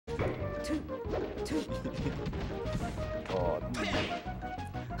Oh,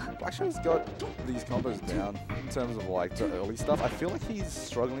 Black Shadow's got these combos down in terms of like the early stuff. I feel like he's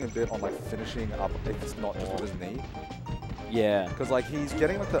struggling a bit on like finishing up if it's not just with his knee. Yeah. Because like he's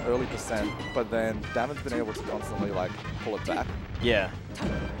getting like the early percent, but then Damon's been able to constantly like pull it back. Yeah.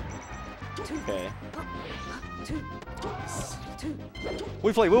 Okay.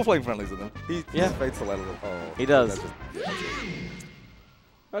 We're playing friendlies with him. He just fades the level. Oh, he does. Just, yeah,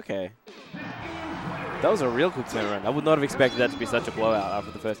 okay. That was a real quick turnaround. I would not have expected that to be such a blowout after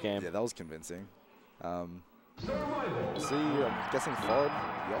the first game. yeah, that was convincing. See, I'm guessing Fod,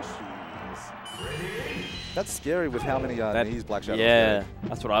 Yoshi. That's scary with how many knees Black Shadow. Yeah,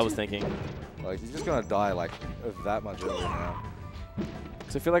 that's what I was thinking. Like he's just gonna die like that much earlier now.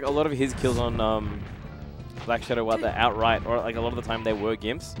 So I feel like a lot of his kills on Black Shadow were either outright or like a lot of the time they were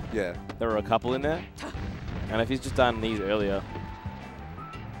gimps. Yeah. There were a couple in there. And if he's just done these earlier.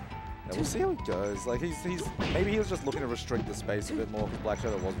 Yeah, we'll see how it goes. Like maybe he was just looking to restrict the space a bit more because Black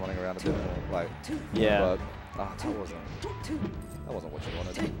Shadow was running around a bit more. Like yeah. But that wasn't what you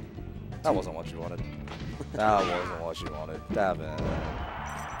wanted. That wasn't what you wanted. That wasn't what you wanted. Damn it.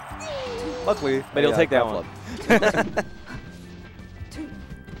 Luckily, but he'll take that one.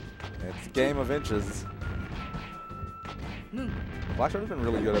 It's a game of inches. Black Shadow's been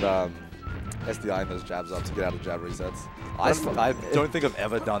really good at SDIing those jabs up to get out of jab resets. I don't think I've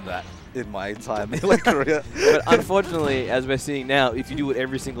ever done that in my entire Melee career. But unfortunately, as we're seeing now, if you do it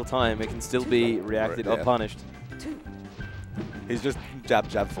every single time, it can still be reacted or punished. He's just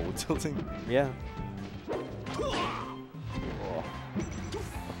jab forward tilting. Yeah. Oh.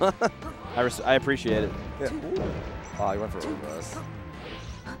 I appreciate it. Yeah. Oh, he went for a reverse.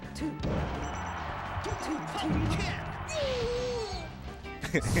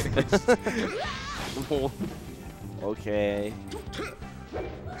 Okay.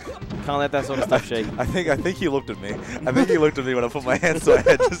 Can't let that sort of stuff shake. I think he looked at me. I think he looked at me when I put my hands to my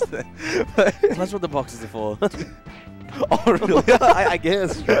head just then. That's what the boxes are for. Oh, really? I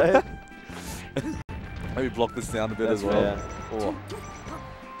guess, right? Maybe block this down a bit as well. Oh.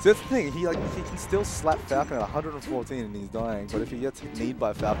 See, that's the thing. He can still slap Falcon at 114 and he's dying. But if he gets kneed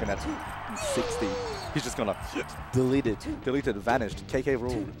by Falcon at 60, he's just gonna deleted, vanished. KK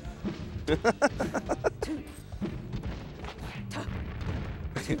ruled.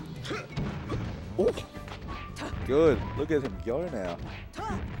 Good. Look at him go now.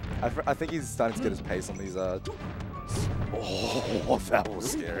 I think he's starting to get his pace on these. Oh, that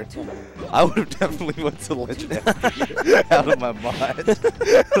was scary. I would have definitely went to Legend out of my mind.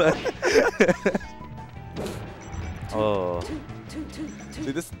 Oh.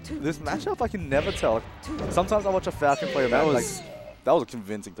 See, this matchup, I can never tell. Sometimes I watch a Falcon play a match that was a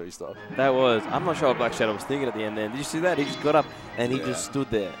convincing 3-star. That was. I'm not sure what Black Shadow was thinking at the end then. Did you see that? He just got up and he just stood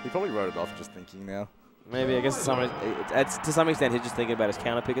there. He probably wrote it off just thinking now. Maybe. I guess to some extent he's just thinking about his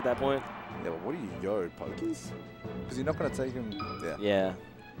counter pick at that point. Yeah, but what do you go, Pokies? Because you're not going to take him. Yeah.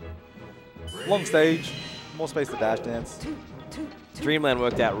 Long stage, more space to dash dance. Dreamland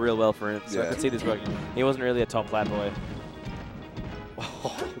worked out real well for him, so I could see this working. He wasn't really a top flat boy.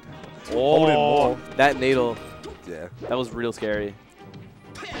 Oh, that needle. Yeah. That was real scary.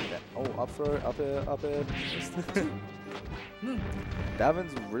 Yeah. Oh, up throw, up air.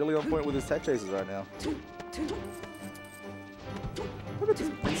 Davin's really on point with his tech chases right now. Look at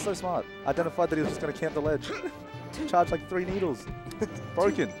this. He's so smart. Identified that he was just going to camp the ledge. Charge like 3 needles.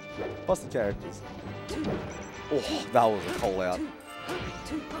 Broken. Busted characters. Oh, that was a call out.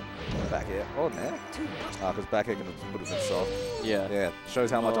 Back air. Oh, now. Because back air would have been soft. Yeah. Yeah.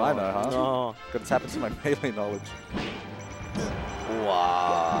 Shows how much I know, huh? No. Got to tap into my melee knowledge.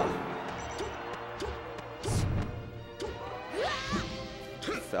 Wow.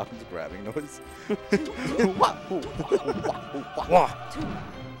 Falcon's grabbing noise.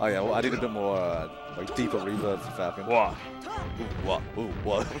 Oh yeah, well I need a bit more like deeper reverb for Falcon.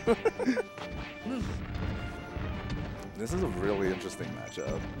 This is a really interesting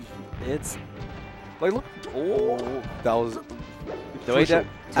matchup. It's like look. Oh, that was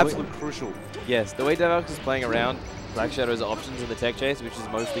absolutely crucial. Yes, the way Devox is playing around Black Shadow's options in the tech chase, which is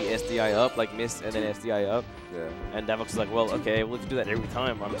mostly SDI up, like miss and then SDI up. Yeah. And Devox is like, well, okay, well, if you do that every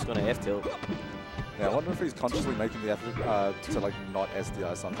time, I'm just going to F-tilt. Yeah, I wonder if he's consciously making the effort to like not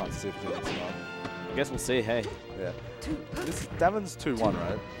SDI sometimes to see if he can get smart. I guess we'll see, hey. Yeah. This Davin's 2-1,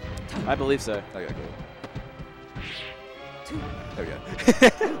 right? I believe so. Okay, cool. There we go.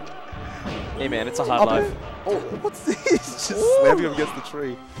 Hey man, it's a hard life. Oh, what's this? Just slamming him against the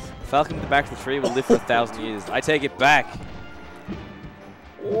tree. Falcon in the back of the tree will live for 1,000 years. I take it back.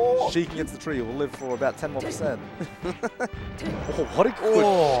 Sheik against the tree will live for about 10 more %. Oh, what a good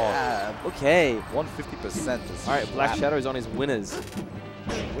jab. Okay. 150%. All right, Black Shadow's on his winners.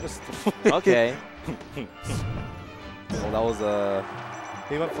 Okay. Okay. Well, that was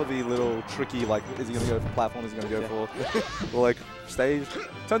he went for the little tricky, like, is he going to go for platform? Is he going to go for, like, stage?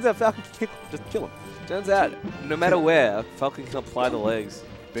 Turns out Falcon can just kill him. Turns out, no matter where, Falcon can apply the legs.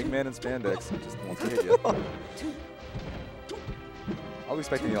 Big man in spandex. Just wants to hit you. I was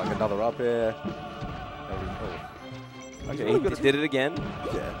expecting like another up air. Okay, he did it again.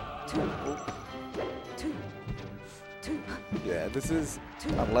 Yeah. Yeah, this is,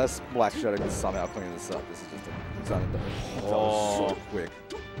 unless Black Shadow can somehow clean this up, this is just a ton of damage. That was so quick.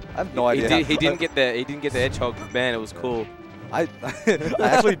 I have no idea. He didn't get the edgehog ban. It was cool. I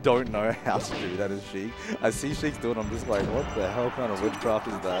actually don't know how to do that as Sheik. I see Sheik's doing it, I'm just like, what the hell kind of witchcraft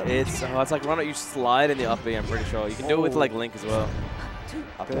is that? It's like run it, you slide in the up B, I'm pretty sure. You can do it with like Link as well.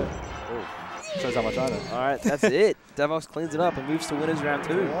 Up air. Oh. Shows how much I know. Alright, that's it. Davos cleans it up and moves to winners round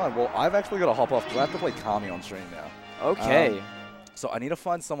 2. Right, well, I've actually got to hop off because I have to play Kami on stream now. Okay. So I need to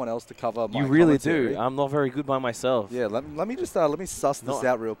find someone else to cover my You really commentary. do. I'm not very good by myself. Yeah, let me just let me suss this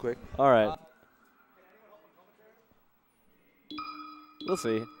out real quick. Alright. We'll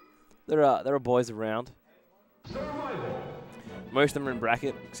see. There are boys around. Most of them are in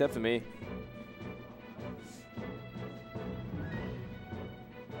bracket, except for me.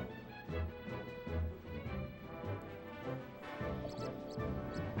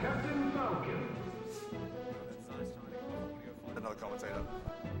 Another commentator.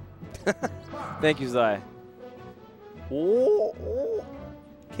 Thank you, Zai. Oh,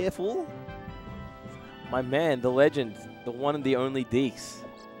 careful. My man, the legend, the one and the only Deeks.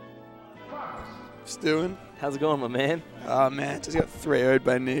 Just doing. How's it going, my man? Oh man, just got 3-0'd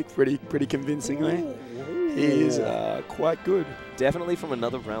by Nick, pretty convincingly. He is quite good. Definitely from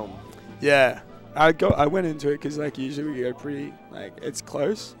another realm. Yeah, I went into it because like usually we go pretty like it's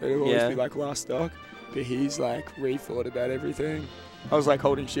close. It'll always be like last stock, but he's like rethought about everything. I was like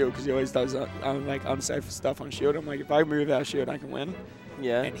holding shield because he always does like unsafe stuff on shield. I'm like, if I move out shield, I can win.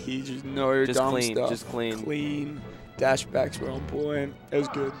 Yeah. And he just dumb stuff. Just clean. Clean. Dashbacks were on point. It was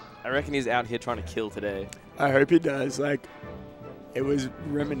good. I reckon he's out here trying to kill today. I hope he does. Like, it was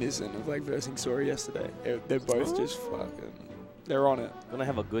reminiscent of like versing Sora yesterday. They're both just fucking. They're on it. Gonna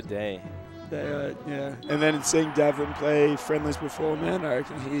have a good day. They are, yeah. And then seeing Davin play Friendless before, man, I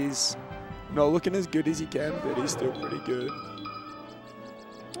reckon he's not looking as good as he can, but he's still pretty good.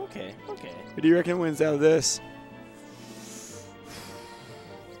 Okay. Who do you reckon wins out of this?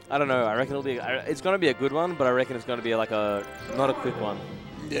 I don't know. I reckon it'll be. It's gonna be a good one, but I reckon it's gonna be like not a quick one.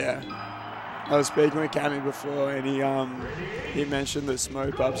 Yeah. I was speaking with Cammy before, and he mentioned that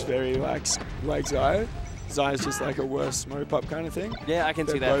Smoke Up's very like Zai. Zai's just like a worse Smoke Up kind of thing. Yeah, I can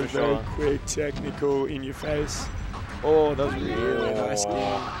see that They're for sure. both very quick, technical, in your face. Oh, that was really nice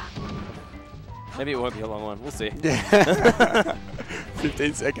game. Maybe it won't be a long one. We'll see. Yeah.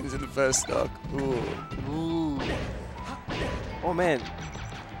 15 seconds in the first stock. Ooh. Oh man.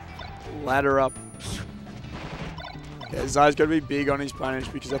 Ladder up. Yeah, Zai's got to be big on his punish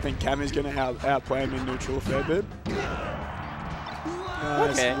because I think Cammy's going to outplay him in neutral a fair bit.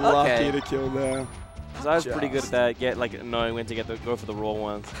 Nice. Lucky to kill there. Zai's pretty good at that, knowing when to go for the raw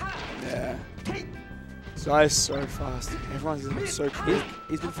ones. Yeah. Zai's so fast. Everyone's so quick.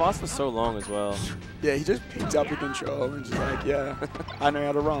 He's been fast for so long as well. Yeah, he just picked up the control and just like, yeah, I know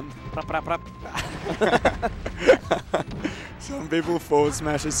how to run. Some people forward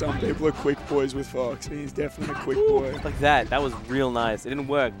smashes, some people are quick boys with Fox. He's definitely a quick boy. Like that. That was real nice. It didn't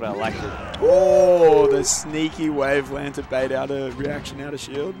work, but I liked it. Oh, the sneaky wave land to bait out a reaction out of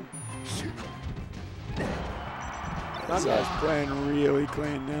shield. Zai's playing really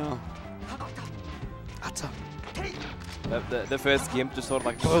clean now. The first gimp just sort of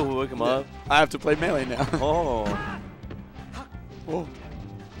like, woke him up. I have to play melee now. Oh. Oh.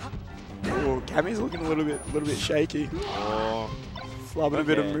 Oh, Cammy's looking a little bit shaky. Oh. Flubbing a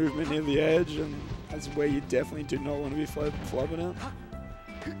bit of movement near the edge, and that's where you definitely do not want to be flubbing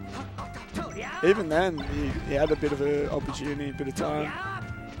it. Even then, he had a bit of an opportunity, a bit of time.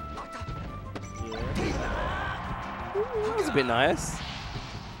 It's a bit nice.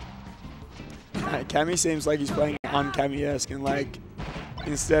 Cammy seems like he's playing un-Cammy-esque and like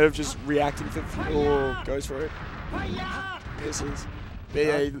instead of just reacting goes for it. Misses. But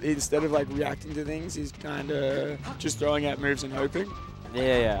yeah, instead of like reacting to things, he's kind of just throwing out moves and hoping.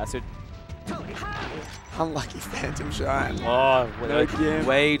 Yeah. I said. Unlucky Phantom Shine. Oh,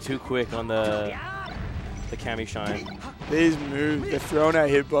 way too quick on the Cammy Shine. These moves, they're throwing out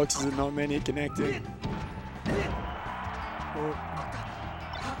hitboxes and not many connecting.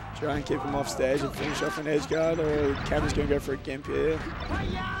 Try and keep him off stage and finish off an edge guard, or Cammy's going to go for a gimp here.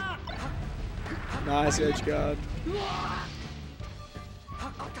 Nice edge guard.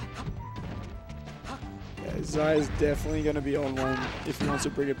 Yeah, Zaya's definitely going to be on one if he wants to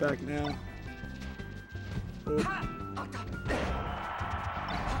bring it back now. Oh.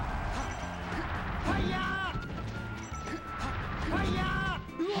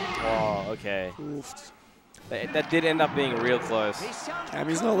 Oh, okay. Oofed. That did end up being real close.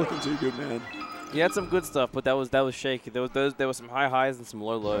 Cammy's not looking too good, man. He had some good stuff, but that was shaky. There were some high highs and some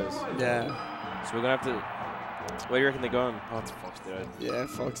low lows. Yeah. So we're gonna have to. Where do you reckon they're going? Oh, it's Fox Steroid. Yeah,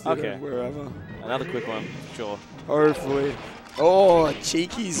 Fox Okay. Steroid, wherever. Another quick one, sure. Hopefully. Oh,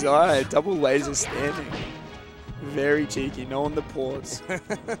 cheeky Zai. Double laser standing. Very cheeky. No on the ports.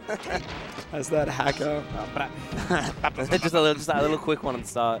 That's that hacker. just a little quick one on the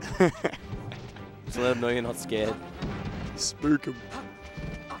start. Just let them know you're not scared. Spook him.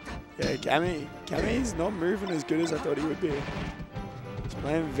 Yeah, Cammy's not moving as good as I thought he would be. He's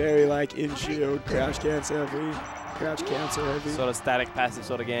playing very like in shield, crouch cancel heavy. Sort of static, passive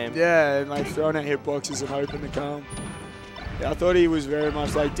sort of game. Yeah, and like throwing out hitboxes and hoping to come. Yeah, I thought he was very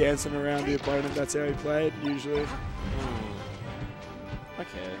much like dancing around the opponent. That's how he played usually.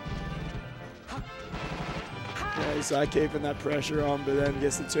 Okay. Yeah, he's like keeping that pressure on, but then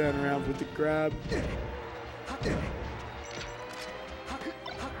gets the turnaround with the grab.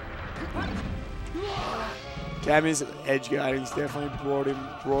 Cammy's edge guarding's definitely brought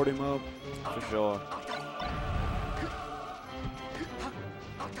him up. For sure.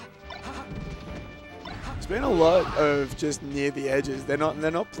 It's been a lot of just near the edges. They're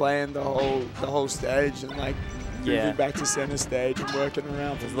not playing the whole stage and like moving back to center stage and working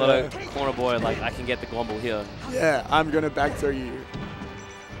around. There's a lot of corner boy like I can get the glomble here. Yeah, I'm gonna back throw you.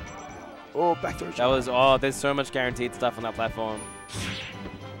 Oh, back throw. That was there's so much guaranteed stuff on that platform.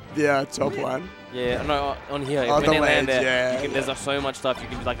 Yeah, top one. Yeah, no, on here. Oh, when they land there, yeah, there's so much stuff. You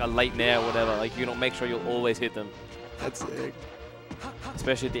can do like a late nair or whatever. Like you don't make sure you'll always hit them. That's sick.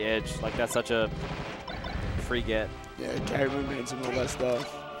 Especially at the edge. Like that's such a free get. Yeah, carry momentum and all that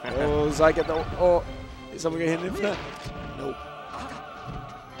stuff. Oh, Zai get the. Oh, is someone gonna hit him for that? Nope.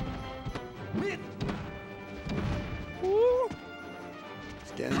 Woo.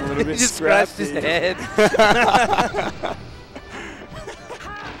 He's getting a little bit He just scrappy. scratched his head.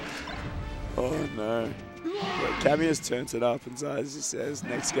 Oh no. Yeah, Cammy has turned it up and Zai just says,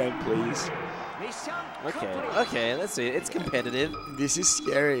 next game please. Okay, let's see. It's competitive. This is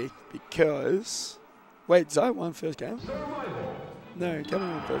scary because... Wait, Zai won first game? No,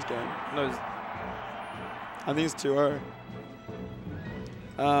 Cammy won first game. No, I think it's 2-0.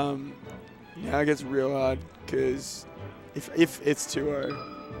 Now it gets real hard because if it's 2-0,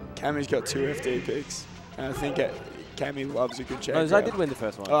 Cammy's got 2 FD picks. And I think Cammy loves a good check. no, Zai did win the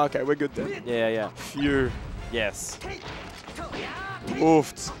first one. Oh, okay, we're good then. Yeah. Phew. Yes.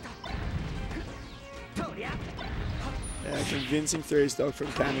 Oofed. Yeah, convincing 3-stock from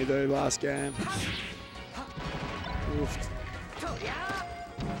Cammy though last game. Oofed.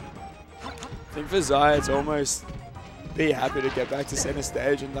 I think for Zai, it's almost be happy to get back to center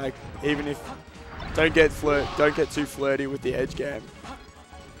stage and like even if don't get too flirty with the edge game.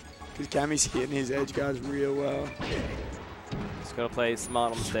 Because Cammy's hitting his edge guards real well. Just gotta play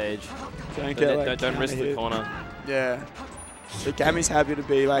smart on the stage. Don't risk the corner. Yeah. So Cammy's happy to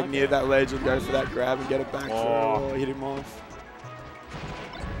be like near that ledge and go for that grab and get it back throw or hit him off.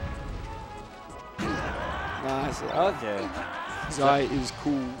 Nice. Okay. Zai is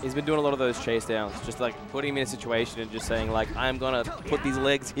cool. He's been doing a lot of those chase downs, just like putting him in a situation and just saying like, I'm gonna put these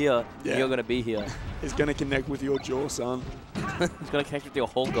legs here, and you're gonna be here. He's gonna connect with your jaw, son. He's gonna connect with your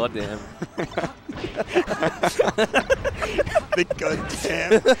whole goddamn. The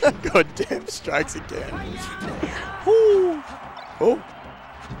goddamn strikes again. Woo. Oh.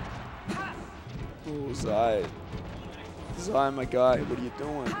 Oh, Zai. Zai, my guy, what are you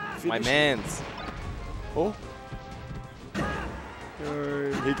doing? My mans. Oh.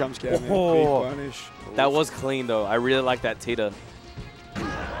 Here comes Cammy. Oh. Big punish. That was clean though. I really like that teeter.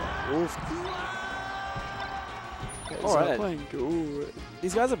 Oof. All right. Playing good.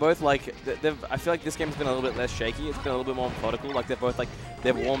 These guys are both like, I feel like this game's been a little bit less shaky. It's been a little bit more methodical. Like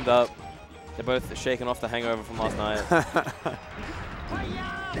they've warmed up. They're both shaking off the hangover from last night.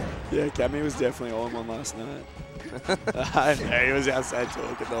 Yeah, Cammy was definitely on one last night. I know, he was outside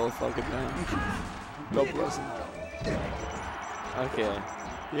talking the whole fucking time. God bless him. Okay.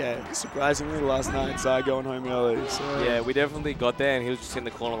 Yeah, surprisingly last night, Zai going home early. So Yeah, we definitely got there and he was just in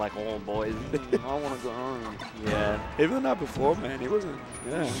the corner like, oh boys. I want to go home. Yeah. Even the night before, man, he wasn't.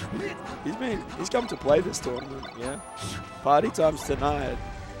 Yeah, he's come to play this tournament. Yeah. Party times tonight.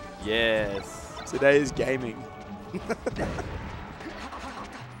 Yes. Today is gaming.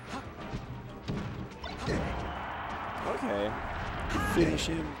 Okay. Finish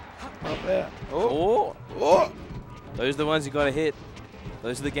him up there. Oh. Oh. Those are the ones you got to hit.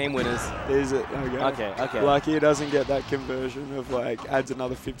 Those are the game winners. There's it. Okay. Okay. Lucky he doesn't get that conversion of like adds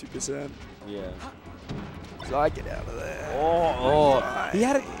another 50%. Yeah. So I get out of there. Oh. He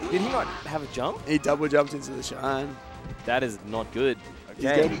had did he not have a jump? He double jumped into the shine. That is not good. Okay.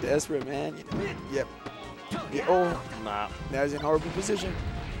 He's getting desperate, man. Yep. Yeah. Oh. Nah. Now he's in horrible position.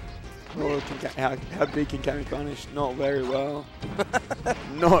 Oh, how big can Cammy punish? Not very well.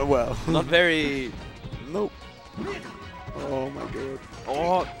 Not well. Not very. Nope. Oh my god.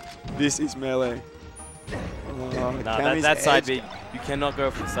 Oh. This is melee. Oh, nah, that side B. You cannot go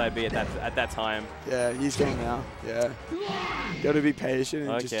for the side B at that time. Yeah, he's going now. Yeah. Got to be patient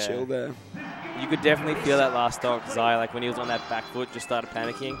and just chill there. You could definitely feel that last stock, Zai, like when he was on that back foot, just started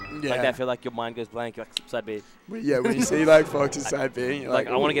panicking. Yeah. Like that, feel like your mind goes blank, you're like, side B. Yeah, when you see like Fox's side B, you're like,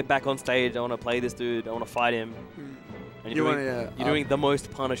 I want to get back on stage, I want to play this dude, I want to fight him. And you're doing the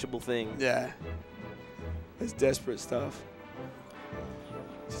most punishable thing. Yeah. It's desperate stuff.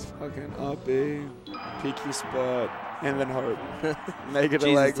 Just fucking up B, pick your spot, and then hope. Make it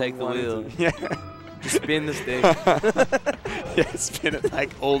Jesus, like take the wheel. Yeah. Just spin the stick. Yeah, spin it like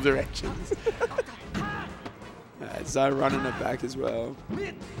all directions. Zai running it back as well.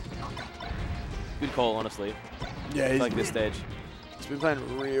 Good call, honestly. Yeah, he's like this stage. He's been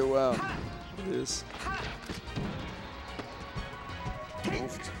playing real well. This.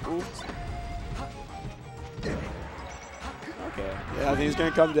 Okay. Yeah, I think it's going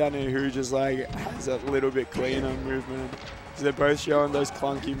to come down to who just like has a little bit cleaner movement. So they're both showing those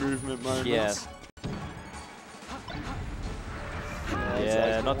clunky movement moments. Yeah.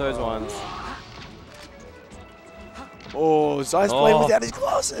 Yeah, not those ones. Oh, Zai's playing without his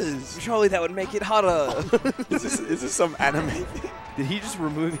glasses. Surely that would make it harder. Is this some anime thing? Did he just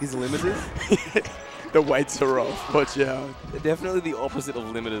remove his limiters? The weights are off. Watch out. They're definitely the opposite of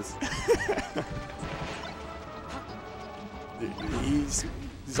limiters.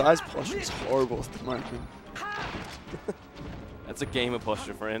 Zai's posture is horrible at the moment. That's a gamer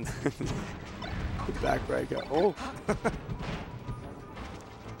posture, friend. The backbreaker. Oh.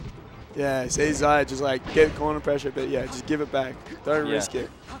 Yeah, see Zai just like get corner pressure, but yeah, just give it back. Don't risk it.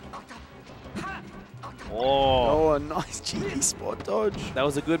 Oh, a nice cheeky spot dodge. That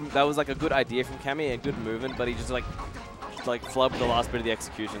was like a good idea from Cammy, a good movement, but he just like flubbed the last bit of the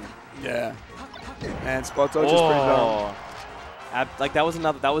execution. Yeah. And spot dodge is pretty dumb. Like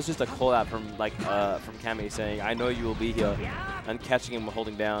that was just a call out from from Cammy saying, "I know you will be here," and catching him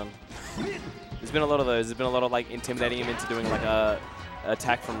holding down. There's been a lot of those. There's been a lot of like intimidating him into doing like a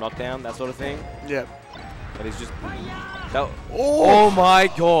attack from knockdown, that sort of thing. Yep. But he's just oh my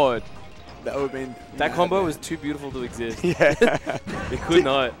god. That would have been that combo was too beautiful to exist. Yeah. It could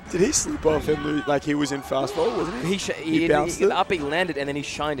not. Did he slip off and lose? Like he was in fast forward, wasn't he? He bounced it. The up, he landed and then he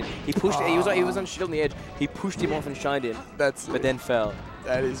shined it. He pushed it. He was on shield on the edge. He pushed him off and shined it. But then fell.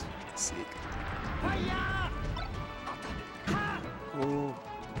 That is sick. Ooh.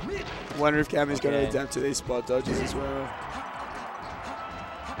 Wonder if Cammy's going to adapt to these spot dodges as well.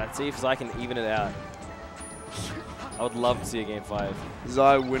 Let's see if Zai can even it out. I would love to see a game 5.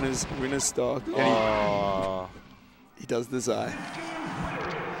 Zai winner's stock. Oh. He does the Zai.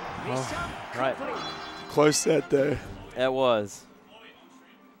 Oh. Right. Close set though. It was.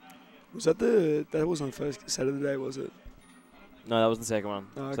 Was that that wasn't the first set of the day, was it? No, that was the second one.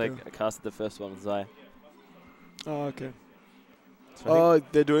 Oh, okay. I casted the first one with Zai. Oh, okay. So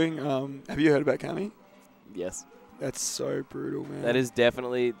they're doing, have you heard about Cammy? Yes. That's so brutal, man. That is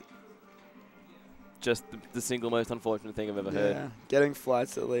definitely just the single most unfortunate thing I've ever heard. Getting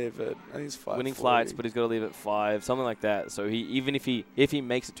flights that leave at, I think it's 5:40. Winning flights, but he's got to leave at 5, something like that. So even if he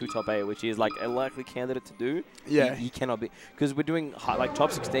makes it to top 8, which he is like a likely candidate to do, he cannot be, because we're doing like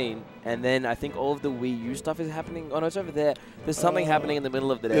top 16, and then I think all of the Wii U stuff is happening. Oh no, it's over there. There's something happening in the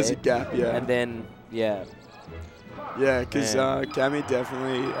middle of the day. There's a gap, and then Yeah, because Cammy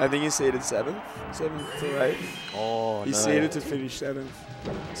definitely, I think he's seeded 7th or 8th. Oh, he's seeded to finish 7th.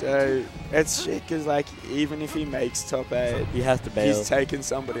 So it's shit because like even if he makes top 8, he has to bail. He's taken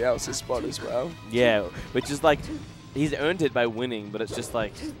somebody else's spot as well. Yeah, which is like he's earned it by winning, but it's just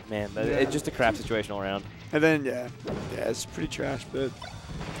like, man, it's just a crap situation all around. And then it's pretty trash, but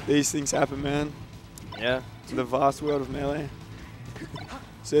these things happen, man. Yeah. The vast world of Melee.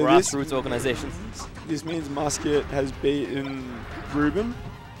 So grassroots organizations. This means Musket has beaten Ruben,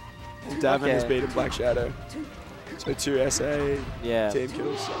 and Davin has beaten Black Shadow. So 2 SA team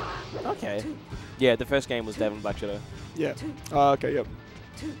kills. Okay. Yeah, the first game was Davin Black Shadow. Yeah. Oh, okay, yep.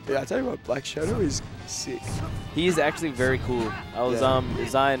 Yeah, I tell you what, Black Shadow is sick. He is actually very cool. I was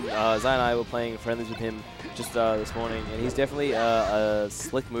Zion and I were playing friendlies with him just this morning, and he's definitely a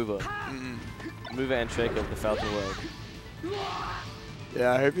slick mover. Mover and shaker of the Falcon world.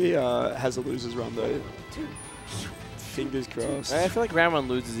 Yeah, I hope he has a loser's run though. Fingers crossed. I feel like round one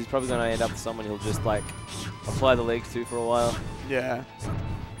loses, he's probably going to end up with someone he'll just like apply the legs to for a while. Yeah.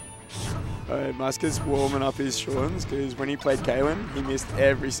 Musket's warming up his shorts because when he played Kaylin, he missed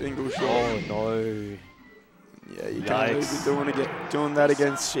every single shot. Oh no. Yeah, you can't really be doing that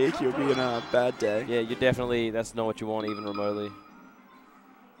against Sheik. You'll be in a bad day. Yeah, you definitely, that's not what you want even remotely.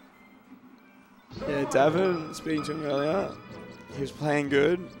 Yeah, Davin, speaking to him earlier, he was playing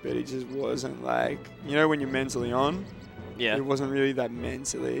good, but he just wasn't like, you know when you're mentally on? Yeah. It wasn't really that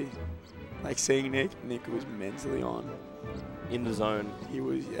mentally, like seeing Nick was mentally on. In the zone. He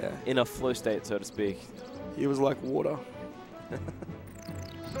was, yeah. In a flow state, so to speak. He was like water.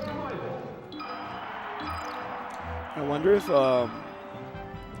 I wonder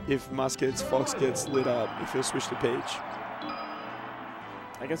if Musket's Fox gets lit up, if he'll switch to Peach.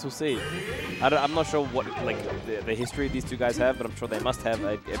 I guess we'll see. I'm not sure what like the history these two guys have, but I'm sure they must have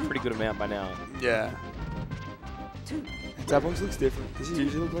a pretty good amount by now. Yeah. Tabbox looks different. Does he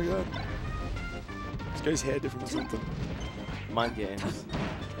usually look like that? This guy's hair different or something. Mind games.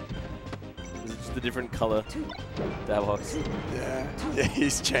 This is just a different color. Davox. Yeah. Yeah,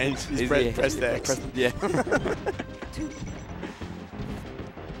 he's changed. He's pressed X. Yeah.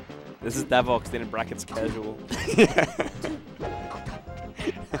 This is Davox, then in brackets casual. Yeah.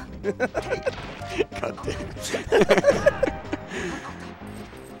 God damn.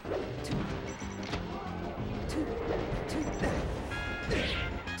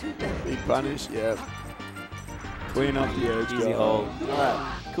 Big punish, yeah. Clean up the edge. Easy hold.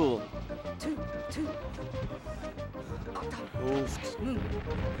 Alright, cool. Oofed.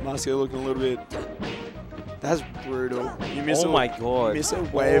 Musket looking a little bit. That's brutal. You miss my god. You miss a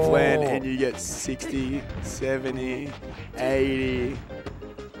waveland and you get 60, 70, 80.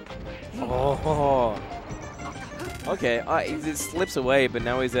 Oh. Okay, it slips away, but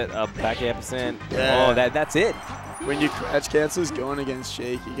now he's at a back air percent. Yeah. Oh, that's it. When your crouch cancel's going against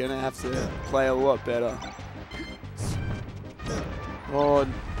Sheik, you're going to have to play a lot better. Oh,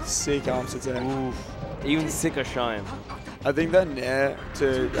 sick arms attack. Oof. Even sicker shine. I think that nair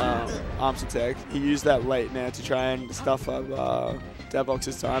to arms attack, he used that late nair to try and stuff up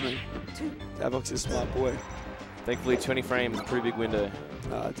Davox's timing. Davox is a smart boy. Thankfully, 20 frames, pretty big window.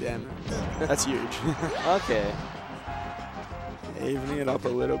 Oh, damn. That's huge. Okay. Evening it up a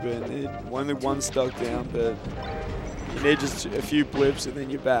little bit. Need only one stock down, but you need just a few blips and then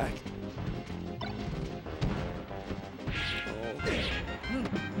you're back.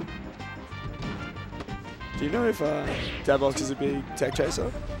 Do you know if Davox is a big tech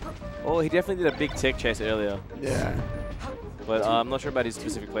chaser? Oh, he definitely did a big tech chase earlier. Yeah. But I'm not sure about his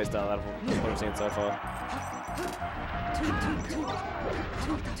specific playstyle out of what I've seen so far.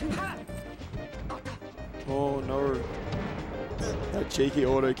 Oh no. That cheeky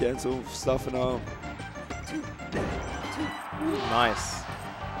auto cancel stuffing up. Nice.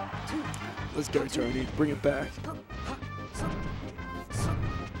 Let's go, Tony. Bring it back.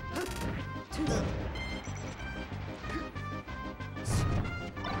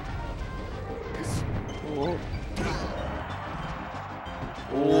 Oh.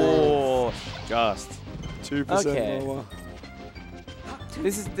 Oh, just 2% lower.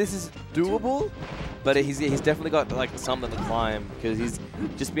 This is doable, but he's definitely got like something to climb because he's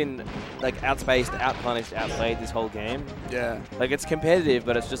just been like outspaced, outpunished, outplayed this whole game. Yeah. Like it's competitive,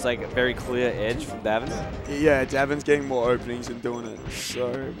 but it's just like a very clear edge from Davin. Yeah, Davin's getting more openings and doing it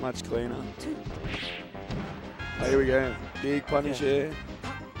so much cleaner. Oh, here we go. Big punish here.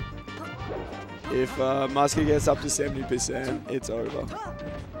 If Musket gets up to 70%, it's over.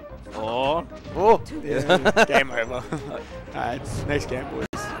 Oh. Oh. Yeah, game over. Alright, next game, boys.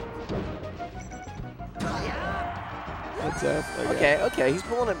 That's Okay, he's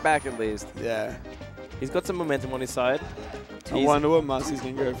pulling it back at least. Yeah. He's got some momentum on his side. I wonder what Musket's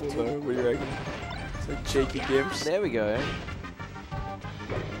going to go for, though. What do you reckon? Some cheeky gimps. There we go.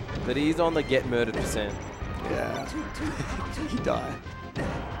 But he's on the get murdered percent. Yeah. He died.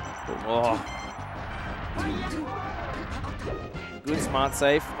 Oh. Good smart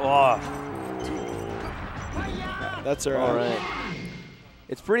safe. Oh. That's alright.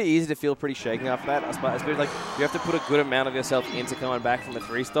 It's pretty easy to feel pretty shaken after that. I suppose like you have to put a good amount of yourself into coming back from a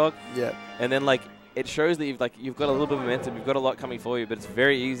 3 stock. Yeah. And then like it shows that you've got a little bit of momentum, you've got a lot coming for you, but it's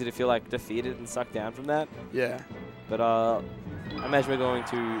very easy to feel like defeated and sucked down from that. Yeah. But I imagine we're going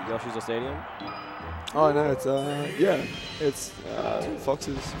to Yoshi's or Stadium. Oh no, it's yeah, it's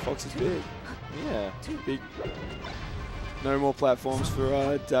Fox's big. Yeah. Big. No more platforms for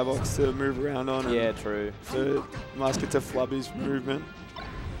Davox to move around on. Yeah, true. For Musket to flub his movement.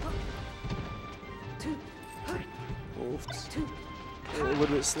 Oops. A little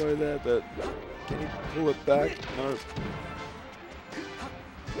bit slow there, but can he pull it back? No.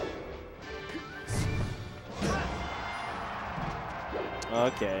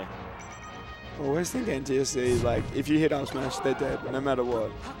 Okay. I always think NTSC, like, if you hit up smash, they're dead, no matter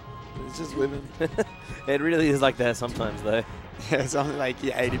what. It's just living. It really is like that sometimes, though. Yeah, it's only like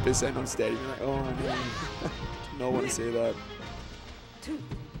 80% on stage. You're like, oh no, do not want to see that.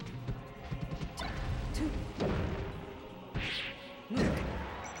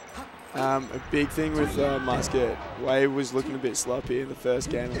 A big thing with Musket, Wave was looking a bit sloppy in the first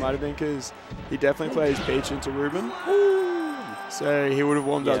game. It might have been because he definitely plays Peach into Ruben. So he would have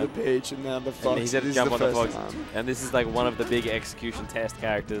warmed up the Peach and now the Fox. And he's had to jump on the Fox. And this is like one of the big execution test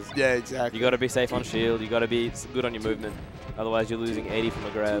characters. Yeah, exactly. You got to be safe on shield. You got to be good on your movement. Otherwise, you're losing 80 from a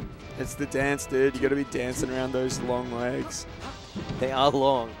grab. It's the dance, dude. You got to be dancing around those long legs. They are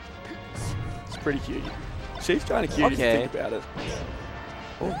long. It's pretty cute. She's kind of cute if you think about it.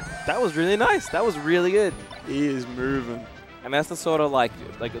 Oh, that was really nice. That was really good. He is moving. And that's the sort of like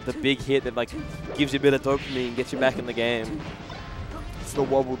the big hit that like gives you a bit of dopamine and gets you back in the game. It's the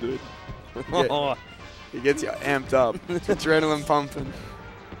wobble, dude. He gets you amped up. Adrenaline pumping.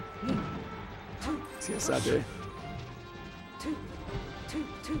 Yes, I do.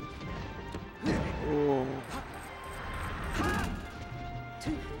 Oh.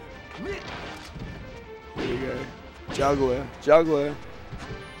 Here we go. Juggler. Juggler.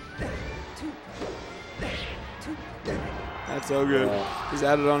 That's all good. He's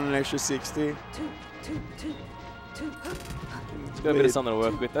added on an extra 60. It's got a bit of something to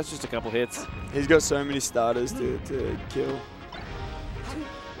work with. That's just a couple hits. He's got so many starters to kill.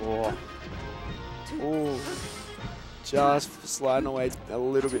 Oh. Oh. Just sliding away a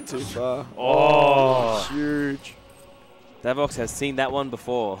little bit too far. Oh. Huge. Davox has seen that one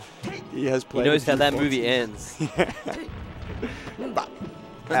before. He has played. He knows how that movie ends.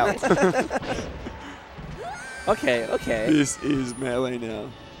 Okay, okay. This is melee now.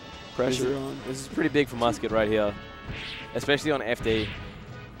 Pressure on. This is pretty big for Musket right here. Especially on FD.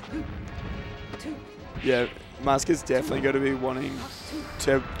 Yeah, Musket's definitely got to be wanting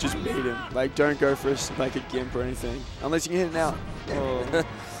to just beat him. Like, don't go for like a gimp or anything. Unless you can hit it out. Oh.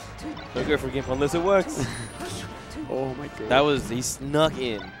 Don't go for a gimp unless it works. Oh my god. That was, he snuck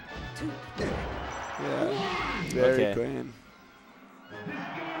in. Yeah, very clean.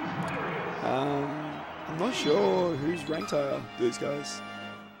 I'm not sure who's ranked higher, these guys.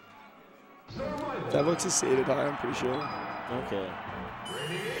 Davox is seated high, I'm pretty sure. Okay.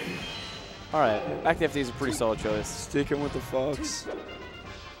 Alright, back to FD is a pretty solid choice. Sticking with the Fox.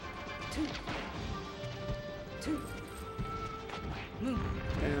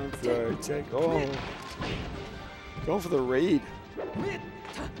 Down throw, take, oh. Going for the read.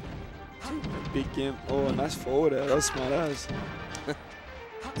 Big gimp. Oh, nice forward air. That was smart ass.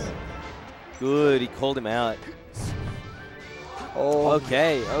 Good, he called him out. Oh.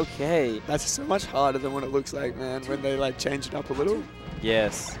 Okay, okay. That's so much harder than what it looks like, man, when they like change it up a little.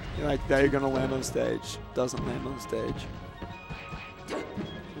 Yes. You're like, they're going to land on stage. Doesn't land on stage.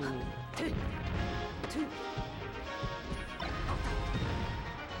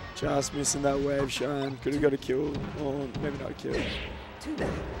 Just missing that wave shine. Could have got a kill. Or maybe not a kill.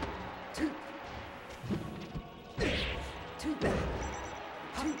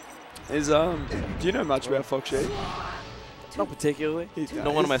 Do you know much about Fox Sheep? Not particularly.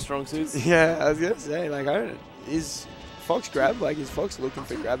 Not one of my strong suits. Yeah, I was going to say, like, I don't know. Is Fox grab? Like, is Fox looking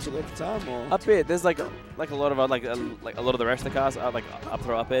for grabs all the time? Or? Up air, there's like a lot of a lot of the rest of the cars are like up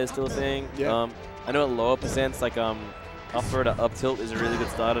throw up air is still a thing. Yeah. I know at lower percents like up throw to up tilt is a really good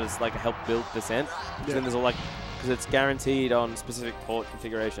starter. It's like a help build percent. Yeah. Then there's all like because it's guaranteed on specific port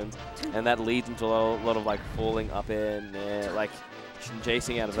configurations, and that leads into a lot of like falling up air and like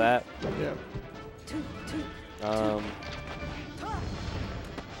chasing out of that. Yeah.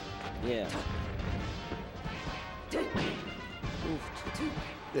 Yeah.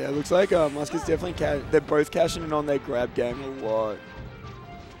 Yeah, it looks like Musket's definitely they're both cashing in on their grab game a lot.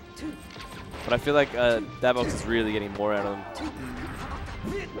 But I feel like Davox is really getting more out of them.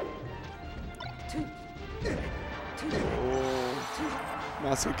 Oh.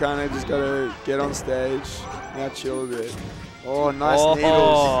 Musket kind of just got to get on stage, now chill a bit. Oh, nice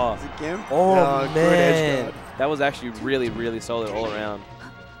needles. Is it Gimp? Oh, man. Good edge guard. That was actually really, really solid all around.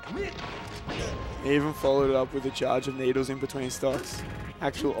 He even followed it up with a charge of needles in between stocks.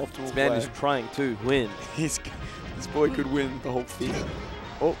 actual optimal This man play. is trying to win. This boy could win the whole thing.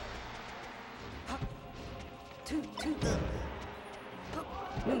 Oh.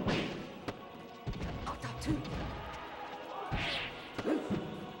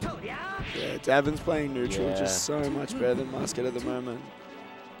 Yeah, Davin's playing neutral, just so much better than Musket at the moment.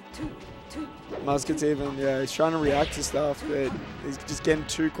 Musket's even, he's trying to react to stuff, but he's just getting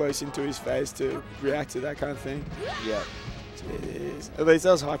too close into his face to react to that kind of thing. Yeah. Jeez. At least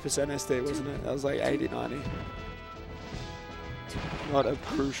that was high percent SD, wasn't it? That was like 80, 90. Not a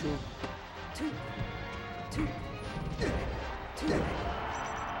crucial.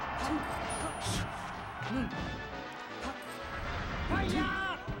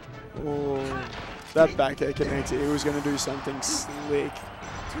 Oh, that back air connected. He was going to do something slick.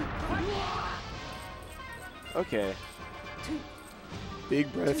 Okay.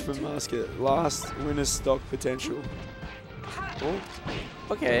 Big breath from Musket. Last winner's stock potential. Oh.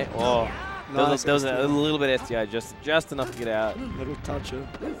 Okay. Oh. Nice There was a little bit of STI, just enough to get out. Little touch of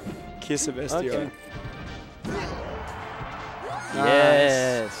kiss of STI. Okay. Nice.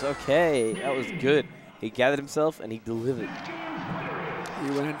 Yes. Okay. That was good. He gathered himself and he delivered. He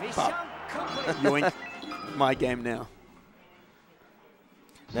went, pop. Yoink. My game now.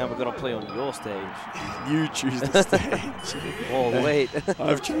 Now we're going to play on your stage. You choose the stage. Oh, wait.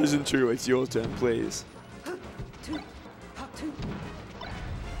 I've chosen to. It's your turn, please.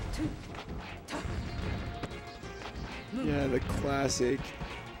 Yeah, the classic.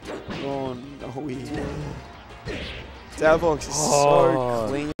 Oh, no. Davox is so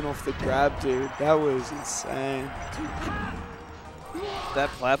clean off the grab, dude. That was insane. That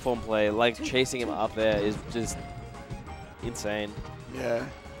platform play, like chasing him up there, is just insane. Yeah,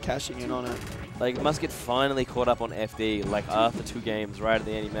 cashing in on it. Like, Musket finally caught up on FD, like after 2 games, right at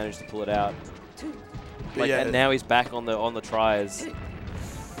the end he managed to pull it out. Like, yeah, and now he's back on the tries.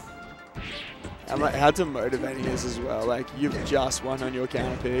 And like how demotivating is as well. Like, you've just won on your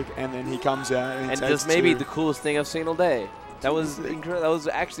counter pick, and then he comes out and takes just maybe 2. the coolest thing I've seen all day. That was incredible. That was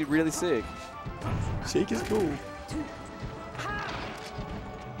actually really sick. Sheik is cool.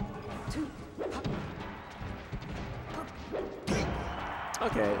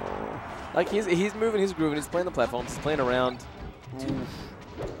 Okay. Like, he's moving, he's grooving, he's playing the platforms, he's playing around. Ooh.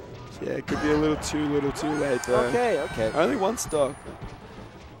 Yeah, it could be a little too late though. Okay. Only 1 stock.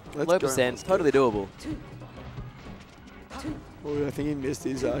 Let's Low go. percent, totally doable. Oh, I think he missed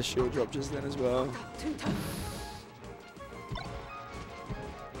his shield drop just then as well.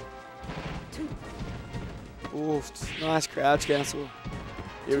 Oof, nice crouch cancel.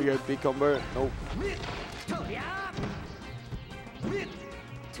 Here we go, big combo. Nope.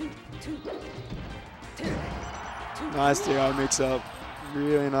 Nice DI mix up.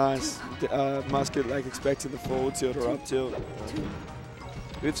 Really nice. Musket like expecting the forward tilt or up tilt.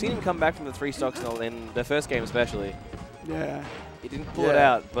 We've seen him come back from the 3 stocks in the first game especially. Yeah. He didn't pull it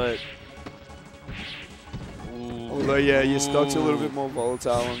out, but... Although, yeah, your stock's a little bit more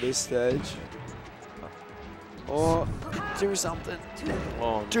volatile on this stage. Oh, do something.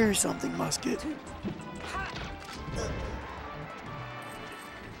 Oh. Do something, Musket.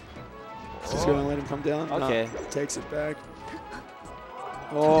 Just going to let him come down? Okay. No, takes it back.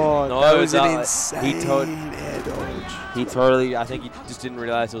 Oh, no, that was an he insane air dodge. He totally, I think he just didn't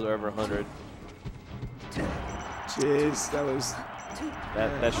realize it was over 100. Jeez, that was...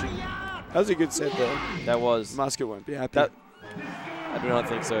 That was a good set, though. That was... Musket won't be happy. I do not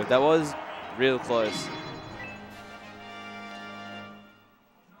think so. That was real close.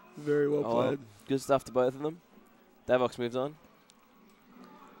 Very well played. Good stuff to both of them. Davox moves on.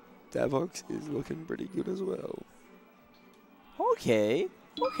 Davox is looking pretty good as well. Okay.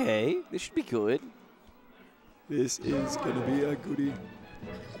 This should be good. This is going to be a goodie.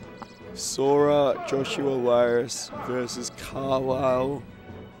 Sora, Joshua Lyris versus Carlisle.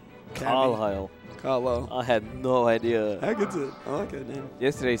 Carlisle. I had no idea. How good's it? I like that name.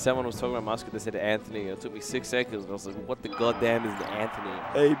 Yesterday, someone was talking about Musket. They said Anthony. It took me 6 seconds. I was like, what the goddamn is the Anthony?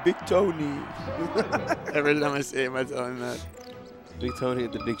 Hey, Big Tony. Every time I see him, I tell him that. Big Tony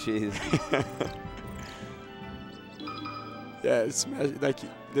with the big cheese. Yeah, it's like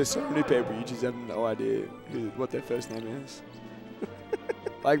there's so many people you just have no idea what their first name is.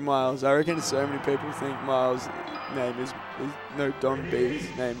 Like Miles, I reckon so many people think Miles' name is no, Don B's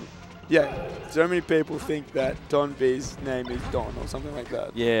name. Yeah, so many people think that Don B's name is Don or something like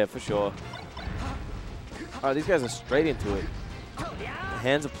that. Yeah, for sure. All right, these guys are straight into it. The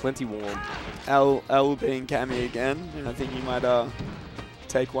hands are plenty warm. L being Cammy again, and I think he might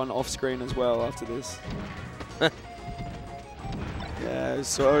take one off screen as well after this. Yeah, Yeah,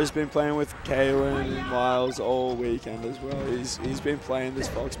 Sora's been playing with Kalen and Miles all weekend as well. He's been playing this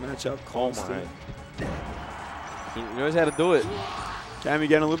Fox matchup constantly. He knows how to do it. Cammy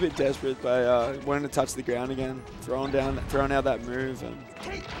getting a little bit desperate by wanting to touch the ground again, throwing out that move and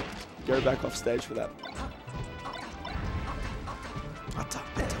go back off stage for that.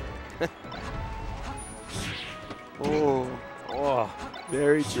 Oh,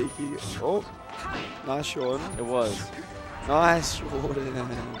 very cheeky. Oh, nice short. It was. Nice short. Oh,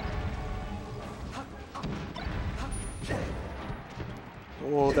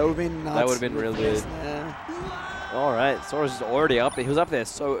 that would have been nuts. That would have been real good. All right, Sora's just already up there. He was up there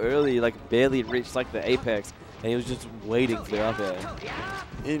so early, like barely reached like the apex, and he was just waiting for up there.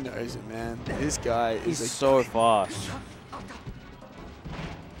 He knows it, man. This guy is so fast.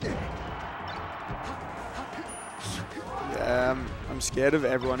 Yeah, I'm scared of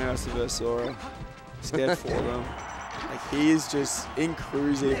everyone who has to verse Sora. Scared for them. Like, he is just in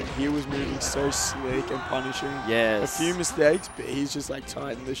cruising. He was moving so slick and punishing. Yes. A few mistakes, but he's just like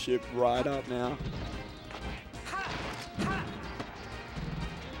tightened the ship right up now.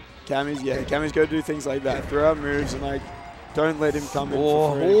 Cammy's got to do things like that. Throw out moves and like, don't let him come in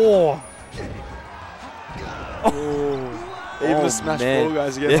for free. Even the Smash 4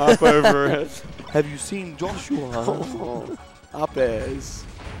 guys are getting hype over it. Have you seen Joshua? Up airs.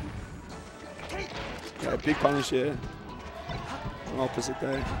 Yeah, big punish here. On opposite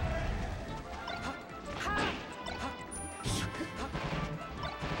day.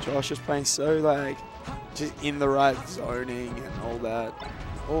 Josh is playing so like just in the right zoning and all that.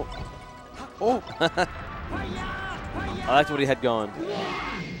 Oh. I liked what he had going.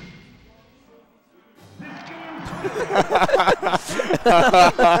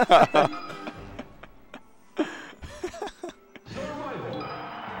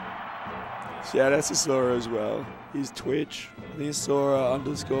 Shout out to Sora as well. He's Twitch. I think it's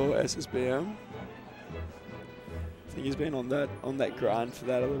Sora_SSBM. I think he's been on that grind for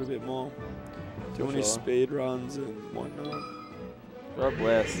that a little bit more. Doing his speed runs and whatnot. God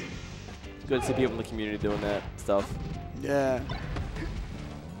bless. It's good to see people in the community doing that stuff. Yeah.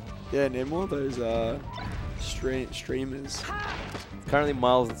 Yeah, need more of those streamers. Currently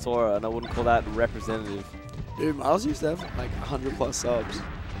Miles and Sora, and I wouldn't call that representative. Dude, Miles used to have like 100+ subs.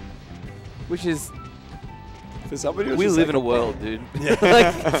 Which is... For somebody we live in a world, dude. Yeah.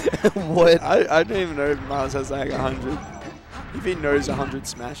 Like, what? I don't even know if Miles has like 100. If he knows 100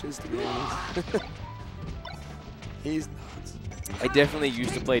 smashes, to be honest. He's nuts. I definitely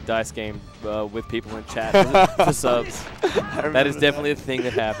used to play dice game with people in chat for subs. That is definitely a thing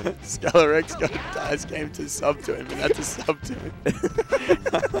that happened. Scalarex got a dice game to sub to him, and that's a sub to him.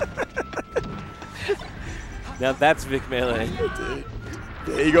 Now that's Vic Melee. Dude.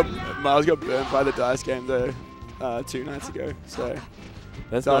 Yeah, Miles got burned by the dice game though 2 nights ago. So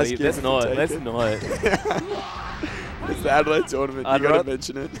that's not. That's not. It's the Adelaide tournament. You gotta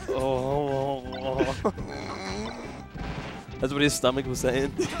mention it. That's what his stomach was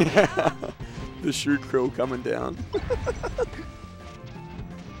saying. The shoe krill coming down.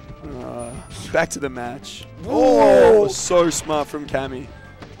 Back to the match. Oh, so smart from Cammy.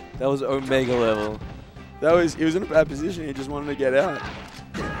 That was Omega level. He was in a bad position. He just wanted to get out.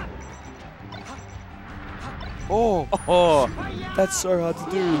 Oh, that's so hard to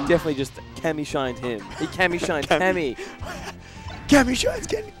do. He definitely just Cammy shined him. He Cammy shined Cammy. Cammy shines.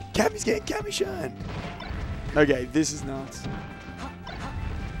 Cammy's getting Cammy shine. Okay, this is nuts.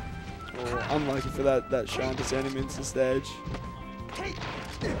 Oh, unlucky for that shine to send him into the stage.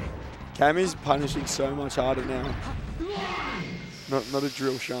 Cammy's punishing so much harder now. Not a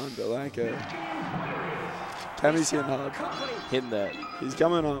drill shine, but like a... Cammy's hitting hard. Hitting that. He's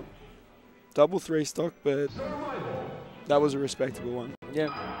coming up. Double 3 stock, but that was a respectable one. Yeah.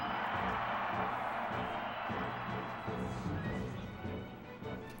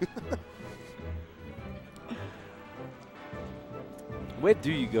 Where do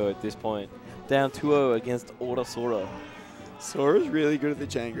you go at this point? Down 2-0 against Order Sora. Sora's really good at the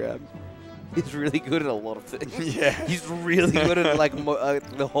chain grab. He's really good at a lot of things. Yeah. He's really good at like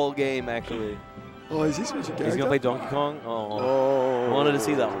the whole game, actually. Oh, is he switching character? He's going to play Donkey Kong? Oh. I wanted to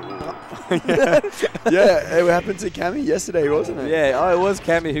see that one. Yeah, it happened to Cammy yesterday, wasn't it? Yeah, it was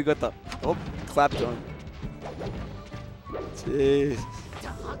Cammy who got the... Oh, clapped on. Jeez.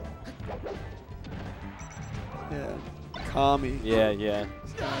 Yeah. Kami. Yeah.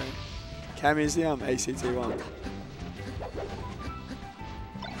 Cammy's the ACT one.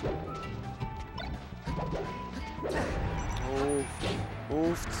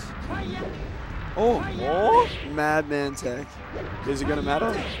 Oofed. Oh, Madman tech. Is it going to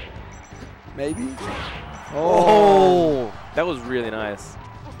matter? Maybe? Oh. That was really nice.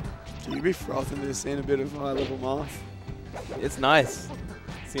 Should you be frothing this in a bit of high-level math? It's nice.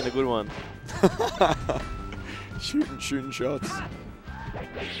 Seen a good one. shooting shots.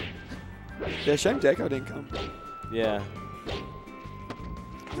 Yeah, shame Deco didn't come. Yeah.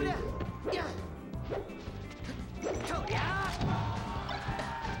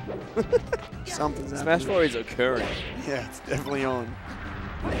 Something's happening. Smash 4 is occurring. Yeah, it's definitely on.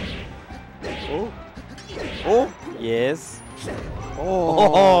 Oh. Oh. Yes.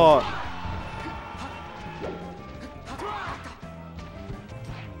 Oh.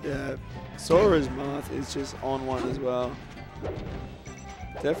 Yeah, Sora's math is just on one as well.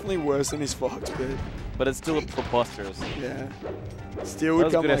 Definitely worse than his Fox, but it's still preposterous. Yeah. Still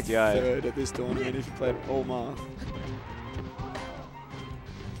would come like SDI. third at this tournament if he played all math.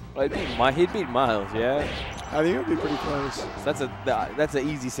 Well, he'd beat Miles, yeah? I think it would be pretty close. So that's an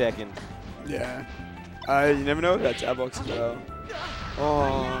easy second. Yeah. You never know about that box as well.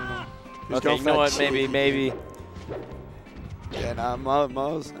 Oh. Okay, you know what? Maybe. Yeah, nah,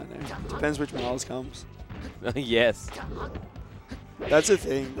 Miles, I don't know. Depends which Miles comes. Yes. That's the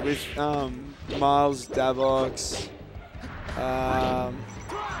thing with Miles, Davox,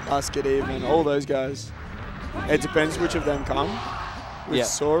 Musket even, all those guys. It depends which of them come. With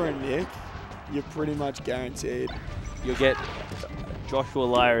Sora and Nick, you're pretty much guaranteed. You'll get Joshua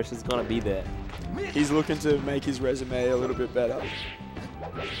Lyris is going to be there. He's looking to make his resume a little bit better.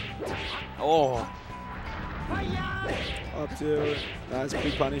 Oh. Up to nice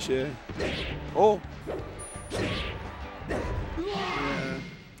big punish here. Oh. Yeah.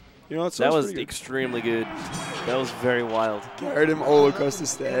 You know what? That was extremely good. That was very wild. Carried him all across the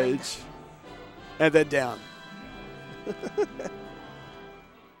stage. And then down.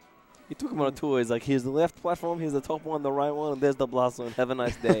 He took him on a tour. He's like, here's the left platform, here's the top one, the right one, and there's the blast one. Have a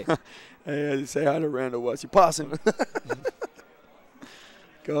nice day. Hey, say hi to Randall whilst you passing.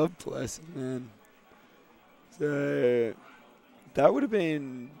 God bless him, man. So that would have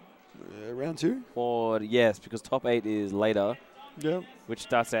been round 2? Or yes, because top 8 is later. Yep. Which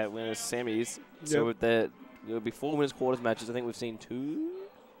starts at winners semis. So Yep. There'll be 4 winners quarters matches. I think we've seen 2,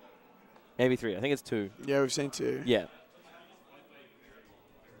 maybe 3. I think it's 2. Yeah, we've seen 2. Yeah.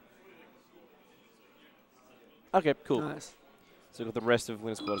 Okay, cool. Nice. So we've got the rest of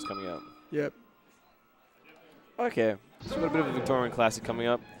winners quarters coming up. Yep. Okay, so we've got a bit of a Victorian Classic coming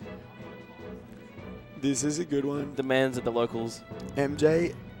up. This is a good one. Demands at the locals.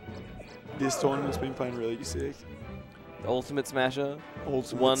 MJ, this tournament's been playing really sick. The Ultimate Smasher.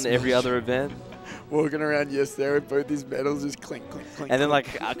 Ultimate Won every Smasher. other event. Walking around yesterday with both his medals just clink, clink, clink. And then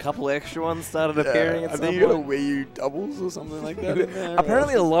clink. like a couple extra ones started appearing at I some think you got a point. Wii U doubles or something like that in there.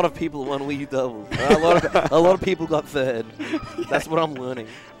 Apparently a lot of people won Wii U doubles. A lot of people got third. That's what I'm learning.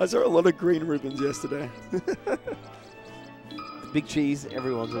 I saw a lot of green ribbons yesterday. Big cheese,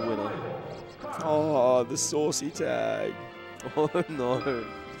 everyone's a winner. Oh, the saucy tag. Oh no.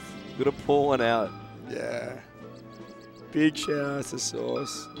 Gotta pour one out. Yeah. Big shout out to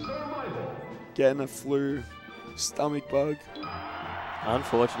Sauce. Getting a flu. Stomach bug.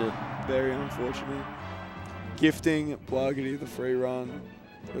 Unfortunate. Very unfortunate. Gifting Blagity the free run.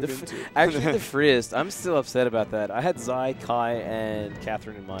 Actually, the freest. I'm still upset about that. I had Zai, Kai, and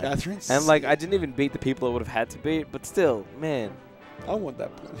Catherine in mind. Catherine's and like, I didn't even beat the people I would have had to beat, but still, man. I want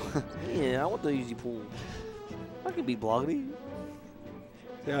that pool. Yeah, I want the easy pool. I can beat Bloggity.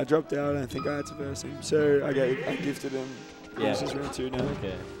 Yeah, I dropped out. I think I had to verse him. So I gifted him. Yeah. This is round 2 now.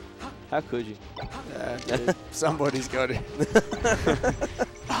 Okay. How could you? Yeah, dude, somebody's got it.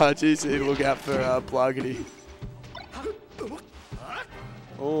 RGC, look out for Blagity.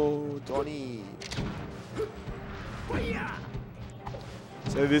 Oh, Donnie.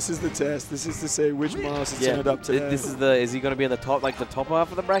 So this is the test. This is to see which Miles has turned up today. This is is he going to be in the top, like the top half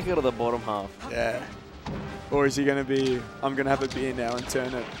of the bracket or the bottom half? Yeah. Or is he going to be, I'm going to have a beer now and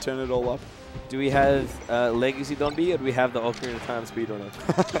turn it all up? Do we have Legacy Don B or do we have the Ocarina of Time speedrunner?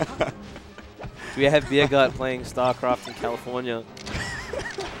 Do we have Beergut playing StarCraft in California?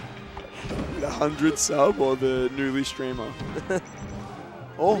 The 100 sub or the newly streamer?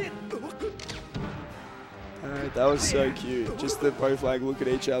 Oh. Alright, that was so cute. Just that both like look at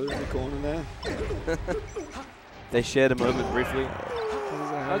each other in the corner there. They shared a moment briefly.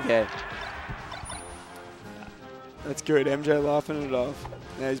 Okay. That's good. MJ laughing it off.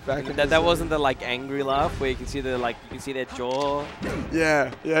 Now he's back. That wasn't the like angry laugh where you can see their jaw.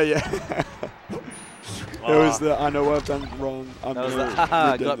 Yeah. It was the I know what I've done wrong. I'm that was the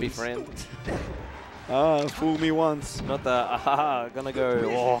haha, got me friend. Fool me once. Not the haha, gonna go.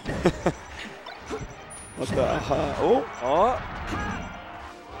 Oh. What the aha? Oh.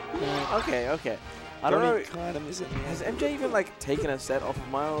 Okay. I don't know. Kind of missing. Has MJ even like taken a set off of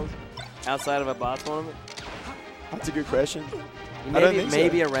Miles outside of a bar tournament? That's a good question. Maybe, I don't think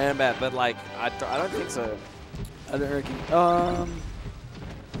maybe so. a Rambat, but like I don't think so. I don't reckon.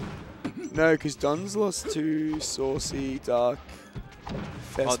 No, because Don's lost to Saucy, Dark,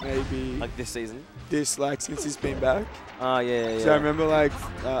 Fest maybe. Like this season? This, like, since he's been back. Oh, yeah. So I remember, like,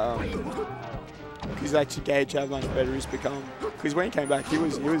 because actually Gage how much better he's become. Because when he came back, he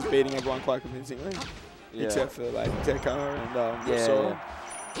was beating everyone quite convincingly. Yeah. Except for, like, Deca and yeah.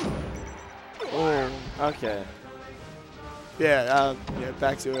 Oh, okay. Yeah,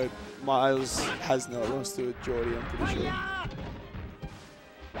 back to it. Miles has not lost to a Geordie, I'm pretty sure.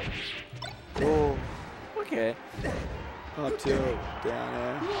 Oh. Okay. Up till down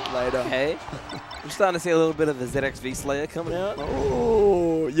air later. Okay. I'm starting to see a little bit of the ZXV Slayer coming out.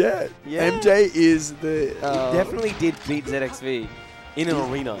 Oh, yeah. Yeah. MJ is the... he definitely did beat ZXV in an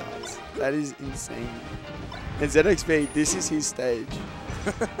arena. That is insane. And ZXV, this is his stage.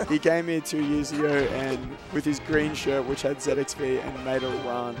 He came here 2 years ago and with his green shirt, which had ZXV, and made a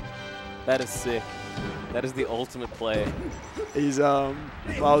run. That is sick. That is the ultimate play. He's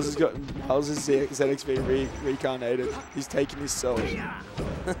Miles is ZXV reincarnated. He's taking his soul.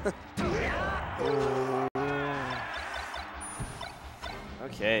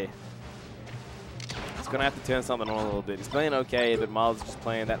 Okay. He's gonna have to turn something on a little bit. He's playing okay, but Miles is just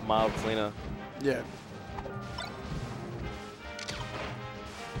playing that mild cleaner. Yeah.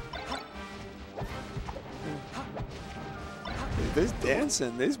 There's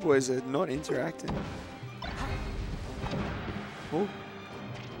dancing. These boys are not interacting. Oh.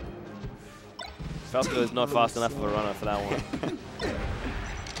 Falco is not fast enough of a runner for that one.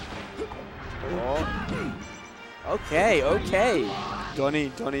 Oh. Okay, okay.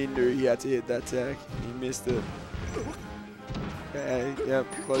 Donnie knew he had to hit that tech. He missed it. Okay, yep,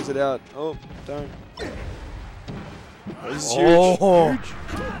 close it out. Oh, don't. This is huge.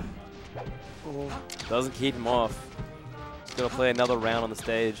 Oh. Doesn't keep him off. He's got to play another round on the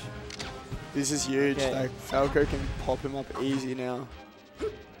stage. This is huge. Okay. Like, Falco can pop him up easy now.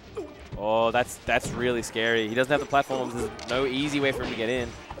 Oh, that's really scary. He doesn't have the platforms. There's no easy way for him to get in.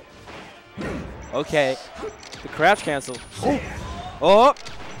 Okay. The crouch cancel. Oh.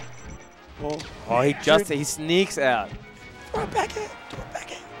 Oh, he sneaks out. Throw it back in.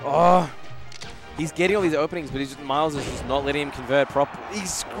 Oh. He's getting all these openings, but Miles is just not letting him convert properly. He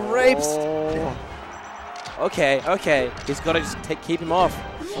scrapes. Oh. Okay. He's got to just keep him off.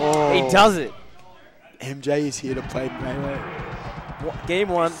 Oh. He does it. MJ is here to play melee. Game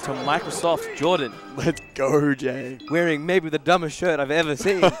 1 to Microsoft Jordan. Let's go, Jay. Wearing maybe the dumbest shirt I've ever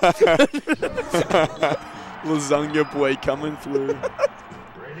seen. Lasagna boy coming through.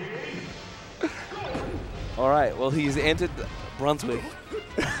 All right, well, he's entered Brunswick.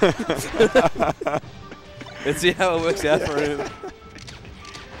 Let's see how it works out for him.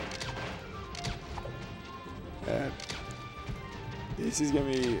 This is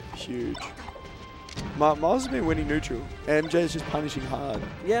going to be huge. Miles has been winning neutral. MJ is just punishing hard.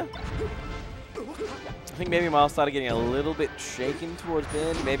 Yeah. I think maybe Miles started getting a little bit shaken towards the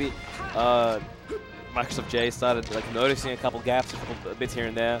end. Maybe Microsoft J started like noticing a couple gaps, a couple bits here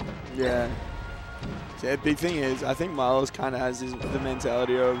and there. Yeah. The big thing is, I think Miles kind of has the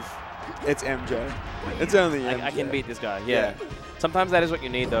mentality of, it's MJ. It's only MJ. I can beat this guy, yeah. Sometimes that is what you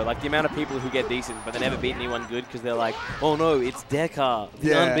need, though. Like the amount of people who get decent, but they never beat anyone good because they're like, oh no, it's Deca,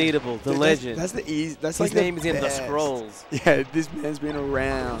 the unbeatable, the legend. That's the easy. That's his like name is in the scrolls. Yeah, this man's been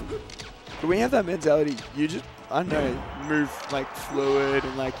around. But when you have that mentality, you just, I don't know, move like fluid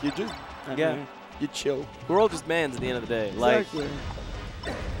and like you just, I don't know, you chill. We're all just mans at the end of the day. Exactly.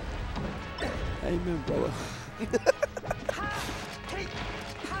 Like, amen, brother.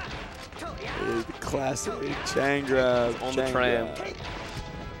 The classic chain grab on the tram.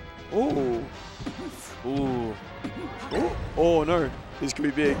 Ooh. Ooh. Oh no, this could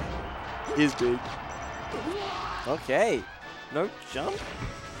be big. Is big. Okay. No jump?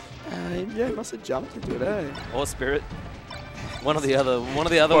 Yeah, he must have jumped into it, eh? Or spirit. One or the other. One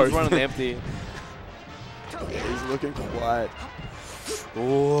of the other was running empty. Yeah, he's looking quiet.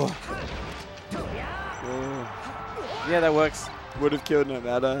 Oh. Yeah, that works. Would have killed no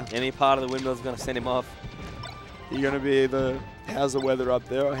matter. Any part of the windmill is going to send him off. You're going to be either how's the weather up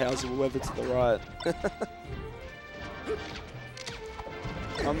there or how's the weather to the right.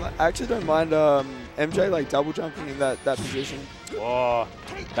 I actually don't mind MJ like double jumping in that position. Oh,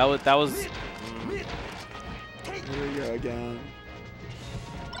 that was. Here we go again.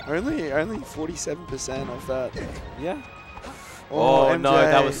 Only 47% off that. Yeah. Oh MJ. No,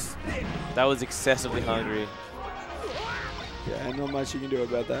 that was excessively hungry. Yeah, not much you can do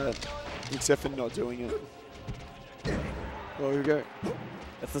about that. except for not doing it. Well, here we go.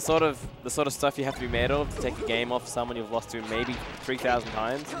 It's the sort of stuff you have to be made of to take a game off someone you've lost to maybe 3,000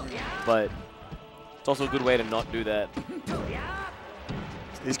 times, but it's also a good way to not do that.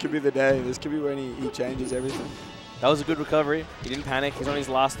 This could be the day. This could be when he changes everything. That was a good recovery. He didn't panic. He's on his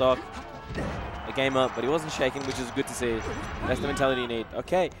last stock. A game up, but he wasn't shaking, which is good to see. That's the mentality you need.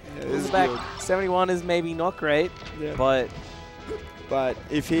 Okay, yeah, this is back. Good. 71 is maybe not great, yeah. But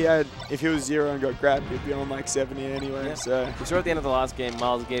if he was 0 and got grabbed, he'd be on like 70 anyway. Yeah. So we saw at the end of the last game,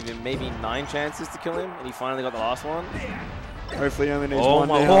 Miles gave him maybe 9 chances to kill him, and he finally got the last one. Hopefully he only needs one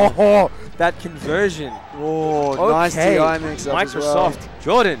now. Oh, that conversion. Oh, okay. Nice TI mix up Microsoft. as well.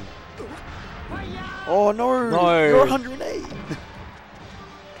 Jordan. Oh, no. You're 108.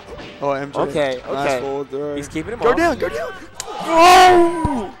 Oh, MJ. Okay, nice forward throw. He's keeping him Go off. down, go down.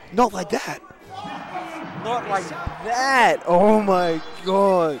 Oh! Not like that. Not like that. Oh, my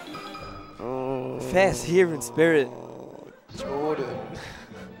God. Oh. Fast here in spirit. Jordan.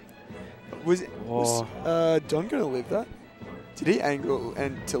 Was Don going to live that? Did he angle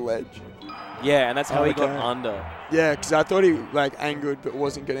and to ledge? Yeah, and that's how he got under. Yeah, because I thought he like angled but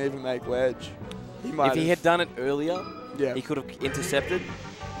wasn't going to even make ledge. If he had done it earlier, yeah, he could have intercepted.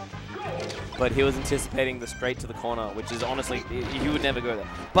 But he was anticipating the straight to the corner, which is honestly, he would never go there.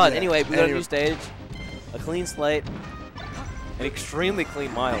 But anyway, we got a new stage, a clean slate, an extremely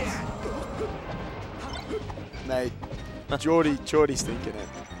clean Miles. Mate, Geordie's thinking it.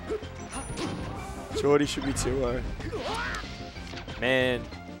 Geordie should be 2-0. Man,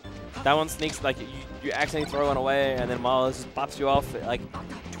 that one sneaks, like, you accidentally throw one away, and then Miles just butts you off, like,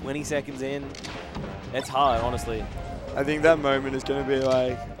 20 seconds in. It's hard, honestly. I think that moment is going to be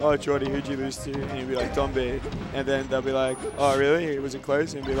like, oh, Geordie, who'd you lose to? And you'll be like, Don B. And then they'll be like, oh, really? Was it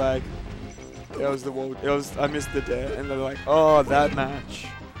close? And you'll be like, it was the wall. I missed the dare. And they're like, oh, that match.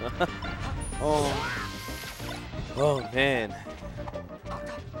 Oh, man.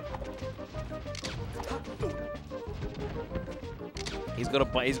 He's got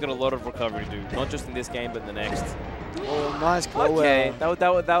a lot of recovery to do, not just in this game, but in the next. Oh, nice call. Okay,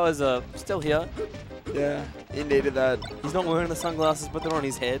 that was still here. Yeah, he needed that. He's not wearing the sunglasses, but they're on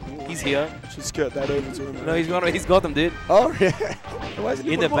his head. He's here. Should skirt that over to him. No, he's got them, dude. Oh, yeah. Why isn't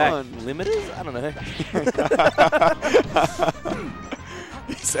he in the back? Limiters? I don't know.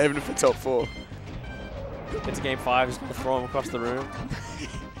 He's saving it for top 4. It's game 5. He's going to throw him across the room.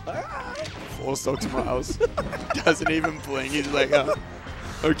 4 stocks Miles. Doesn't even blink. He's like, oh,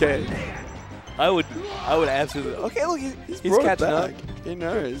 okay. I would absolutely. Okay, look, he's catching up. He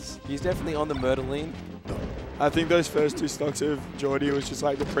knows. He's definitely on the murder lean. I think those first 2 stocks of Geordie was just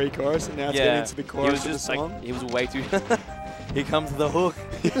like the pre-chorus, and now it's getting into the chorus of the song. Like, he was way too. Here comes the hook.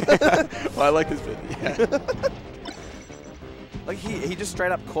 Well, I like this bit. Yeah. Like he just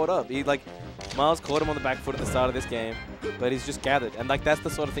straight up caught up. Miles caught him on the back foot at the start of this game, but he's just gathered, and like that's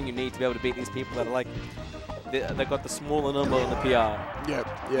the sort of thing you need to be able to beat these people that are like. They've got the smaller number on the PR. Yep.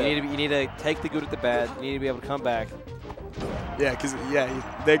 Yeah. You need to take the good with the bad. You need to be able to come back. Yeah, because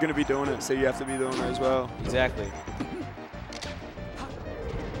they're going to be doing it, so you have to be doing it as well. Exactly.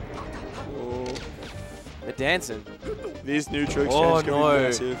 Oh. They're dancing. These neutral exchanges can be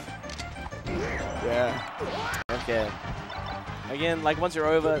massive. Yeah. Okay. Again, like once you're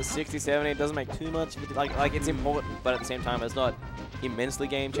over 60, 70, it doesn't make too much. Like it's important, but at the same time, it's not immensely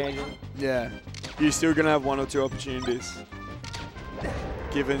game changing. Yeah. You're still going to have 1 or 2 opportunities.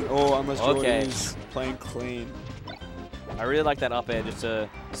 Given, unless Jordan is playing clean. I really like that up air just to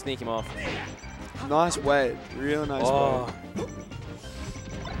sneak him off. Nice weight. Really nice weight.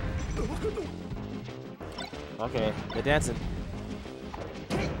 Okay, they're dancing.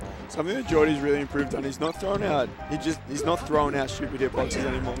 Something that Geordie's really improved on. He's not throwing out. He's not throwing out stupid hitboxes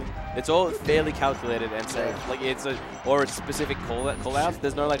anymore. It's all fairly calculated and safe. Like it's specific call outs.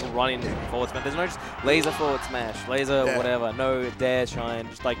 There's no like running forward smash. There's no just laser forward smash, laser whatever. No dare shine.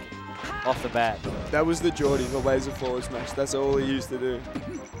 Just like off the bat. That was the Geordie, the laser forward smash. That's all he used to do.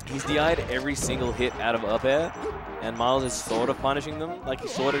 He's DI'd every single hit out of up air, and Miles is sort of punishing them. Like he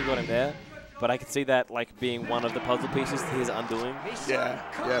sort of got him there. But I could see that like being one of the puzzle pieces to his undoing. Yeah,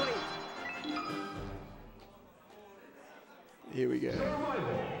 yep. Here we go.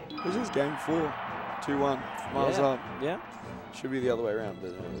 This is game 4. 2-1. Miles up. Yeah. Should be the other way around.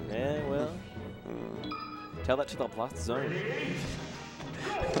 But yeah, well. Tell that to the blast zone.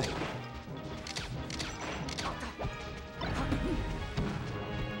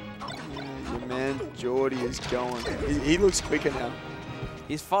 Your man Geordie is going. He looks quicker now.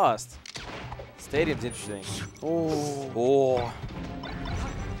 He's fast. Stadium's interesting. Oh.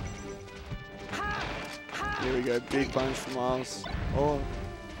 Here we go. Big punch from Miles. Oh.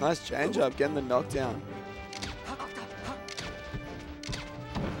 Nice change up, getting the knockdown.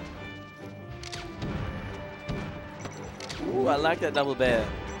 Ooh, I like that double bear.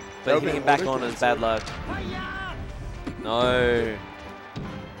 But hitting him back on is bad luck. No.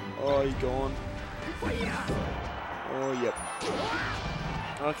 Oh, he's gone. Oh, yep.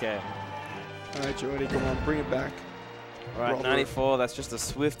 Okay. All right, Jordy, come on, bring it back. All right, 94. That's just a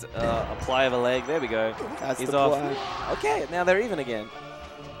swift apply of a leg. There we go. That's He's the off. play. Okay, now they're even again.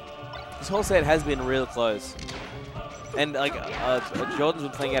 This whole set has been real close. And like Jordan's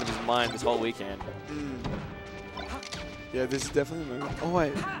been playing out of his mind this whole weekend. Yeah, this is definitely a move. Oh,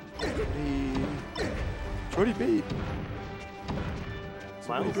 wait. Jordy beat.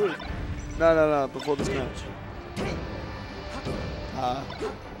 Miles? No, before this match.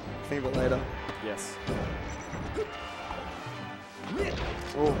 Think of it later. Yes.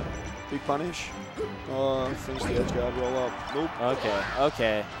 Oh, big punish. Oh, finish the edge guard, roll up. Nope. Okay,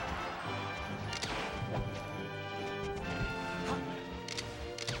 okay.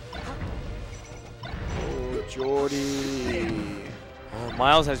 Oh, Jordy. Oh,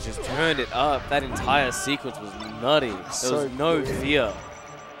 Miles has just turned it up. That entire sequence was nutty. There was no fear.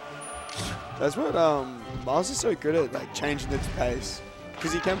 That's what Miles is so good at, like changing its pace,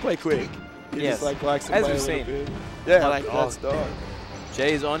 because he can play quick. He just like likes to as play we've a seen. little bit. Yeah, Like, that's dog.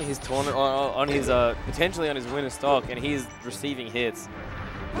 Jay's on his tournament, on his potentially on his winner stock, and he's receiving hits.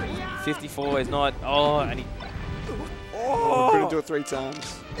 54 is not. Oh, and he. Oh, couldn't do it 3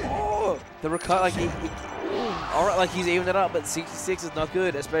 times. Oh, the like all right, like he's evened it up, but 66 is not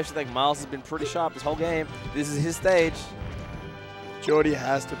good. Especially like Miles has been pretty sharp this whole game. This is his stage. Jordy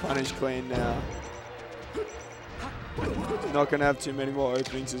has to punish clean now. Not gonna have too many more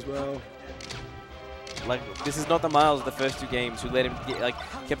openings as well. Like, this is not the Miles of the first 2 games who let him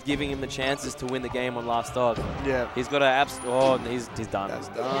kept giving him the chances to win the game on last stock. Yeah. He's got to oh, he's done. That's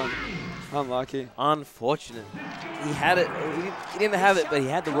done. Unlucky. Unfortunate. He had it. He didn't have it, but he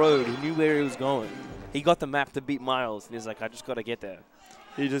had the road. He knew where he was going. He got the map to beat Miles, and he's like, I just got to get there.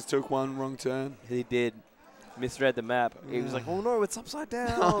 He just took one wrong turn. He did. Misread the map. Yeah. He was like, oh no, it's upside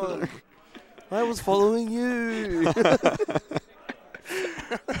down. Oh, no. I was following you.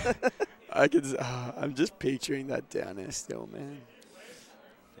 I'm just picturing that down there still, man.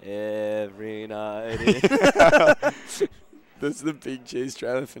 Every night. That's the big cheese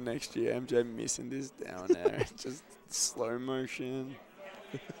trailer for next year. MJ missing this down there. Just slow motion.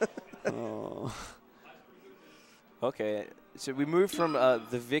 Oh. Okay, so we move from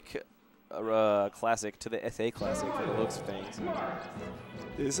the Vic Classic to the SA Classic for the looks of things.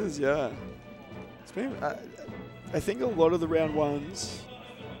 This is, yeah. It's been, I think a lot of the round ones,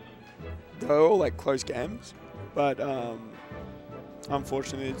 they're all like close games, but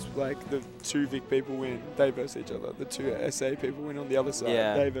unfortunately it's like the 2 Vic people win, they verse each other. The 2 SA people win on the other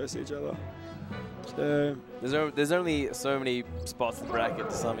side, they verse each other. So there's only so many spots in the bracket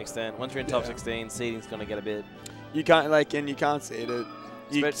to some extent. Once you're in top 16, seeding's going to get a bit... You can't seed it.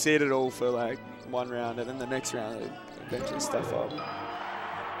 You seed it all for like 1 round, and then the next round it eventually stuff up.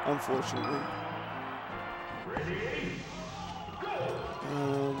 Unfortunately.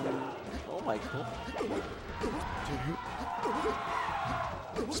 Oh my god.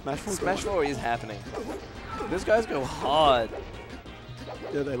 Smash 4. Smash 4 is happening. Those guys go hard.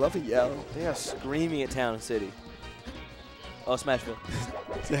 Yeah, they love a yell. They are screaming at Town and City. Oh, Smashville.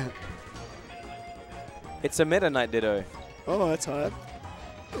 Yeah. It's a Meta Knight Ditto. Oh, that's hard.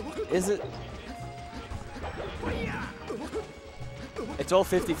 Is it? It's all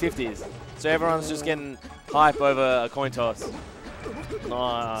 50-50s. So everyone's just getting hype over a coin toss.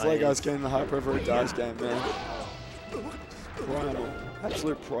 Nice. It's like us getting the hype over a dice game, man. Primal.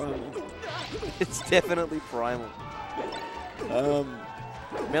 Absolute primal. It's definitely primal.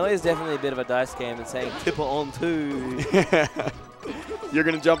 Melee is definitely a bit of a dice game and saying tipper on 2. You're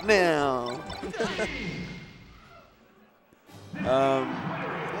going to jump now.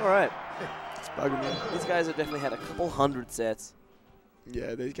 All right. It's bugging me. These guys have definitely had a couple 100 sets.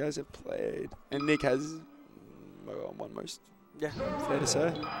 Yeah, these guys have played. And Nick has one most. Yeah. Fair to say.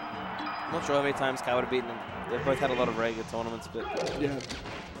 I'm not sure how many times Kai would have beaten them. They've both had a lot of regular tournaments, but... Yeah.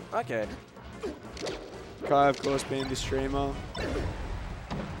 Okay. Kai, of course, being the streamer.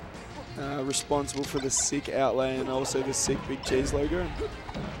 Responsible for the sick outlay and also the sick Big Cheese logo.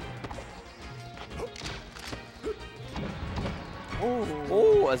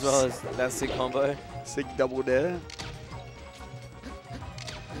 Oh, as well as that sick combo. Sick double dare.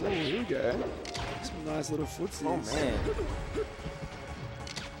 Oh, here we go. Some nice little footsies. Oh, man.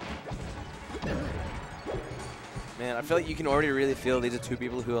 Man, I feel like you can already really feel these are 2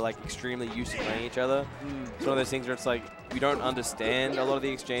 people who are like extremely used to playing each other. It's one of those things where it's like you don't understand a lot of the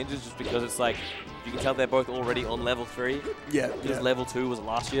exchanges just because it's like, you can tell they're both already on level 3. Yeah. Because level 2 was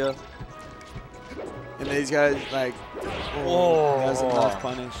last year. And these guys, like, that was a nice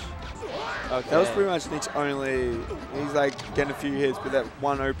punish. Okay. That was pretty much Nick's only, he's like getting a few hits with that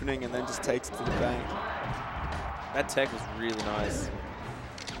one opening and then just takes it to the bank. That tech was really nice.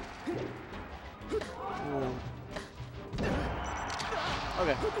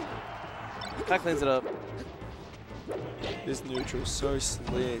 Okay. That cleans it up. This neutral's so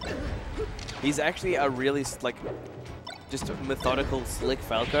slick. He's actually a really, like, just a methodical, slick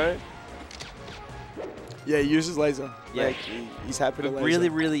Falco. Yeah, he uses laser. Yeah. Like, he's happy to laser. Really,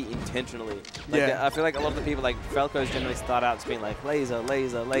 really intentionally. Like, yeah. I feel like a lot of the people, like, Falcos generally start out just being like, laser,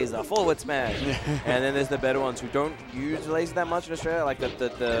 laser, laser, forward smash. And then there's the better ones who don't use laser that much in Australia, like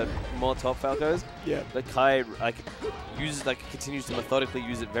the more top Falcos. Yeah. But Kai, like, continues to methodically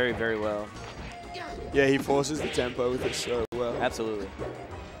use it very, very well. Yeah, he forces the tempo with it so well. Absolutely.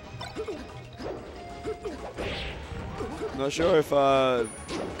 I'm not sure if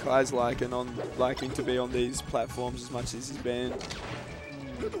Kai's liking to be on these platforms as much as he's been.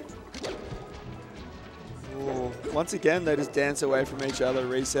 Ooh. Once again, they just dance away from each other,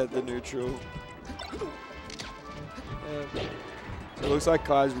 reset the neutral. So it looks like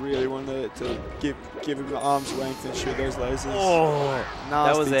Kai's really wanted to give him arm's length and shoot those lasers. Oh,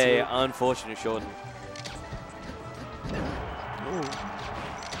 that was Nasty a unfortunate short.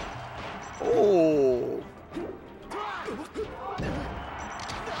 Oh.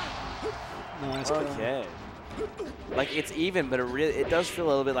 Nice. Okay. Like, it's even, but it does feel a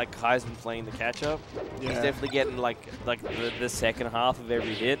little bit like Kai's been playing the catch-up. Yeah. He's definitely getting, like the second half of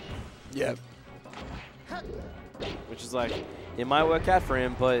every hit. Yeah. Which is like, it might work out for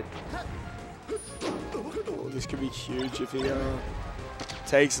him, but... Oh, this could be huge if he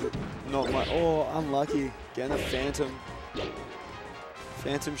takes it. Not much. Oh, unlucky. Getting a Phantom.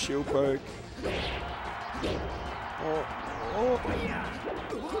 Phantom shield poke. Oh.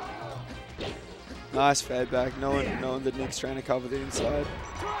 Nice fade back, knowing that Nick's trying to cover the inside.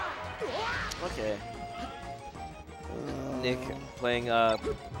 Okay. Nick playing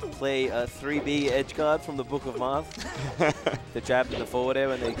play a 3B edge guard from the Book of Math. The jab and the forward air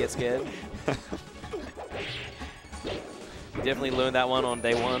when they get scared. You definitely learned that one on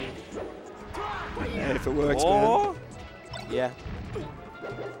day 1. Yeah, if it works, man. Yeah.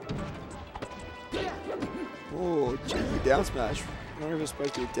 Oh, cheeky down smash. Not even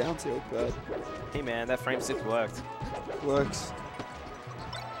supposed to be a down tilt, but Hey man, that frame 6 worked. Works.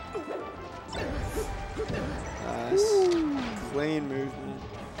 Nice. Ooh. Clean movement.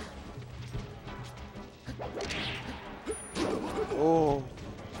 Oh.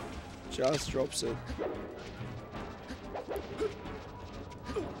 Just drops it.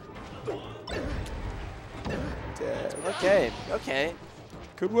 Dead. Okay.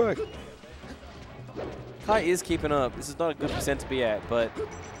 Could work. Kai is keeping up. This is not a good percent to be at, but...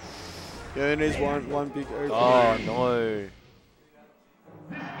 Yeah, there needs one big opening. Oh, no.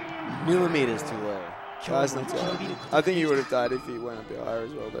 Millimeters too low. Kai's not dead. I think he would have died if he went a bit higher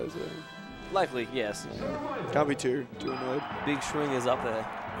as well, though. So. Likely, yes. Yeah. Can't be too annoyed. Big swing is up there.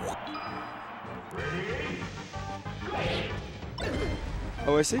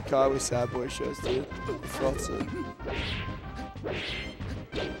 Oh, I see Kai with Sad Boy shirts, dude. Froths it.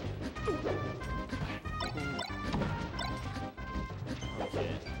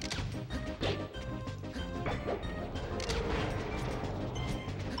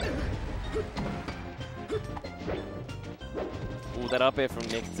 Ooh, that up air from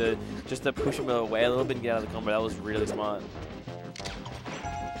Nick to just to push him away a little bit and get out of the combo. That was really smart.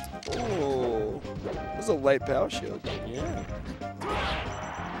 Oh, that was a late power shield. Yeah.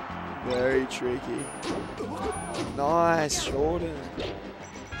 Very tricky. Nice, Jordan.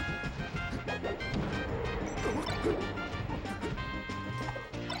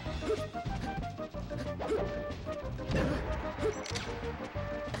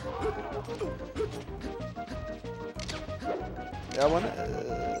 Yeah, I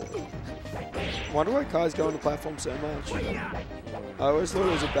wonder why Kai's going to platform so much. I always thought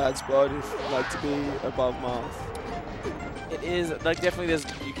it was a bad spot if, like, to be above Marth. It is, like, definitely there's,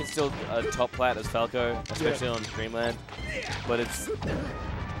 you can still top plat as Falco, especially on Dreamland, but it's,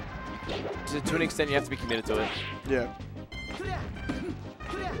 to an extent you have to be committed to it. Yeah.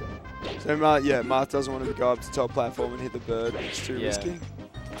 So, Marth doesn't want to go up to top platform and hit the bird. It's too risky.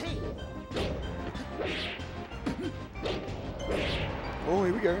 Oh,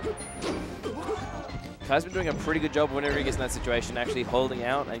 here we go. Kai's been doing a pretty good job whenever he gets in that situation, actually holding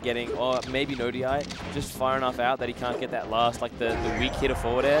out and getting, or maybe no DI, just far enough out that he can't get that last, like the weak hitter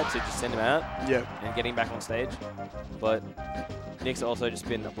forward air to just send him out. Yeah. And getting back on stage. But Nick's also just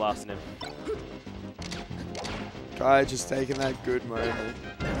been blasting him. Kai just taking that good moment.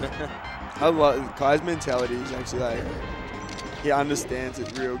 I love Kai's mentality is actually like, he understands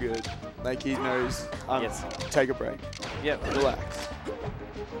it real good. Like he knows, Yes. Take a break. Yep. Relax.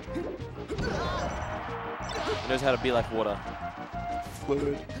 He knows how to be like water.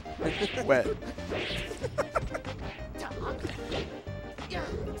 Fluid. Wet.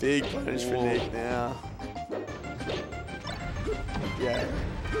 Big punish for Nick now. Yeah.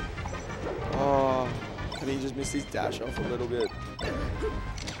 Oh, I think he just missed his dash off a little bit.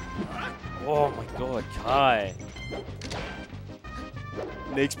 Oh my god, Kai.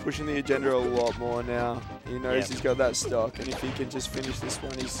 Nick's pushing the agenda a lot more now. He knows he's got that stock, and if he can just finish this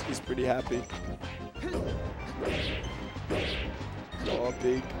one, he's pretty happy. Oh,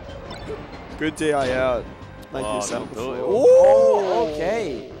 big. Good DI out. Make yourself before. Oh,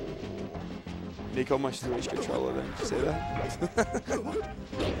 okay. Nick almost threw his controller then. Did you see that?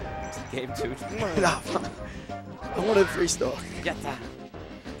 Game 2. I wanted 3 stock. Get that.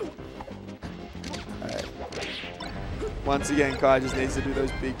 Alright. Once again, Kai just needs to do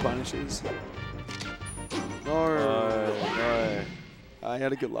those big punishes. No. No. He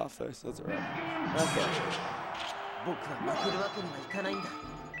had a good laugh though, so that's alright. Okay.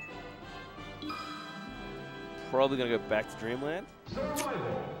 Probably gonna go back to Dreamland.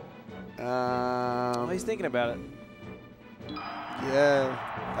 He's thinking about it. Yeah,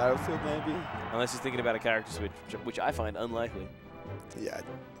 Battlefield maybe. Unless he's thinking about a character switch, which I find unlikely. Yeah.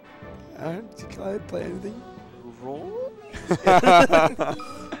 Can I play anything?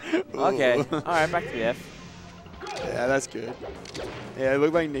 Okay. Alright, back to the F. Yeah, that's good. Yeah, it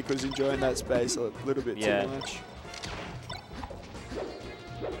looked like Nick was enjoying that space a little bit too much.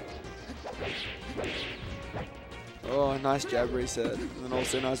 Oh, nice jab reset. And then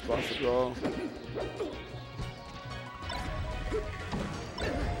also nice buffered roll.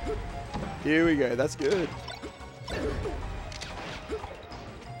 Here we go, that's good.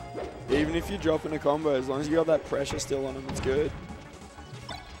 Even if you're dropping a combo, as long as you got that pressure still on him, it's good.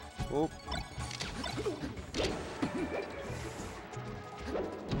 Oh.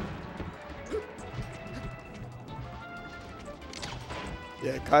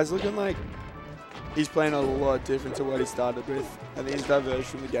 Yeah, Kai's looking like he's playing a lot different to what he started with. I think he's diverged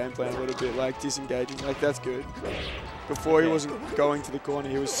from the game plan a little bit, like disengaging. Like, that's good. Before he wasn't going to the corner,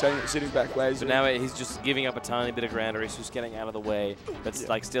 he was sitting back lazy. So now he's just giving up a tiny bit of ground, or he's just getting out of the way, but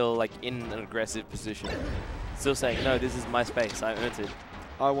like still like in an aggressive position. Still saying, no, this is my space. I earned it.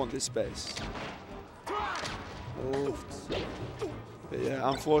 I want this space. Oof. But yeah,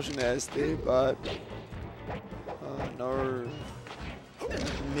 unfortunate SD, but no.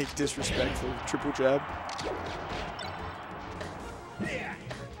 Nick disrespectful. Triple jab.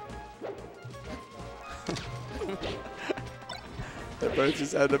 They both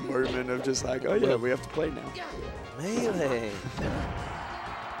just had a moment of just like, oh yeah, we have to play now. Melee.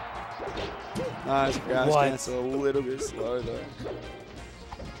 Nice crouch cancel, a little bit slow though.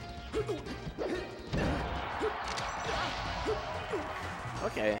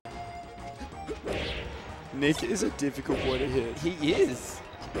 Okay. Nick is a difficult boy to hit. He is.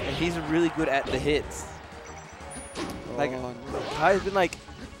 And he's really good at the hits. Like, no. Kai's been like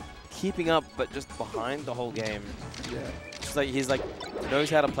keeping up, but just behind the whole game. Yeah. Just like he's like knows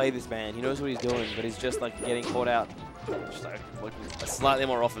how to play this man. He knows what he's doing, but he's just like getting caught out, just like slightly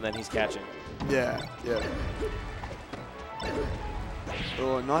more often than he's catching. Yeah, yeah.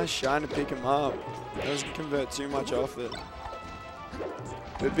 Oh, nice shine to pick him up. Doesn't convert too much off it.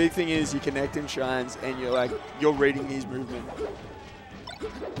 The big thing is you connect him shines and you're reading his movement.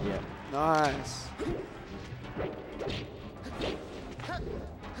 Yeah. Nice.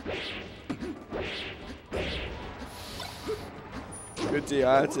 Good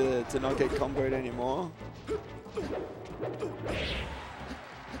DI to not get comboed anymore.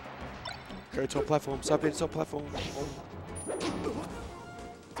 Go top platform, sub in top platform.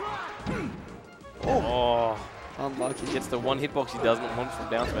 Oh. Unlucky. Gets the one hitbox he doesn't want from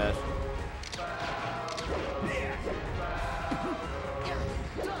down smash.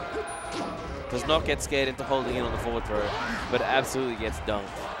 Does not get scared into holding in on the forward throw, but absolutely gets dunked.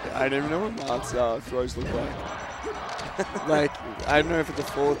 I don't even know what Mark's throws look like. Like, I don't know if it's a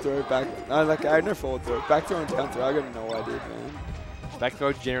forward throw, back. I don't know forward throw. Back throw and down throw, I got no idea, man. Back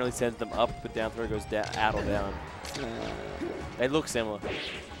throw generally sends them up, but down throw goes out or down. They look similar.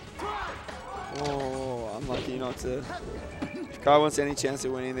 Oh, unlucky not to If Kai wants any chance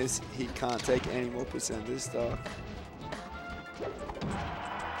of winning this, he can't take any more percent of this stuff.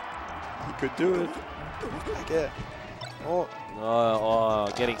 He could do it. Okay. Oh.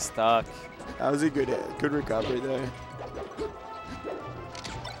 Oh, getting stuck. That was a good recovery though.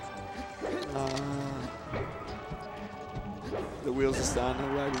 The wheels are starting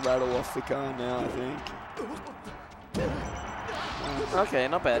to like rattle off the car now, I think. Okay,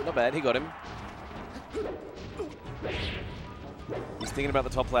 not bad, not bad. He got him. He's thinking about the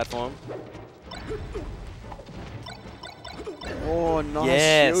top platform. Oh,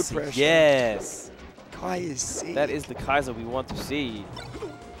 nice shield pressure. Yes. Kai is sick. That is the Kaiser we want to see.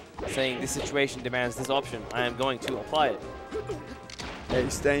 Saying this situation demands this option. I am going to apply it. Hey,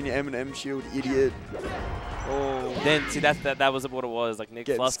 stay in your M&M shield, idiot. Oh. Then, see, that was what it was. Like, Nick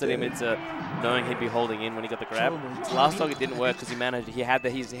flustered him into knowing he'd be holding in when he got the grab. Last dog, it didn't work because he had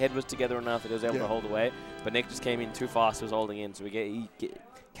his head was together enough that he was able to hold away. But Nick just came in too fast, was holding in. So he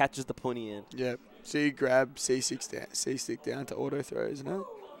catches the punny in. Yep. So you grab C-stick down to auto throw, isn't it?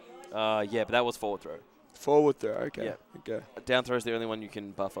 Yeah, but that was forward throw. Forward throw, okay. Yep. Okay. Down throw is the only one you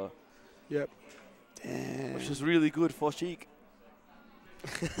can buffer. Yep. Damn. Which is really good for Sheik.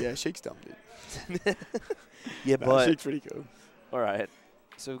 Yeah, Sheik's dumb, dude. Yeah, but Sheik's pretty cool. All right.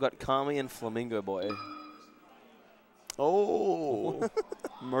 So we've got Kami and Flamingo Boy. Oh.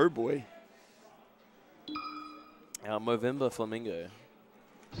 Mo Boy. Our Movember Flamingo.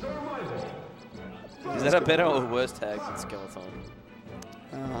 Is that a better or worse tag than Skeleton?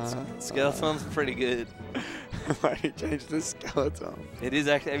 Skeleton's pretty good. Why did he change the Skeleton? It is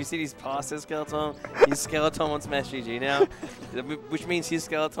actually. Have you seen his past as Skeleton? He's Skeleton on Smash GG now, which means he's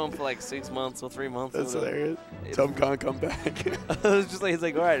Skeleton for like 6 months or 3 months. That's hilarious. Tom can't come back. It's just like, he's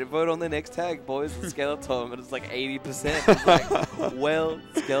like, all right, vote on the next tag, boys. It's Skeleton, and it's like 80%. It's like, well,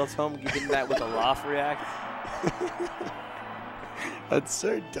 Skeleton, giving that with a laugh react. That's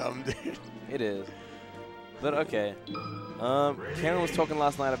so dumb, dude. It is. But okay. Cameron was talking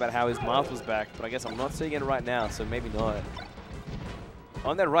last night about how his mouth was back, but I guess I'm not seeing it right now, so maybe not.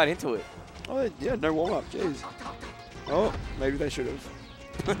 Oh, and they're right into it. Oh, yeah, no warm-up, jeez. Oh, maybe they should have.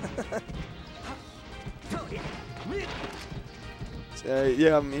 So,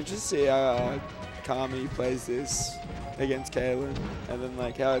 yeah, I'm interested to see how Kami plays this against Kalen, and then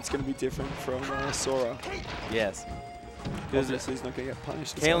like how it's going to be different from Sora. Yes. Because he's not going to get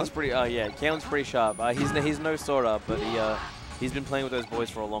punished. Kalen's pretty, Kalen's pretty sharp. He's no Sora, but he's been playing with those boys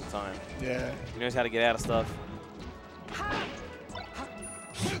for a long time. Yeah. He knows how to get out of stuff.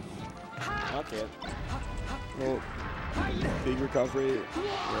 Okay. Well, big recovery.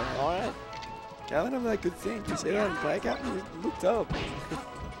 Yeah. All right. Kalen have that good thing. You see that in play cap? He looked up.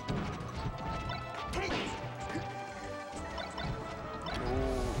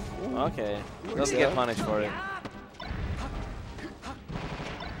 Okay. Doesn't get punished for it.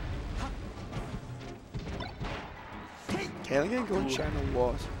 Kalen getting called China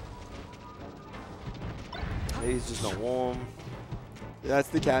what? He's just not warm. Yeah, that's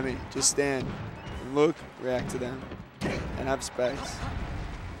the Kami. Just stand and look, react to them, and have space.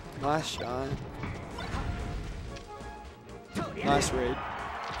 Nice shine. Nice read.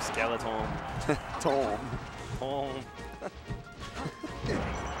 Skeleton. Tom. Tom.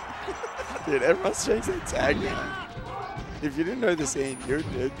 Dude, everyone's changed their tag now. If you didn't know the scene,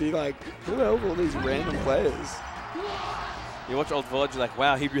 it'd be like, who the hell are all these random players? You watch Old Village, you're like,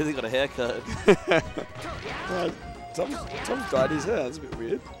 wow, he really got a haircut. Tom's dyed his hair. That's a bit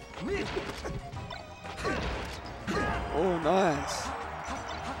weird. Oh, nice.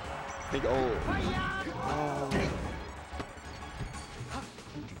 I think,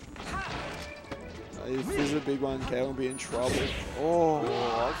 if this is a big one, Kale will be in trouble.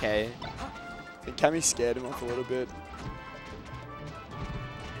 Oh, okay. I think Kami scared him off a little bit.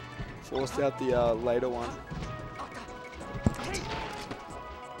 Forced out the later one.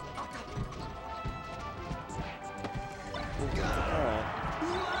 Alright.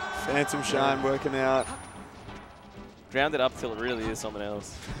 Phantom Shine working out. Ground it up till it really is someone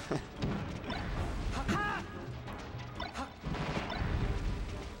else.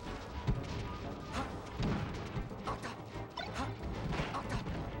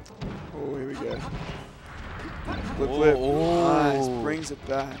 Oh, here we go. Flip, flip. Nice. Brings it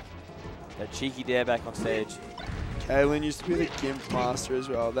back. That cheeky dare back on stage. Kalen used to be the Gimp master as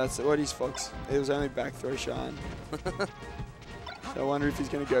well. That's what he's Fox. It was only back throw shine. So I wonder if he's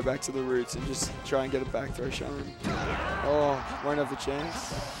going to go back to the roots and just try and get a back throw shine. Oh, won't have the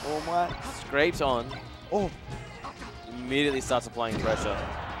chance. Oh my. Scrapes on. Oh. Immediately starts applying pressure.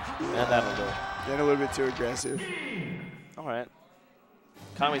 And that'll do it. Getting a little bit too aggressive. All right.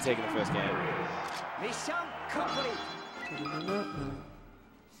 Kami taking the first game. Mission complete.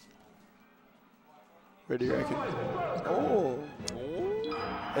 Where do you reckon? Oh.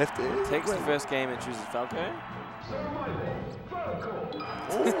 FD. Takes the first game and chooses Falco.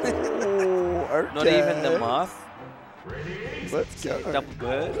 Oh, okay. Not even the math. Let's go. Double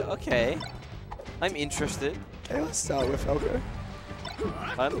bird. Okay. I'm interested. Okay, let's start with Falco.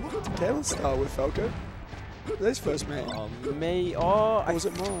 Okay, let's start with Falco. That's first mate. Or was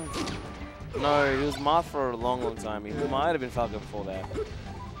it Marth? No, it was Marth for a long, long time. He might have been Falco before that.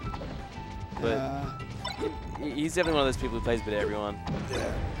 But he's definitely one of those people who plays a bit of everyone.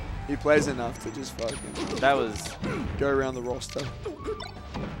 Yeah. He plays enough to just fucking that was go around the roster.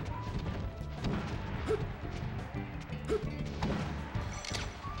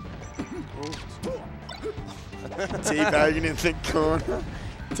 Teabagging in the corner.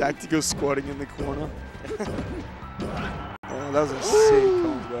 Tactical squatting in the corner. Oh, that was a sick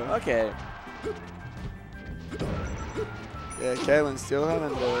combo. Okay. Yeah, Kalen's still having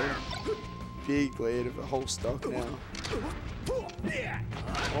the big lead of a whole stock now.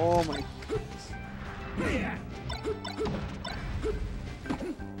 Oh my goodness.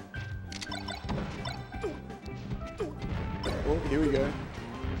 Oh, here we go.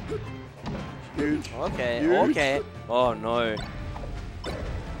 Huge. Okay, Huge. okay. Oh no.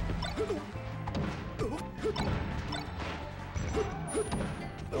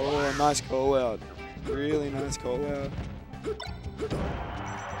 Oh, nice call out. Really nice call out.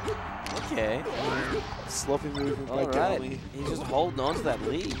 Okay. Sloppy movement by Alright. Gally. He's just holding on to that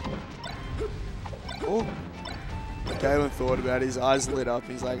lead. Oh. Kalen thought about it, his eyes lit up.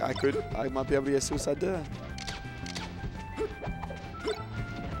 He's like, I might be able to get suicide there.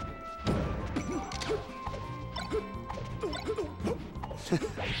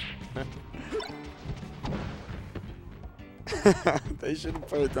 They should have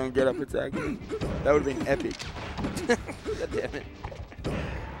played don't get up attack. That would have been epic. God damn it.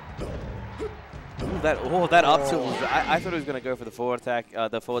 Ooh, that up tilt was. I thought he was gonna go for the forward attack,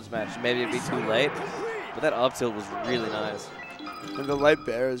 the forward smash. Maybe it'd be too late, but that up tilt was really nice. And the late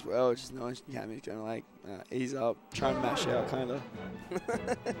bear as well, just knowing Kami's gonna like ease up, try and mash out, kind of.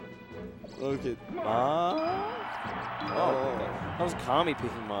 Look at. Oh, that was Kami picking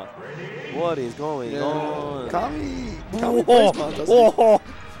him up. What is going on? Kami Oh, plays Marth, doesn't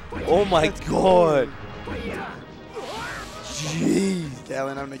he? oh my god. Jeez.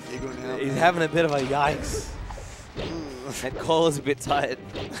 Kalen having a giggle now. He's having a bit of a yikes. That collar's a bit tight.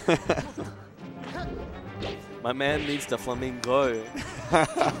 My man needs to flamingo.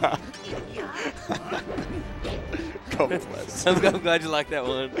 God bless. I'm glad you like that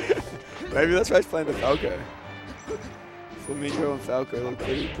one. Maybe that's why he's playing the Falco. Flamingo and Falco look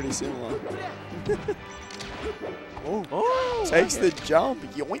pretty similar. Oh, takes the jump.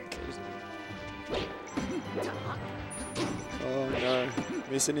 Yoink. Oh no.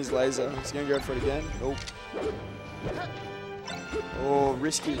 Missing his laser. He's going to go for it again. Nope. Oh,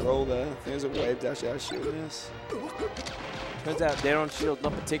 risky roll there. I think there's a wave dash out of shield miss. turns out they're on shield,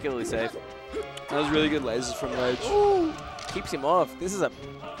 not particularly safe. That was really good lasers from Rage. Ooh, keeps him off. This is a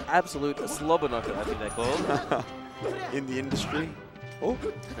absolute slobber knocker, I think they call it. In the industry. Oh.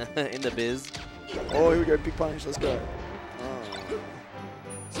 In the biz. Oh, here we go. Big punish. Let's go. Oh.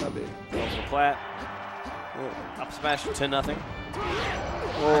 It's not big. Off the plat. Oh. Up smash to nothing.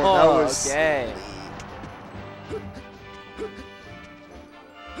 Oh, that was okay.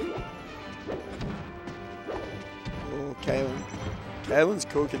 Oh, Kalen. Kalen's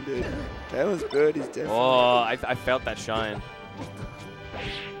cooking, dude. Kalen's bird is definitely. Oh, I felt that shine.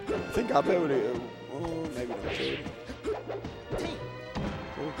 I think up there would have. Oh, maybe not. Dude.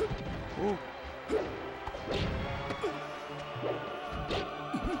 Oh.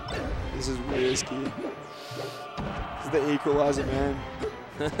 This is risky. This is the equalizer, man.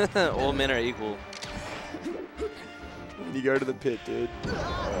 All men are equal. When you go to the pit, dude.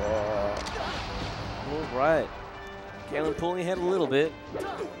 Oh. All right. Kalen pulling ahead a little bit.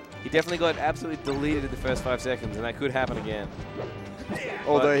 He definitely got absolutely deleted in the first 5 seconds, and that could happen again.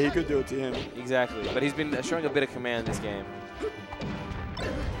 Although he could do it to him. Exactly. But he's been showing a bit of command this game.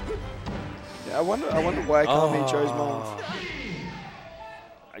 Yeah, I wonder why Kami chose Marth.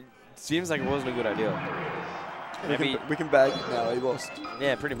 It seems like it wasn't a good idea. Maybe We can bag it now. He lost.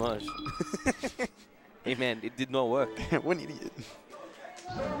 Yeah, pretty much. Hey man, it did not work. What an idiot.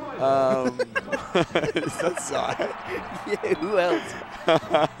 Is that Zai? Yeah, who else?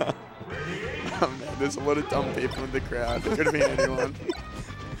 Oh man, there's a lot of dumb people in the crowd. It could have been anyone.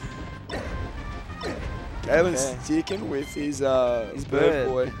 Kalen's sticking with his bird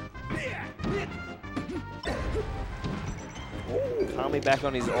boy. Kami back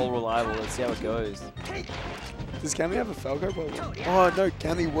on his all reliable. Let's see how it goes. Does Cammy have a Falco problem? Oh, no.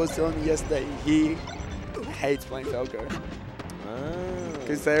 Cammy was telling me yesterday he hates playing Falco.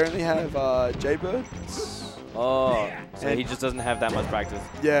 Because they only have Jaybirds. Oh, so and he just doesn't have that much practice.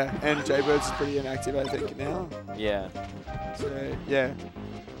 Yeah, and Jaybirds is pretty inactive, I think, now. Yeah. So, yeah.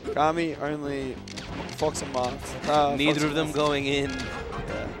 Kami only Fox and Marth. Neither of them going in.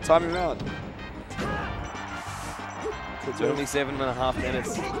 Yeah. Time him out. It's only 7.5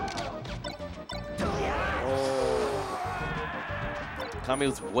 minutes. Kami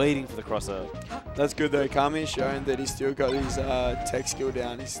was waiting for the crosser. That's good though. Kami's shown that he's still got his tech skill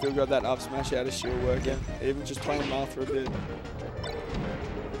down. He's still got that up smash out of shield working. Even just playing Marth for a bit.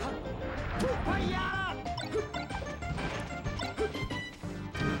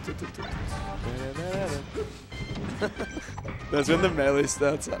 That's when the melee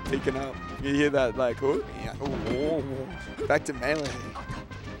starts picking up. You hear that like hook? Yeah. Ooh. Back to melee.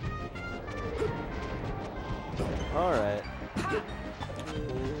 Alright.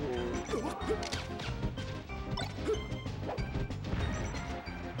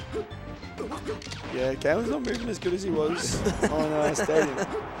 Yeah, Kalen's not moving as good as he was on Stadium.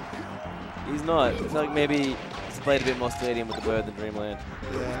 He's not. It's like maybe he's played a bit more Stadium with the bird than Dreamland.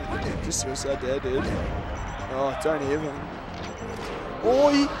 Yeah, just suicide there, dude. Oh, don't even. Oh,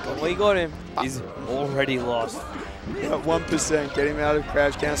 he got him. He's already lost. At 1%, get him out of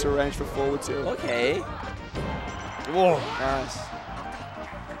crouch cancel range for forward tilt. Okay. Whoa, nice.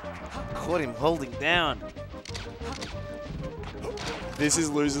 Caught him holding down. This is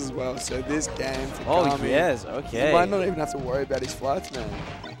losers as well, so this game for Kami, yes, okay. He might not even have to worry about his flights, man.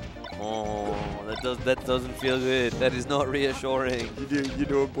 Oh, that doesn't feel good. That is not reassuring. You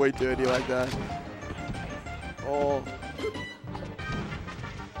do a boy dirty like that. Oh.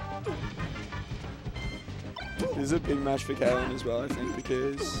 This is a big match for Kalen as well, I think,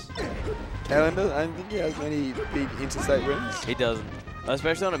 because Kalen doesn't, I don't think he has many big interstate wins. He doesn't.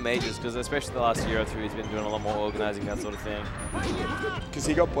 Especially on a majors, because especially the last year or two, he's been doing a lot more organizing, that sort of thing. Because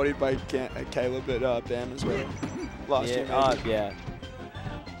he got bodied by Caleb at BAM as well last year. Yeah.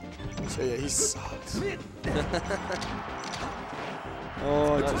 So yeah, he sucks.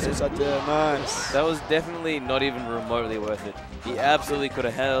 Oh, just sat there, nice. That was definitely not even remotely worth it. He absolutely could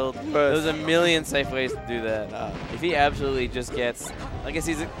have held. There's a million safe ways to do that. If he absolutely just gets, I guess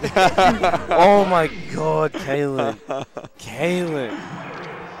he's. Oh my God, Kalen. Kalen.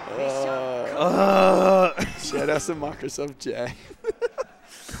 Shout out to Microsoft J.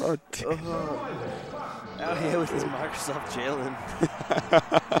 God damn. Out here with his Microsoft Jalen.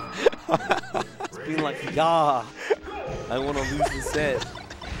 It's been like, yeah. I want to lose the set.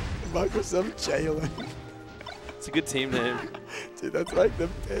 Microsoft Jalen. It's a good team name. Dude, that's like the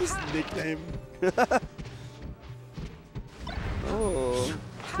best nickname. Oh.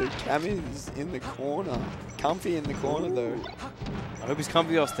 Dude, Cammy's in the corner. Comfy in the corner, though. I hope he's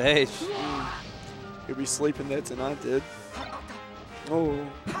comfy off stage. He'll be sleeping there tonight, dude. Oh.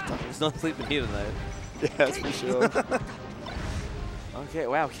 He's not sleeping here tonight. Yeah, that's for sure. Okay,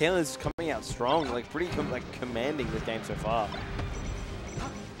 wow, Kalen's coming out strong, like pretty commanding this game so far.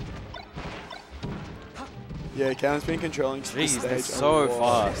 Yeah, Kalen's been controlling the stage. That's so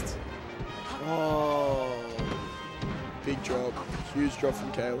fast. Oh, big drop, huge drop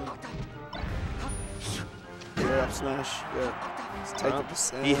from Kalen. Yeah, up smash. Yeah, let's take the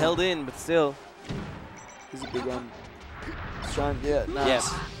percent. He held in, but still. He's a big one. He's trying, yeah, nice.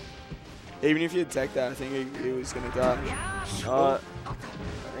 Yes. Even if you attack that, I think he was gonna die. I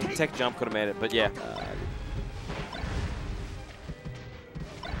think tech jump could have made it, but yeah.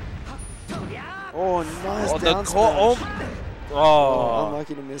 Oh, nice down smash. Oh,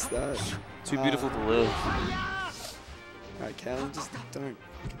 unlucky to miss that. Too beautiful to live. Alright, Kalen, just don't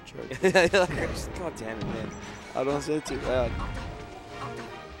fucking choke. God damn it, man. I don't say it too loud.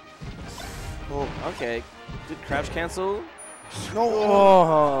 Oh, okay. Did crouch cancel? No!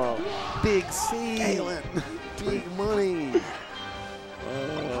 Oh, big C. Kalen. Big money.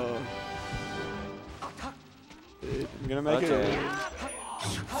 Dude, I'm gonna make it.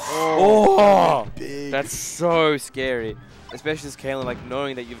 Oh, big. That's so scary. Especially as Kalen, like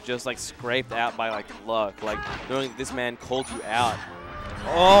knowing that you've just like scraped out by like luck, like knowing that this man called you out.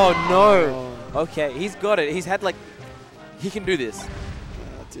 Oh no. Okay, he's got it. He's had like, he can do this.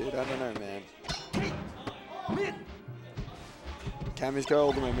 Dude, I don't know, man. Cammy's got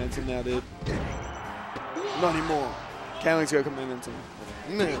all the momentum now, dude. Not anymore. Kalen's got momentum.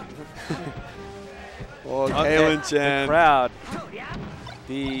 Oh, okay. Kalen Chan. The crowd.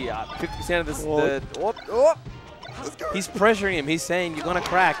 The 50% of this. Let's go. He's pressuring him. He's saying, "You're gonna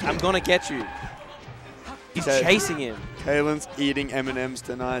crack. I'm gonna get you." He's chasing him. Kalen's eating M&Ms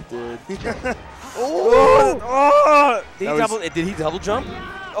tonight, dude. Oh! Did he double jump?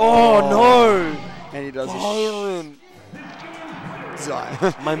 Oh, no! And he does Violent.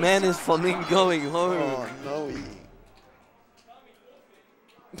 Zion. My man is fucking going home. Oh, no.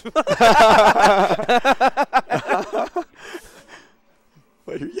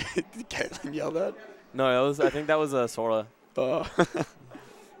 Wait, did Caitlin yell that? No, I think that was Sora. Oh.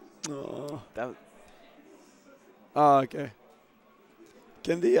 Oh. That. Oh, okay.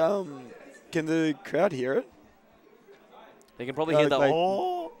 Can the crowd hear it? They can probably hear the like,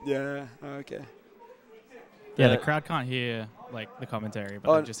 oh. Yeah. Oh, okay. Yeah, the crowd can't hear like the commentary,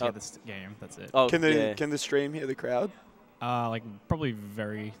 but they just hear this game. That's it. Oh, can the stream hear the crowd? Like probably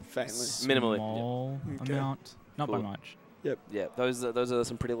very Faintly. Minimally. small amount, not by much. Yep. Yeah, those are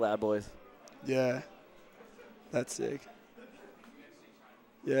some pretty loud boys. Yeah. That's sick.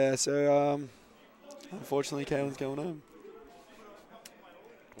 Yeah, so unfortunately Caitlin's going home.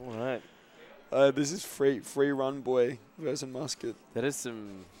 All right. This is free run boy versus Musket. That's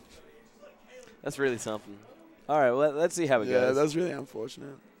really something. All right, well, let's see how it goes. Yeah, that's really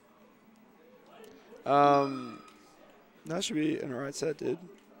unfortunate. That should be an alright set, dude.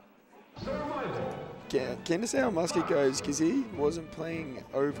 Keen to see how Musket goes, because he wasn't playing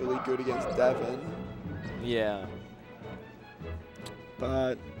overly good against Davin. Yeah.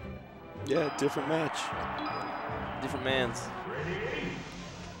 But, yeah, different match. Different mans.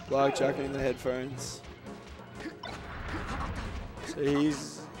 Blarg chucking in the headphones. So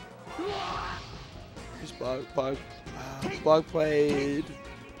he's Blarg played.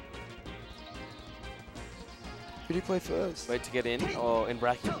 Who did he play first? Wait to get in or in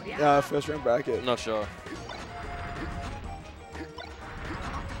bracket? First round bracket. Not sure.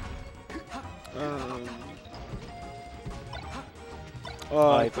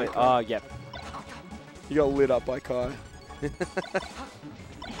 Oh, he played. Oh, yep. He got lit up by Kai.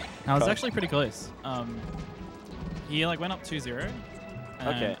 Now, it was actually pretty close. He like went up 2-0.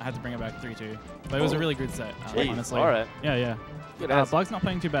 Okay. I had to bring it back 3-2. But it was a really good set, honestly. All right. Yeah. Good Blarg's not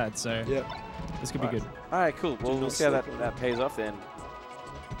playing too bad, so Yep. this could be good. All right, cool. Well, we'll see how that pays off then.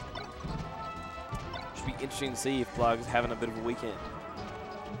 Should be interesting to see if Blarg's having a bit of a weekend.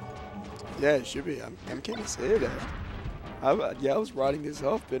 Yeah, it should be. I'm keen to see it. I was writing this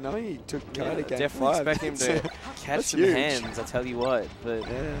off, but no, he took Kai to game definitely 5. expect him to catch some huge. hands, I tell you what. But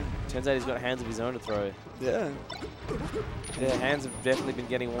Yeah. turns out he's got hands of his own to throw. Yeah. Their hands have definitely been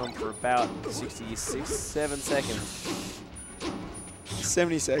getting warm for about 67 seconds.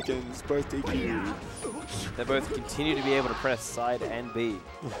 70 seconds, both DQ. They both continue to be able to press side and B.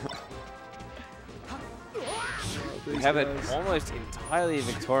 We have an almost entirely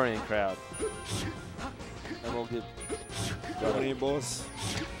Victorian crowd. And all good. Got any boss?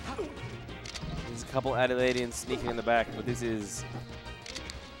 There's a couple Adelaideans sneaking in the back, but this is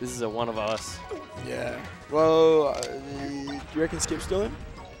a one of us. Yeah. Well, do you reckon Skip's still in?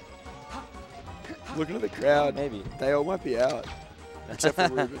 Looking at the crowd, Maybe. they all might be out. Except for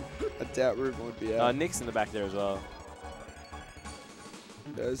Ruben. I doubt Ruben would be out. Nick's in the back there as well.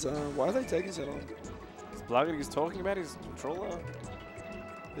 There's, why are they taking so long? Is Blarg talking about his controller?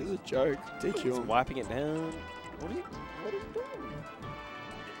 This is a joke. DQ He's him. wiping it down. What are you doing?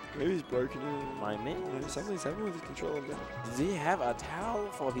 Maybe he's broken it. My man. Yeah, something's happened with his controller. Does he have a towel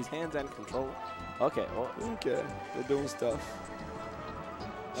for his hands and controller? Okay. Well, Okay, they're doing stuff.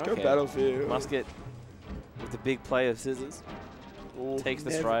 Let's go okay. Battlefield. Musket with the big play of scissors. Takes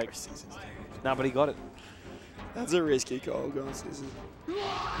the Never strike. go scissors. No, but he got it. That's a risky call, going scissors.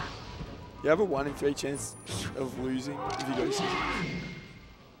 You have a 1 in 3 chance of losing if you go scissors.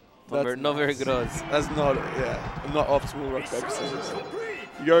 Not very good odds. That's not, not optimal rock, paper, scissors.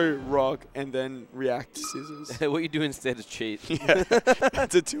 You go rock and then react scissors. What you do instead is cheat. Yeah,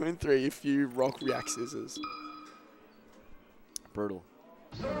 that's a 2 in 3 if you rock, react scissors. Brutal.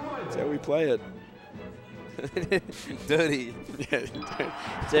 That's how we play it. Dirty. Yeah.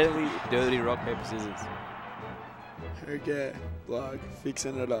 Dirty rock, paper, scissors. Okay, Blarg,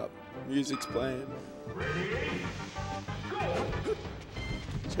 fixing it up. Music's playing.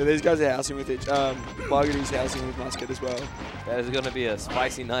 So these guys are housing with each. Blarg housing with Musket as well. That is going to be a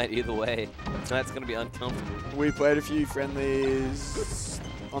spicy night either way. That's going to be uncomfortable. We played a few friendlies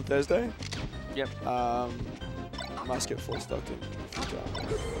on Thursday. Yep. Musket full Stockton.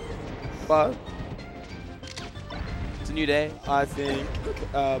 But It's a new day. I think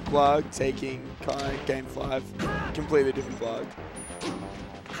Blarg taking Kai game 5, completely different Blarg.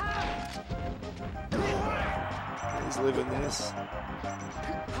 He's living this.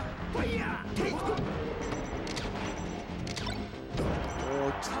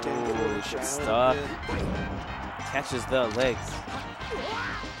 Good stuff. Catches the legs.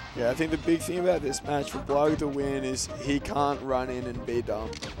 Yeah, I think the big thing about this match for Blug to win is he can't run in and be dumb.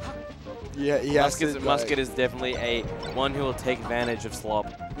 Yeah, he has to. Musket is definitely one who will take advantage of slop.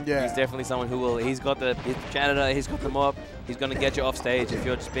 Yeah. He's definitely someone who will. He's got the janitor. He's got the mop. He's going to get you off stage if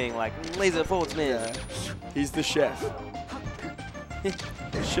you're just being like laser forward man. Yeah. He's the chef.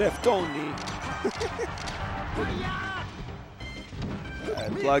 Chef Tony.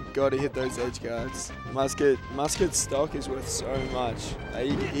 Blug got to hit those edge guards. Musket's stock is worth so much.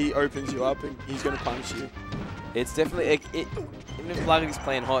 He opens you up and he's going to punish you. It's definitely, even if Blug is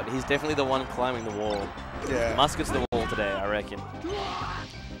playing hot, he's definitely the one climbing the wall. Yeah. Musket's the wall today, I reckon.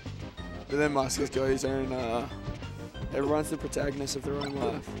 But then Musket's got his own, everyone's the protagonist of their own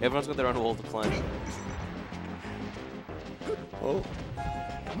life. Everyone's got their own wall to climb. Oh.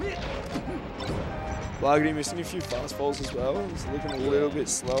 Bluggy missing a few fast falls as well. He's looking a little bit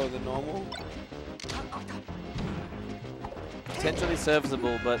slower than normal. Potentially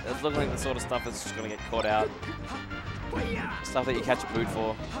serviceable, but it's looking like the sort of stuff that's just going to get caught out. Stuff that you catch a boot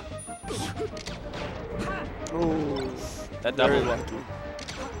for. Oh, that double. Very lucky.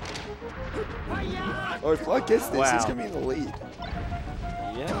 Oh, if Blug gets this, wow. He's going to be in the lead.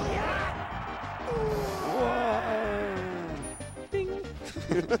 Yeah. Bing.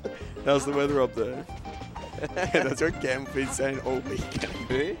 How's the weather up there? Yeah, that's what Gamble's been saying all weekend.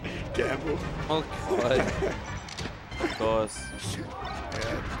 Who? Gamble. Oh, God. Of course.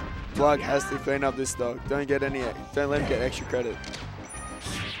 Yeah. Blug has to clean up this stock. Don't let him get extra credit.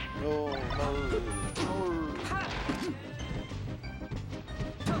 No.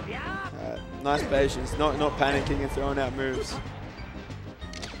 Nice patience, not panicking and throwing out moves.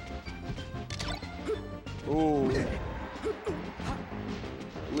 Ooh.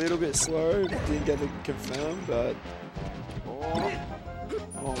 A little bit slow, didn't get the confirm, but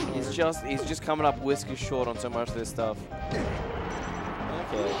Oh, no. he's just coming up whiskers short on so much of this stuff.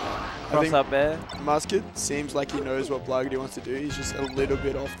 Okay. Cross up there. Musket seems like he knows what Bluggy wants to do. He's just a little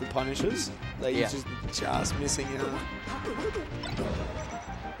bit off the punishes. Like yeah. He's just missing out.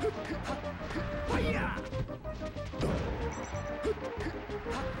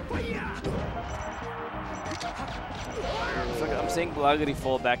 I'm seeing Bluggy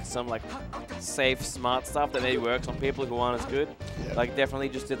fall back to some like safe, smart stuff that maybe works on people who aren't as good. Yeah. Like definitely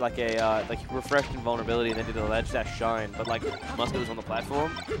just did like a refreshed invulnerability and then did a ledge dash shine. But like Musket was on the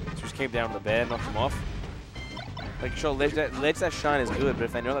platform, so just came down on the bed, knocked him off. Like sure, ledge dash shine is good, but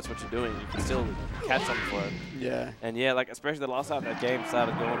if they know that's what you're doing, you can still catch something for it. Yeah. And yeah, like especially the last half of that game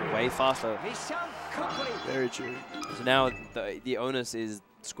started going way faster. Very true. So now the onus is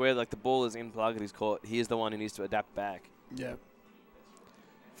square, like the ball is in Bluggy's court. He is the one who needs to adapt back. Yeah.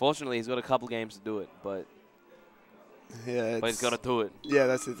 Fortunately, he's got a couple games to do it, but he's got to do it. Yeah,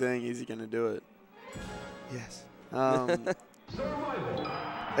 that's the thing. Is he going to do it? Yes.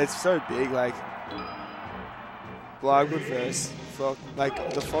 It's so big, like Blugwood versus Fox.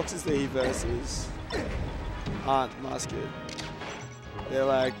 Like the Foxes that he versus aren't Musket. They're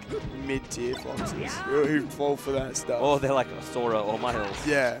like mid-tier Foxes who fall for that stuff. Or they're like Sora or Miles.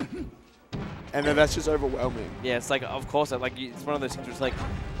 Yeah. And then that's just overwhelming. Yeah, it's like, of course, like it's one of those things where it's like,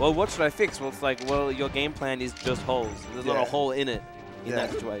 well, what should I fix? Well, it's like, well, your game plan is just holes. There's not a hole in it in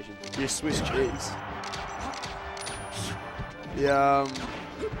that situation. You're Swiss cheese. Yeah,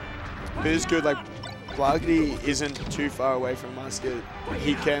 but it's good. Like, Bluggy isn't too far away from Musket.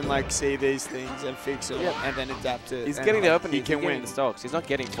 He can like see these things and fix it and then adapt it. He's getting the opening. He can win the stocks. He's not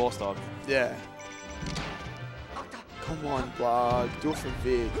getting 4 stock. Yeah. Come on, Blug. Do it for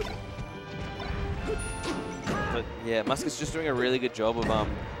Vic. But yeah, Musket's just doing a really good job of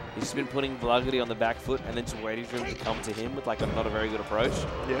he's just been putting Bluggy on the back foot and then just waiting for him to come to him with like not a very good approach.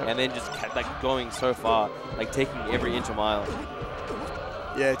 Yeah. And then just like going so far, like taking every inch a mile.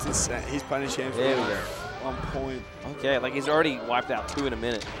 Yeah, it's insane. He's punishing him for 1 point. Okay, like he's already wiped out 2 in a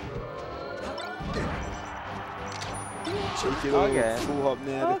minute. Cheeky little full hop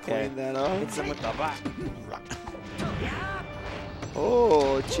now to clean that up. Hits him with the back.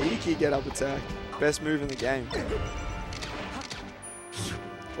 Oh, cheeky get up attack. Best move in the game.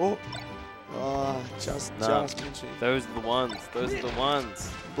 Oh, just mentioning. Those are the ones. Those are the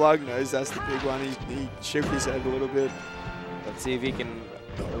ones. Blug knows that's the big one. He shook his head a little bit. Let's see if he can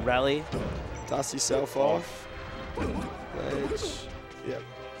rally. Dust yourself off. Ledge. Yep.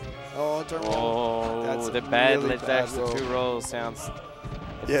 Oh, don't roll. Oh, that's the bad really ledge dash, the roll. 2 rolls sounds.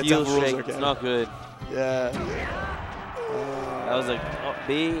 Yeah, feels tough rules, shake. okay. It's not good. Yeah. That was a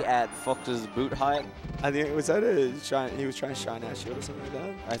B at Fox's boot height. I think was that a shine. He was trying to shine out shield or something like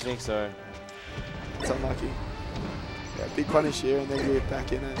that. I think so. It's unlucky. Yeah, big punish here and then get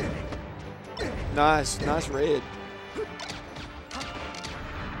back in it. Nice read.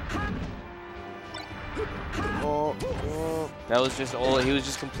 That was just all. He was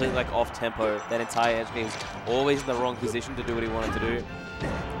just completely like off tempo. That entire edge game. He was always in the wrong position to do what he wanted to do.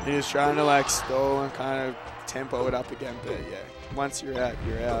 He was trying to like stall and kind of tempo it up again, but yeah, once you're out,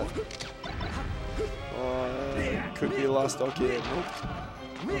 you're out. Oh, could be a last stock here. Nope.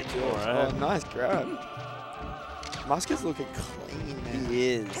 Oh, nice grab. Musket's looking clean, man. He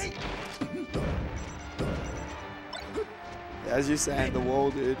is. As you're saying, the wall,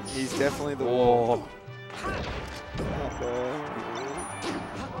 dude. He's definitely the wall.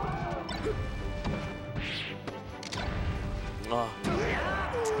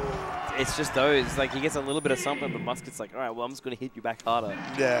 It's just those, like, he gets a little bit of something, but Musket's like, all right, well, I'm just going to hit you back harder.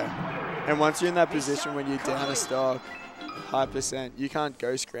 Yeah. And once you're in that position when you're down a stock, high percent, you can't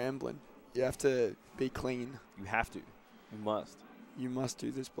go scrambling. You have to be clean. You have to. You must. You must do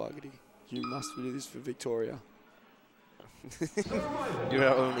this, Bloggity. You must do this for Victoria. You're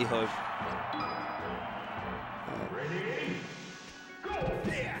our only hope.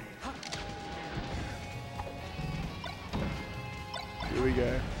 Here we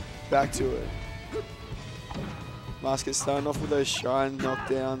go. Back to it. Musket starting off with those shine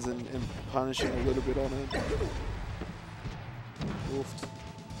knockdowns and punishing a little bit on it. Oofed.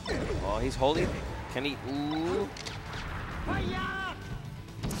 Oh, he's holding. Can he? Ooh.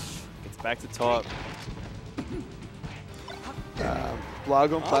 Gets back to top.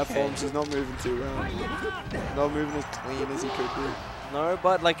 Blag on platforms is not moving too well. Not moving as clean as he could be. No,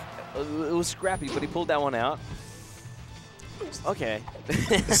 but like, it was scrappy, but he pulled that one out. Okay.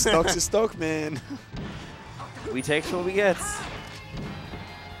 Stock's a stock, man. We take what we get.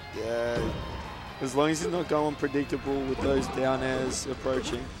 Yeah. As long as he's not going predictable with those down airs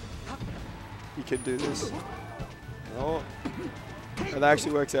approaching, he can do this. Oh. That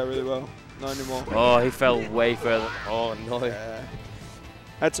actually works out really well. Not anymore. Oh, he fell way further. Oh, no. Yeah.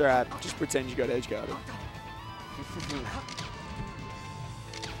 That's alright. Just pretend you got edge guarded.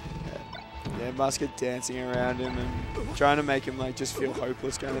 Yeah, Musket dancing around him and trying to make him like just feel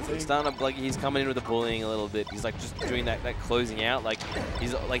hopeless kind of thing. Starting to, like, he's coming in with the bullying a little bit. He's like just doing that closing out. Like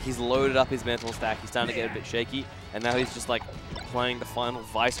he's loaded up his mental stack. He's starting to get a bit shaky, and now he's just like playing the final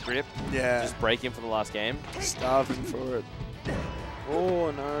vice grip. Yeah. Just break him for the last game. Starving for it.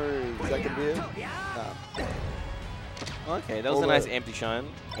 Oh no! Is that gonna be it? Nah. Okay, that was a nice empty shine,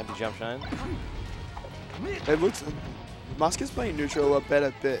 empty jump shine. It looks. Musket's playing neutral a lot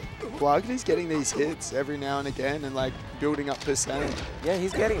better, but Blaggety's getting these hits every now and again and like building up percent. Yeah,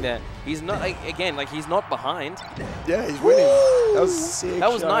 he's getting there. He's not, like, again, like he's not behind. Yeah, he's winning. That was sick.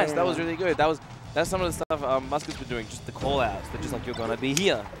 That was nice. That was really good. That's some of the stuff Musket's been doing. Just the call outs. They're just like, you're gonna be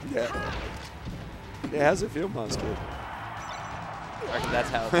here. Yeah. Yeah, how's it feel, Musket? I reckon that's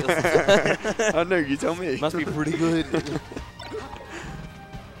how it feels. I don't know. You tell me. Must be pretty good.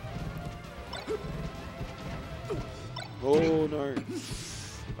 Oh no.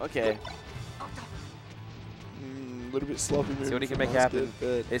 Okay. A little bit sloppy move. See what he can make happen.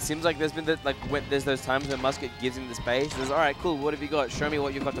 It seems like there's been there's those times when Musket gives him the space. There's all right, cool. What have you got? Show me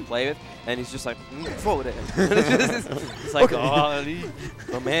what you've got to play with. And he's just like forward it. It's like oh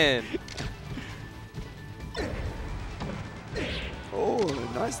man. Oh,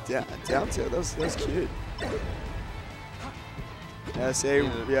 nice down tilt. That was cute. Yeah, see,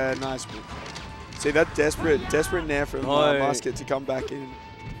 yeah, nice move. See that desperate nair from Musket to come back in.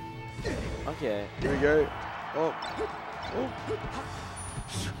 Okay. Here we go. Oh.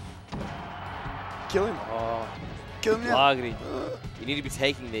 Kill him. Oh. Kill him now. Bloggity. You need to be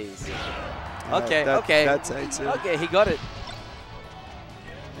taking these. Okay, okay. That takes it. Okay, he got it.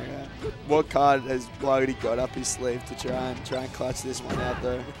 Yeah. What card has Bloggity got up his sleeve to try and clutch this one out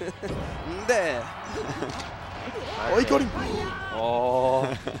though? There. Oh, he got him.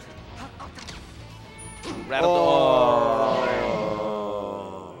 Oh.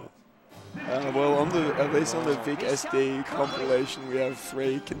 Well, at least on the Vic SD compilation, we have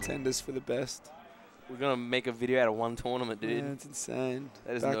 3 contenders for the best. We're gonna make a video out of one tournament, dude. Yeah, it's insane.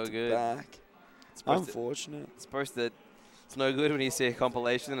 That is back no to good. Back. Unfortunate. It's no good when you see a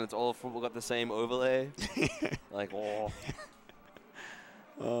compilation and it's all football got the same overlay. Like, oh.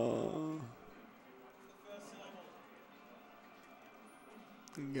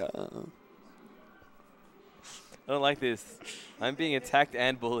 Yeah. I don't like this. I'm being attacked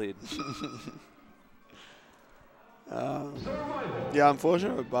and bullied. Yeah,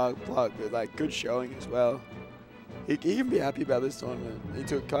 unfortunate with Bug, but like good showing as well. He can be happy about this tournament. He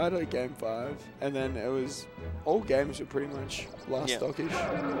took Kaido game 5, and then it was all games were pretty much last stockish.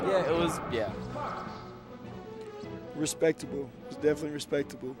 Yeah, it was. Yeah. Respectable. It was definitely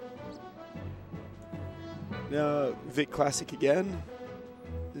respectable. Now Vic Classic again.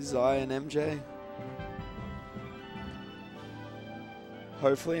 Zai and MJ.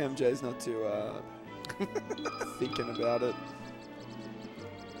 Hopefully MJ's not too thinking about it.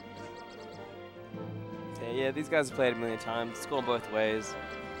 Yeah, these guys have played a million times. It's gone both ways.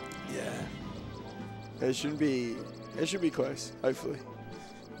 Yeah. It should be close, hopefully.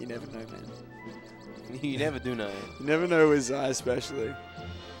 You never know, man. You never do know. You never know with Zai especially.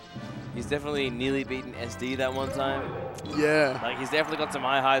 He's definitely nearly beaten SD that one time. Yeah. Like, he's definitely got some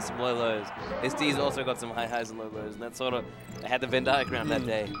high highs, some low lows. SD's also got some high highs and low lows, and that's sort of, they had the Venn diagram that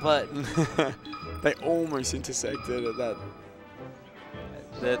day. But they almost intersected at that.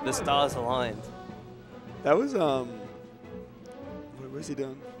 The stars aligned. That was, what was he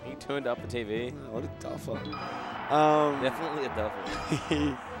doing? He turned up the TV. Oh, what a duffer. Definitely a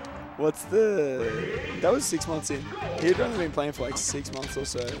duffer. That was 6 months in. He'd only been playing for like 6 months or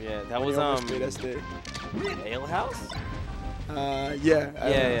so. Yeah, that was beat SD. Ale House? Yeah.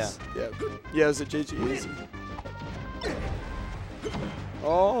 Yeah. Yeah, it was a GG easy.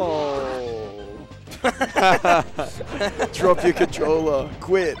 Oh. Drop your controller.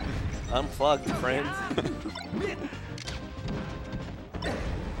 Quit. Unplugged, friend.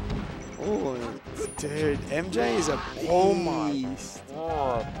 Oh, dude, MJ is a beast. Oh my.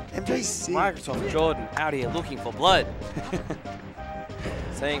 Oh. MJ's sick. Microsoft Jordan out here looking for blood.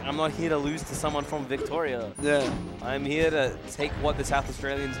 Saying, I'm not here to lose to someone from Victoria. Yeah. I'm here to take what the South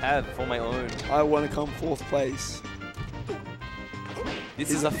Australians have for my own. I want to come 4th place.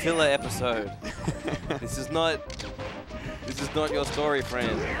 This is a filler episode. This is not your story,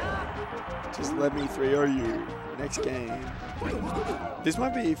 friend. Just let me 3-0 you. Next game. This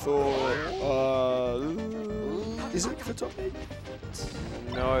might be for, is it for top 8?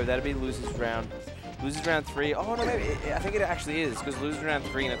 No, that'd be losers round. Losers round 3. Oh, no, maybe. I think it actually is, because losers round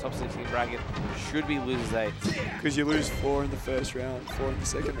 3 in a top 16 bracket should be losers 8. Because you lose 4 in the first round, 4 in the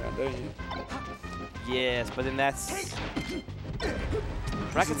second round, don't you? Yes, but then that's...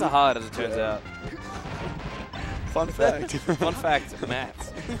 Brackets are hard, as it turns out. Fun fact. Fun fact,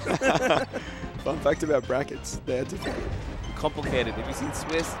 maths. Fun fact about brackets, they're difficult. Complicated. Have you seen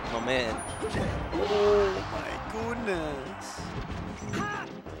Swiss? My man. Oh my goodness.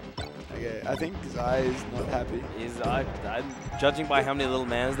 Okay, I think Zai is not happy. I'm judging by how many little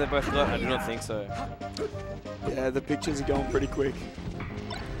mans they both got, I do not think so. Yeah, the pictures are going pretty quick.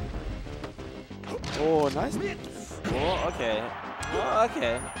 Oh, nice. Oh, okay. Oh,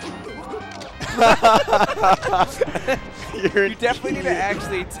 okay. You definitely need to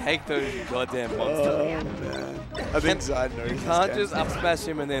actually take those goddamn monsters. Oh, man. I think Zai knows. You can't just up smash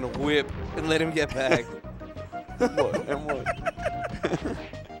him and then whip and let him get back. What? And what?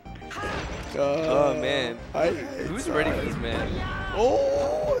 Oh, man. Who's ready for this man?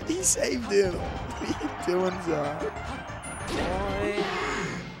 Oh, he saved him. What are you doing, Zai?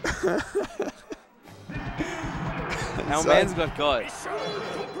 Our man's got guts.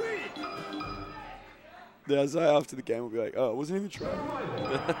 The Zai after the game will be like, oh, it wasn't even trying.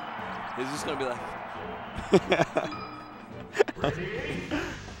 He's just going to be like...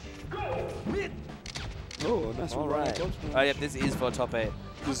 Oh, nice one. All right. Oh, yeah, this is for top 8.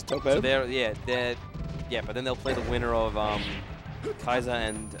 This is top 8? So yeah, but then they'll play the winner of Kaiser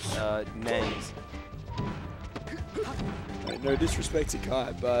and Nangs. Hey, no disrespect to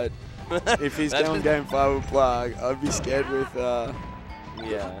Kai, but if he's going game 5 with Blag, I'd be scared with...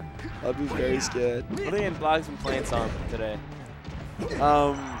 yeah. I'd be very scared. I think Blag's been playing some today.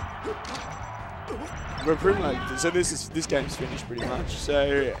 We're pretty much... So this game's finished pretty much.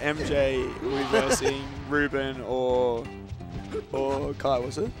 So MJ will be versing Ruben or Kai,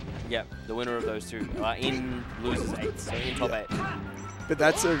 was it? Yep, the winner of those two in losers 8, so in top 8. But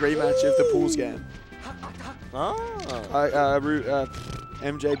that's a rematch of the pools game. Oh.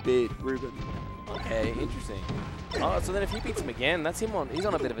 MJ beat Ruben. Okay, interesting. Oh, so then if he beats him again, that's him on. He's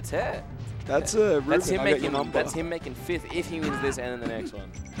on a bit of a tear. That's Ruben. That's him making 5th if he wins this and then the next one.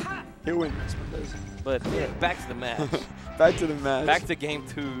 He'll win this one, does. But yeah, back to the match. Back to the match. Back to game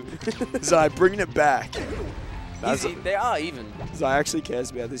 2. Zai, bringing it back. They are even. Zai actually cares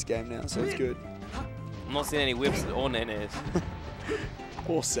about this game now, so it's good. I'm not seeing any whips or nenes.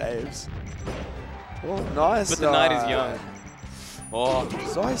 Or saves. Oh, nice. But the night is young. Oh,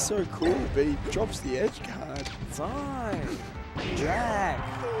 Zai's so cool, but he drops the edge card. Zai. Jack.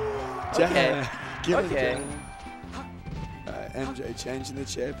 Okay. Okay. MJ changing the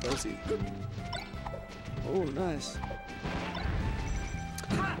chair, Posey. Oh, nice.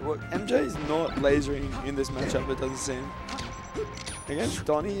 Well, MJ's not lasering in this matchup, it doesn't seem. Against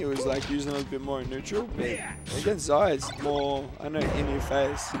Donnie, he was like using it a bit more neutral, but against Zai, it's more, I don't know, in your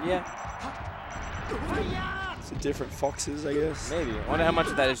face. Yeah. It's a different foxes, I guess. Maybe. I wonder how much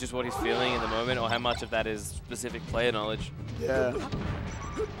of that is just what he's feeling in the moment, or how much of that is specific player knowledge. Yeah.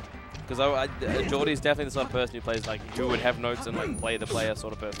 Because Geordie is definitely the sort of person who plays like who would have notes and like play the player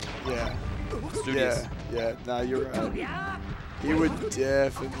sort of person. Yeah. Studious. Yeah. No, you're right. He would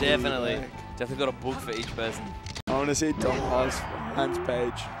definitely. Definitely got a book for each person. I want to see Dom Haas Hans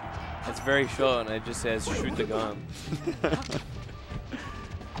page. It's very short and it just says shoot the gun.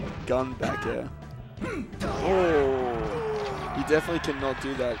 Gun back here. Oh, you definitely cannot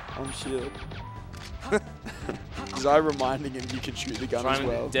do that on shield. Zai reminding him you can shoot the gun as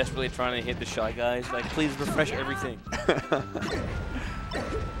well. Desperately trying to hit the Shy Guys. Like, please refresh everything.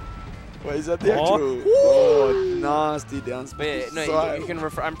 Wait, is that the actual? Oh, nasty down space. But yeah, no, you can.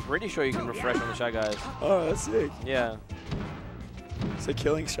 I'm pretty sure you can refresh on the Shy Guys. Oh, that's sick. Yeah. So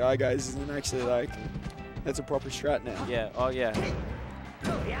killing Shy Guys isn't actually like that's a proper strat now. Yeah. Oh yeah.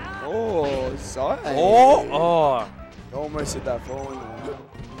 Oh, Zai. Oh. Almost hit that falling.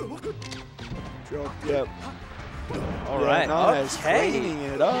 Drop. Yep. All right. Nice. Okay. Cleaning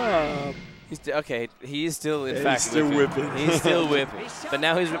it up. Okay, he is still, in fact, he's still whipping. He's still whipping. But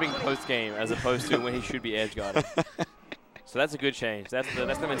now he's whipping post-game as opposed to when he should be edge guarding. So that's a good change. That's the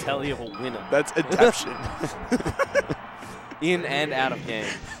mentality of a winner. That's adaption. In and out of game.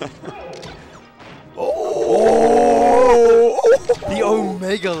 Oh! The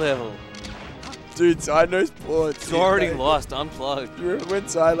Omega level. Dude, Zai knows sports. He's already lost, unplugged. You remember when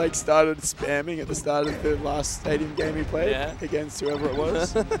Zai like started spamming at the start of the last stadium game he played against whoever it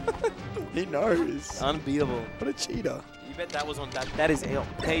was? He knows. Unbeatable. What a cheater. You bet that was on that is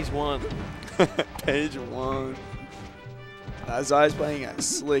page 1. Page 1. Zai's playing it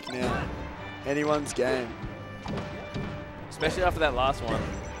slick now. Anyone's game. Especially after that last one.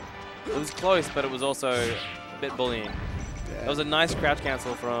 It was close, but it was also a bit bullying. That was a nice crouch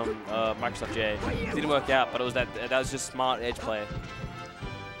cancel from Microsoft J. It didn't work out, but it was that was just smart edge play.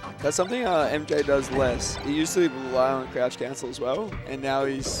 That's something MJ does less. He used to rely on crouch cancel as well, and now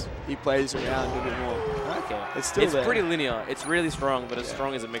he plays around a bit more. Okay. It's still there. It's pretty linear. It's really strong, but as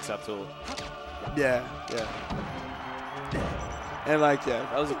strong as a mix-up tool. Yeah. And like,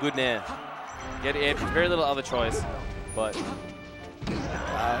 that was a good nair. Very little other choice, but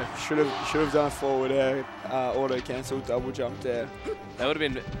should have done forward air, auto cancel, double jump there. That would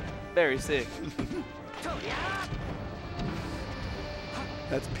have been very sick.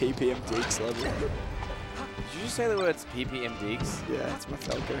 That's PPM Deeks level. Did you just say the words PPM Deeks? Yeah, it's my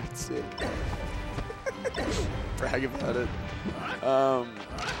Falco. It's sick. Brag about it. Oh,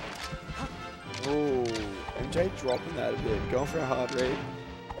 MJ dropping that a bit. Going for a hard read.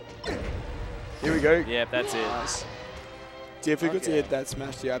 Here we go. Yeah, that's it. Nice. Difficult to hit that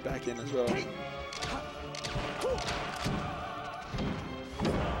smash DI back in as well.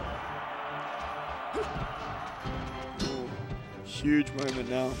 Ooh, huge moment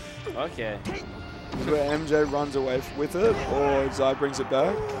now. Okay. Where MJ runs away with it, or Zai brings it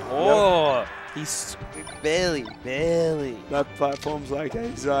back. Oh, yep. He's barely. That platform's like,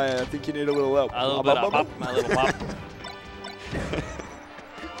 hey Zai, I think you need a little help. A little bit of pop, a little pop.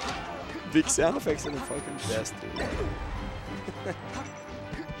 Big sound effects are the fucking best, dude.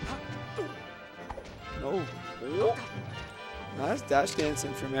 Oh. Nice dash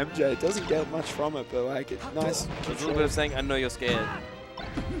dancing from MJ. Doesn't get much from it, but like it's nice. There's a little bit of saying, I know you're scared.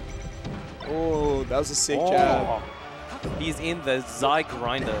 Oh, that was a sick jab. He's in the Zai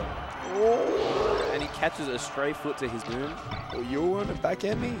grinder. Oh. And he catches a stray foot to his moon. Oh, you want to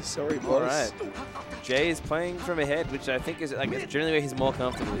backhand me? Sorry, boss. All right. Jay is playing from ahead, which I think is like generally where he's more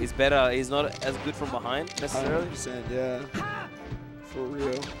comfortable. He's better. He's not as good from behind necessarily. 100%, yeah. For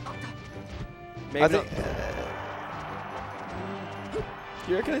real. Maybe not. Do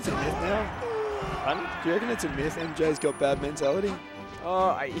you reckon it's a myth now? Pardon? Do you reckon it's a myth MJ's got bad mentality?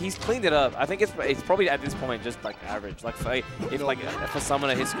 Oh, he's cleaned it up. I think it's probably at this point just like average. Like for someone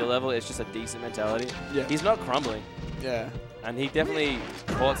at his skill level, it's just a decent mentality. Yeah. He's not crumbling. Yeah. And he definitely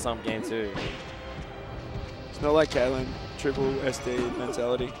caught some game too. It's not like Kalen, triple SD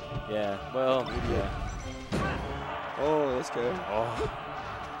mentality. Yeah. Well. Yeah. Oh, let's go. Oh.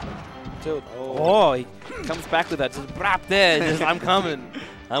 Tilt. Oh, he comes back with that. Just brap there. Just I'm coming.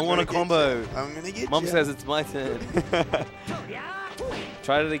 I want a combo. I'm gonna get Mom says it's my turn.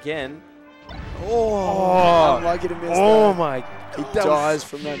 Tried it again. Oh, I'm lucky to miss that. Oh my! He dies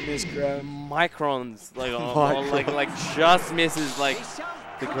from that miss grab. Microns, like just misses like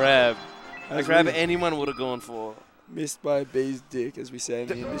the grab. The grab anyone would have gone for. Missed by a bee's dick, as we say in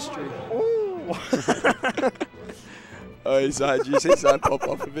the industry. Oh, did you see Zai pop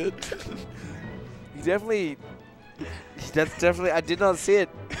off a bit? He definitely. That's definitely. I did not see it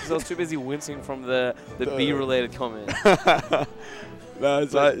because I was too busy wincing from the bee-related comment. No,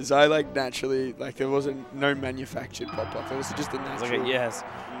 Zai like naturally, like there wasn't no manufactured pop off. It was just a natural. Like yes.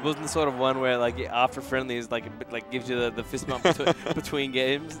 Wasn't the sort of one where like after friendly is like a bit, like gives you the fist bump between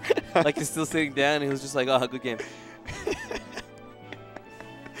games. Like he's still sitting down and he was just like, oh, good game.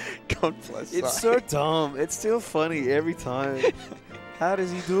 God bless. It's so dumb. It's still funny every time. How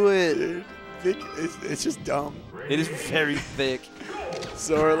does he do it? Dude, Vic, it's just dumb. It is very thick.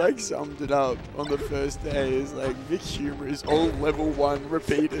 So I like summed it up on the first day is like Vic humor is all level 1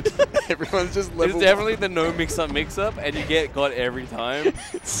 repeated. Everyone's just level 1. It's definitely the no mix-up, and you got every time.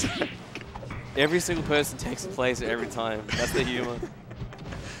 Every single person takes a place every time. That's the humor.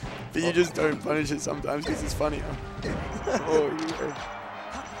 But you just don't punish it sometimes because it's funnier. Oh,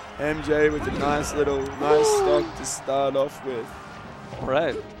 yeah. MJ with a nice stock to start off with. All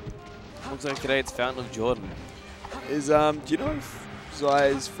right. Looks like today it's Fountain of Jordan. Is do you know if Zai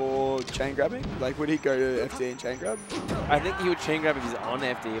is for chain grabbing? Like, would he go to FD and chain grab? I think he would chain grab if he's on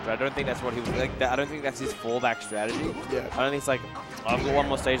FD, but I don't think that's what he would like. I don't think that's his fallback strategy. Yeah. I don't think it's like I've got one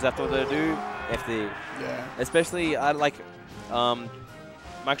more stage left. What do I do? FD. Yeah. Especially I like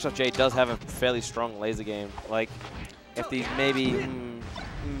Microsoft J does have a fairly strong laser game. Like FD maybe.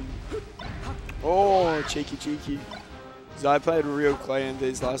 Oh, cheeky. Zai played real clay in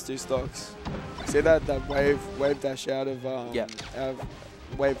these last 2 stocks. See that wave dash out of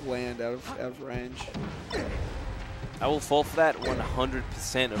wave land out of range. I will fall for that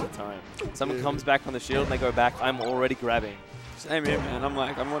 100% of the time. Someone comes back on the shield and they go back, I'm already grabbing. Same here, man. I'm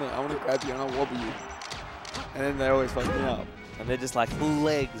like, I wanna grab you and I'll wobble you. And then they always fuck me up. And they're just like,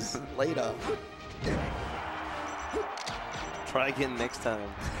 legs. Later. Try again next time.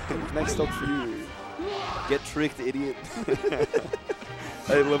 Next stock for you. Get tricked, idiot.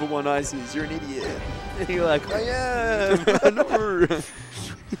 Hey, level 1 ices, you're an idiot. And you're like, I am. No.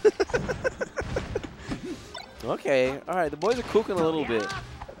 Okay, all right. The boys are cooking a little bit.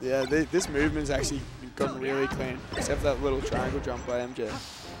 Yeah, this movement's actually gotten really clean, except for that little triangle jump by MJ.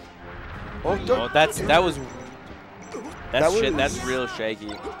 Oh, that's real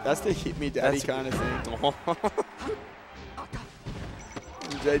shaky. That's the hit me daddy kind of thing.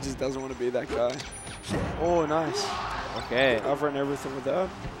 MJ just doesn't want to be that guy. Oh, nice. Okay. Covering everything with that.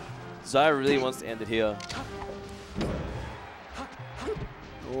 Zai really wants to end it here.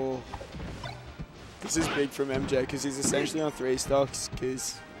 Oh. This is big from MJ because he's essentially on 3 stocks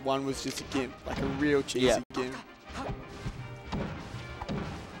because one was just a gimp, like a real cheesy gimp.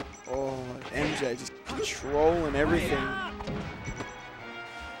 Oh, MJ just controlling everything.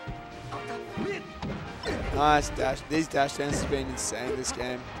 Nice dash. These dash dances have been insane this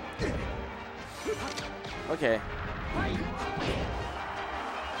game. Okay.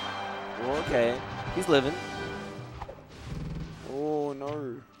 Okay. He's living. Oh,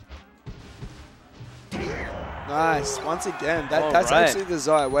 no. Nice. Once again. That's actually the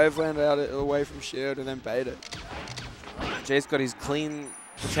Zai. Waveland out away from shield and then bait it. Jay's got his clean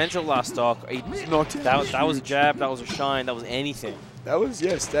potential last stock. He knocked it. That was a jab. That was a shine. That was anything. That was, He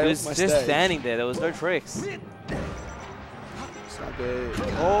was just standing there. There was no tricks.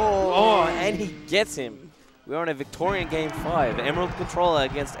 Oh, and he gets him. We're on a Victorian Game 5. Emerald Controller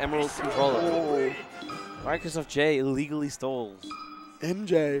against Emerald Controller. Oh. Microsoft J illegally stalls.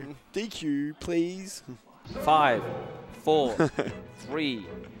 MJ, DQ, please. 5, 4, 3,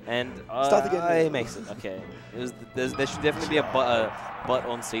 and Start the game. he makes it. Okay. There should definitely be a butt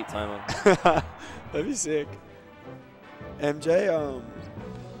on seat timer. That'd be sick. MJ,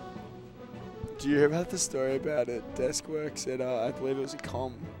 do you hear about the story about it? Deskworks at, I believe it was a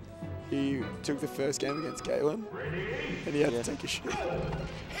com. He took the first game against Galen, and he had to take a shit.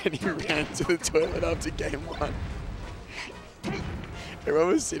 And he ran to the toilet after game 1. Everyone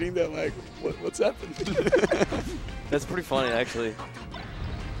was sitting there like, what's happened? That's pretty funny, actually.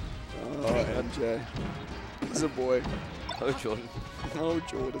 Oh, MJ. He's a boy. Oh, Jordan. Oh,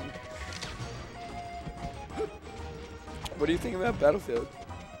 Jordan. What do you think about Battlefield?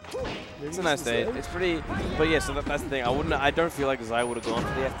 It's a nice day. It's pretty, but yeah. So that's the thing. I don't feel like Zai would have gone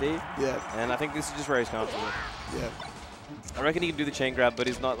for the FD. Yeah. And I think this is just where he's comfortable. Yeah. I reckon he can do the chain grab, but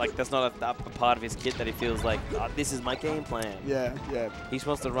he's not like that's not a part of his kit that he feels like this is my game plan. Yeah. Yeah. He's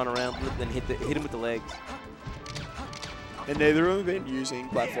supposed to run around and hit him with the legs. And neither of them have been using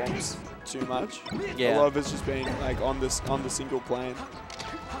platforms too much. Yeah. A lot of it's just been like on the single plane.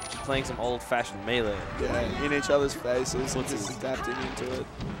 Just playing some old-fashioned melee. Yeah, in each other's faces and just adapting into it.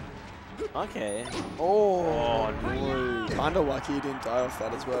 Okay. Oh no. Kinda lucky he didn't die off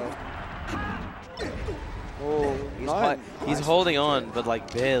that as well. Oh, he's holding on, but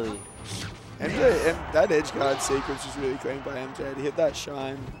like barely. MJ, that edge guard sequence was really clean by MJ. To hit that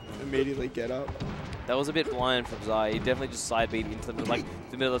shine, immediately get up. That was a bit blind from Zai. He definitely just side beat into the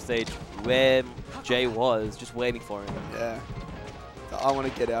middle of the stage where Jay was, just waiting for him. Yeah. I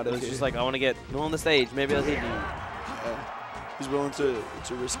want to get out of It was here. just like, I want to get on the stage. Maybe I'll hit you. Yeah. He's willing to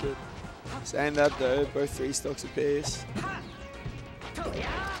risk it. Saying that though, both 3 stocks apiece.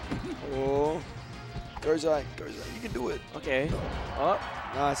 Oh, goes right. You can do it. Okay. Oh,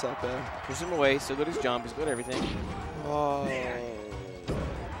 Nice up there. push him away. Still got his jump. He's got everything. Oh,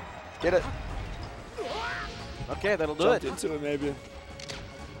 get it. Okay, that'll do Jumped it. into it maybe.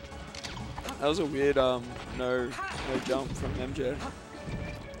 That was a weird no jump from MJ.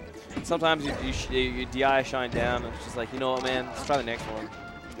 Sometimes you DI shine down, and it's just like, you know what, man? Let's try the next one.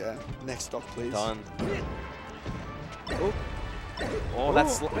 Yeah. Next stock, please. Done. Oh. Oh,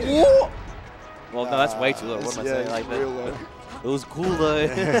 that's... Ooh. Well, no, that's way too low. What am I saying? Like that? real low. It was cool, though.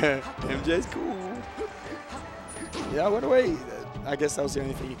 MJ's cool. Yeah, what away. I guess that was the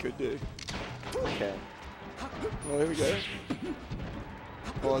only thing he could do. Okay. Oh, here we go.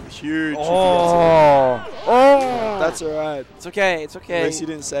 Oh, huge. Oh. Oh. That's all right. It's okay. It's okay. At least you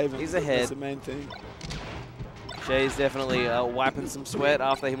didn't save him. He's ahead. That's the main thing. Jay's definitely wiping some sweat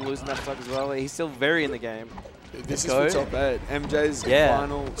after him losing that stock as well. He's still very in the game. This go. is for top 8. MJ's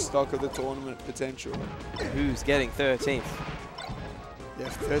final stock of the tournament potential. Who's getting 13th? Yeah,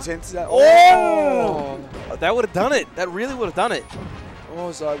 13th is that. Oh! That would have done it. That really would have done it.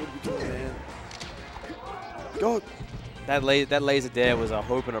 Oh, Zai would be doing man. God. That laser dare was a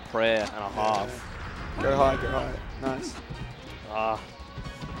hope and a prayer and a half. Go high. Nice.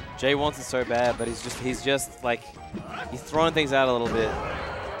 Jay wants it so bad, but he's just like, he's throwing things out a little bit.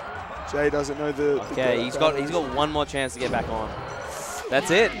 Jay doesn't know the. Okay, he's got one more chance to get back on.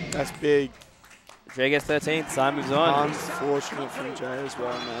 That's it. That's big. Jay gets 13th. Sai moves on. Unfortunate from Jay as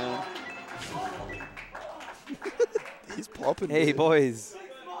well, man. He's popping. Hey, dude. boys.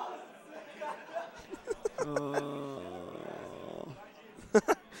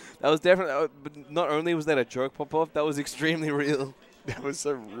 That was definitely. But not only was that a joke pop off, that was extremely real. That was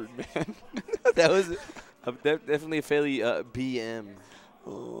so rude, man. That was definitely a fairly BM.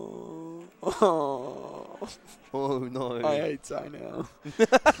 Oh. Oh no. I hate Zai now.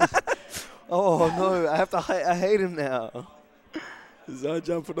 Oh no, I hate him now. Zai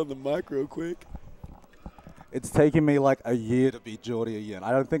jumping on the mic real quick. It's taken me like a year to beat Geordie again.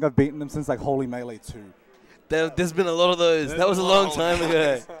 I don't think I've beaten him since like Holy Melee 2. There's been a lot of those. That was a long time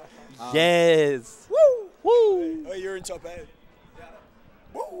ago. Yes. Woo! Woo! Oh, you're in top 8.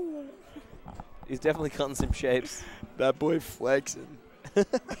 Woo! He's definitely cutting some shapes. That boy flexing.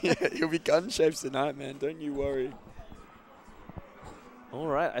 Yeah, he'll be cutting shapes tonight, man. Don't you worry. All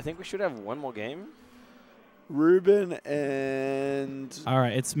right, I think we should have one more game. Ruben and... All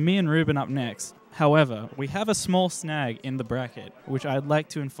right, it's me and Ruben up next. However, we have a small snag in the bracket, which I'd like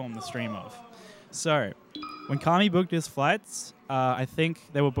to inform the stream of. So, when Kami booked his flights, I think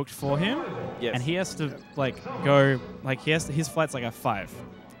they were booked for him. Yes. And he has to go, his flight's like a 5.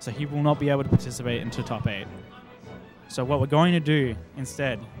 So he will not be able to participate into top 8. So what we're going to do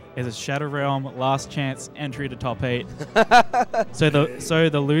instead is a Shadow Realm last chance entry to top 8. So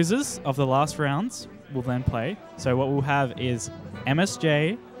the losers of the last rounds will then play. So what we'll have is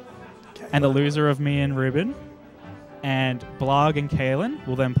MSJ and the loser of me and Ruben, and Blarg and Kalen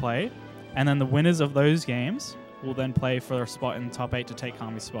will then play. And then the winners of those games will then play for a spot in the top 8 to take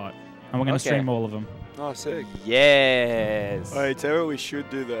Kami's spot. And we're going to stream all of them. Oh, sick. Yes. Alright, tell you what we should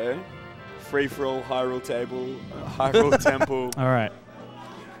do though. Free for all, high roll table, high roll temple. All right.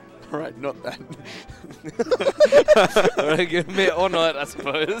 Alright, not that. Or not, I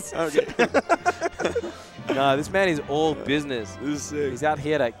suppose. Okay. No, this man is all business. This is sick. He's out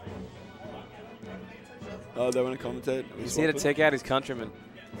here to They want to commentate? he's here to take out his countrymen.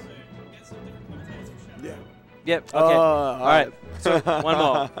 Yeah. Yep. Okay. All right. So right.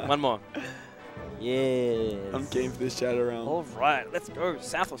 one more. Yes. I'm keen for this chat around. All right, let's go,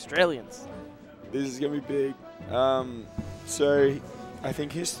 South Australians. This is going to be big. So, I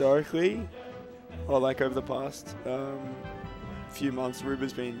think historically, or like over the past few months,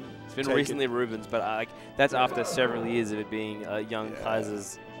 Ruben's been It's been taken. recently Rubens, but that's after several years of it being young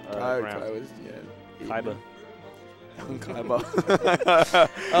Kaiser's Kai round. was, Kaiba. Young Kaiba.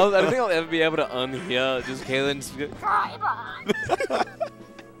 I don't think I'll ever be able to unhear just Kalen just go, Kaiba.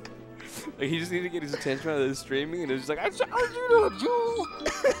 Like, he just needed to get his attention out of the streaming, and it was just like, I challenge you to a duel.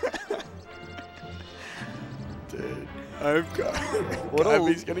 Dude, I've got. What a-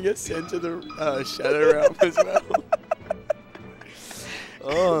 He's going to get sent to the Shadow Realm as well.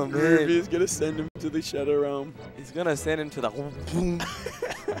 Oh, man. Ruby's going to send him to the Shadow Realm. He's going to send him to the...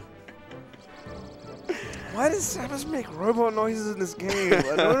 Why does Samus make robot noises in this game?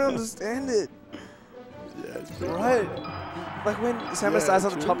 I don't understand it. Yeah, it's pretty Right. Like when Samus dies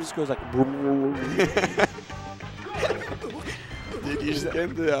on the top, it just goes like... Dude, You just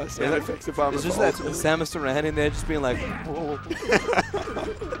get the sound effects department. It's just that Samus Aran in there just being like, whoa.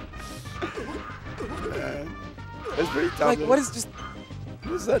 It's pretty tough. Like, what is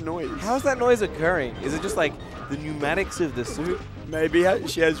that noise? How is that noise occurring? Is it just like the pneumatics of the suit? Maybe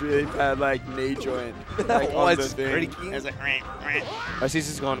she has really bad like knee joint. Like Oh, on it's the just thing. creaking. It's like, Oh, she's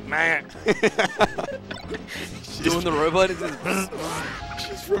just going, man. Doing the robot. It's just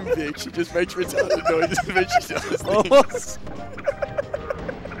she's from Vic. She just makes retarded noises when she does things. almost.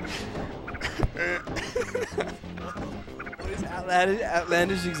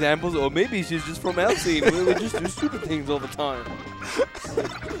 Outlandish examples, or maybe she's just from our scene where we just do stupid things all the time.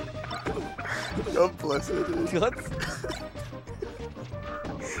 God bless her, dude. God.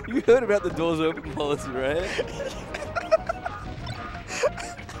 You heard about the doors open policy, right?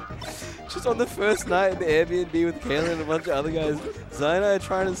 Just on the first night in the Airbnb with Kaylin and a bunch of other guys, Zai and I are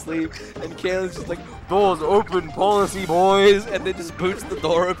trying to sleep, and Kaylin's just like, doors open policy, boys, and then just boots the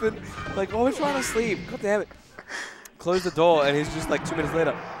door open. Like, oh, we're trying to sleep. God damn it. Close the door, and he's just like 2 minutes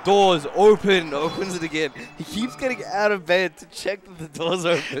later, doors open, opens it again. He keeps getting out of bed to check that the door's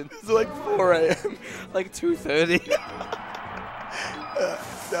open. It's like 4 a.m. Like 2:30.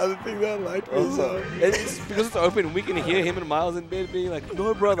 The other thing that I liked was it's because it's open, we can hear him and Miles in bed being like,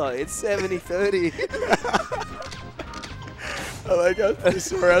 no brother, it's 70:30. I like how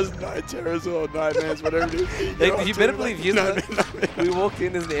Sora has night terrors or nightmares, whatever it is. Like, you better believe he's like, we walked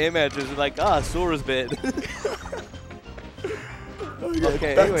in as the air mattress, we're like, Sora's bed.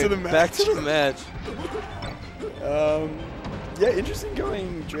 Okay, back anyway, to the match. Back to the match. Yeah, interesting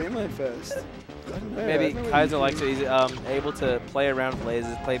going Dreamland first. I don't know, Maybe I don't know Kaiser what likes it. He's able to play around with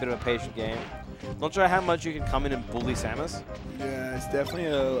lasers, play a bit of a patient game. Not sure how much you can come in and bully Samus. Yeah, it's definitely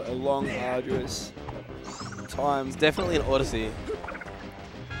a long, arduous time. It's definitely an odyssey.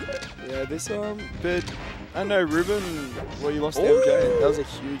 Yeah, this but I don't know, Ruben, well, you lost to MJ. That was a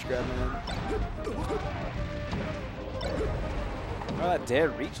huge grab, man. Oh, that dare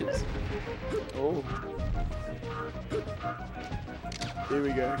reaches. Oh. Here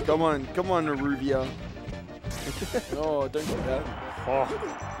we go. Come on, Aruvia. No, don't do that. Oh.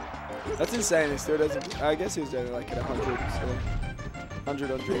 That's insane. It still doesn't. I guess he was doing it like at 100. So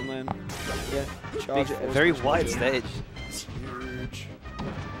 100 on Dreamland. Yeah. Charge Big, force very push wide push. stage. It's huge.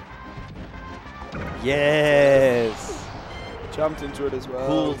 Yes. Jumped into it as well.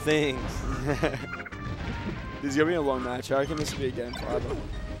 Cool things. This is going to be a long match. I reckon this will be a game 5.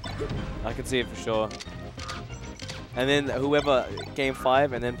 I can see it for sure. And then whoever game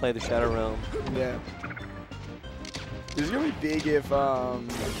 5 and then play the Shadow Realm. Yeah. This is going to be big if Kai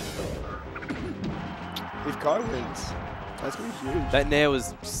wins. That's going to be huge. That Nair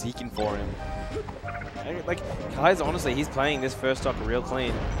was seeking for him. Like, Kai's honestly, he's playing this first stock real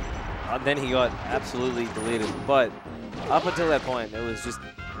clean. Then he got absolutely deleted. But up until that point, it was just...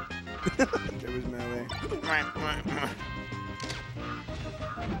 It was melee.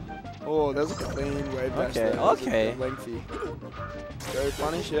 Oh, that was a clean wave dash. Okay, there. That was okay. Lengthy. Go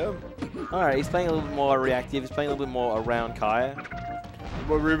punish him. Alright, he's playing a little bit more reactive. He's playing a little bit more around Kai.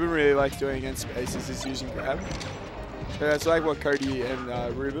 What Ruben really likes doing against spaces is using grab. So that's like what Cody and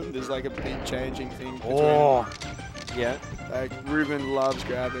Ruben, there's like a big changing thing between them. Yeah. Like, Ruben loves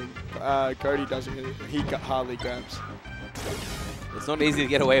grabbing. Cody doesn't really. He hardly grabs. It's not easy to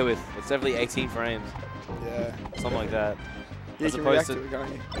get away with. It's definitely 18 frames. Yeah. Something like that. You As can opposed react to- to it,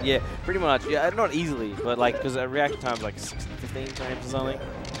 can't you? Yeah, pretty much. Yeah, not easily, but like, because reaction time's like 15 frames or something.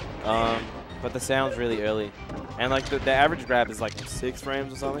 But the sound's really early. And like, the average grab is like 6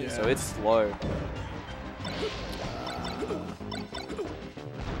 frames or something, so Yeah. it's slow.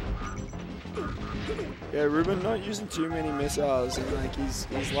 Yeah, Ruben not using too many missiles, and like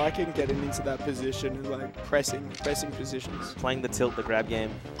he's liking getting into that position and like pressing positions. Playing the tilt, the grab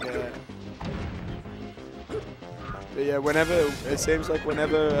game. Yeah. But yeah, it seems like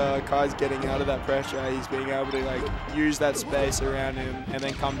whenever Kai's getting out of that pressure, he's being able to like use that space around him and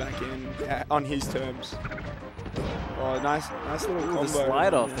then come back in on his terms. Oh, nice little combo. The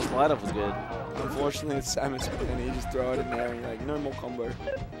slide off was good. Unfortunately, it's Samus, and he just throw it in there, and you're like, no more combo.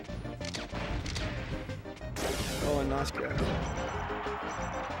 Oh, a nice grab.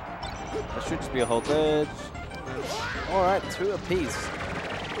 That should just be a hold edge. All right, 2 apiece.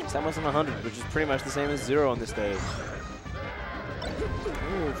 Samus on 100, which is pretty much the same as 0 on this stage.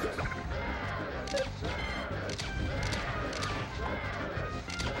 Ooh.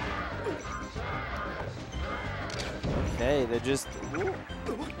 Okay, they're just... Ooh,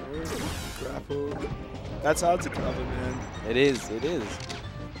 grapple. That's hard to cover, man. It is.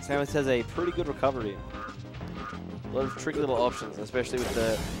 Samus has a pretty good recovery. A lot of tricky little options, especially with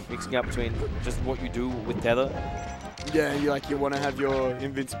the mixing up between just what you do with tether Yeah, you want to have your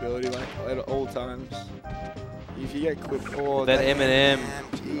invincibility like at all times. If you get clipped, oh, that M&M.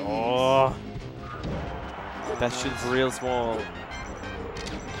 geez. Oh, that shit's real small.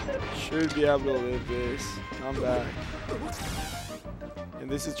 Should be able to live this. Come back. And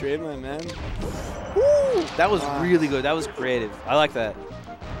this is Dreamland, man. Woo! That was really good. That was creative. I like that.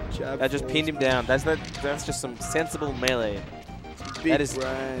 Jab That just pinned him down. That's just some sensible melee. Big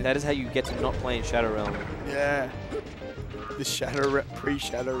That is how you get to not play in Shadow Realm. Yeah. The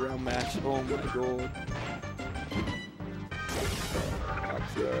pre-Shadow Realm match. Oh my god. Up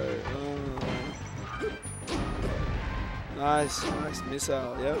throw. Nice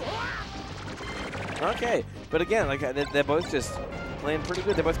missile. Yep. Okay, but again, like they're both just playing pretty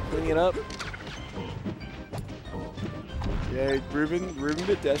good. They're both cleaning it up. Yeah, Ruben a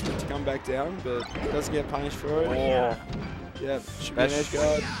bit desperate to come back down, but doesn't get punished for it. Oh. Yep, should be an edge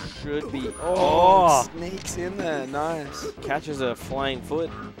guard. Should be. Oh, sneaks in there. Nice. Catches a flying foot.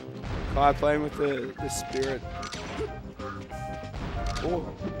 Kai playing with the spirit. Oh.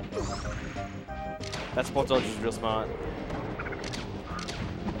 That spot dodge is real smart.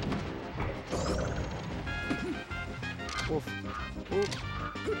 Oof. Oof.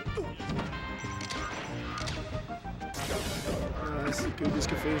 Nice. Googers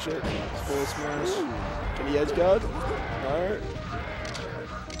can finish it. Forward smash. Can he edge guard? No.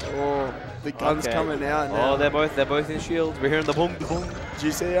 Oh, the gun's coming out now. Oh, they're both in shields. We're hearing the boom, boom. Did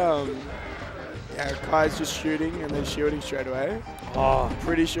you see yeah, Kai's just shooting and then shielding straight away? Oh,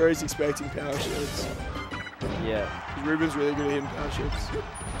 Pretty sure he's expecting power shields. yeah. Ruben's really good at hitting power shields.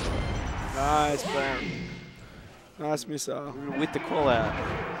 Nice bang. Nice missile. With the call out.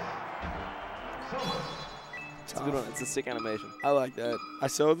 It's a Tough. good one. It's a sick animation. I like that. I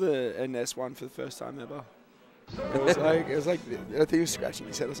saw the NS one for the first time ever. It was like I think he was scratching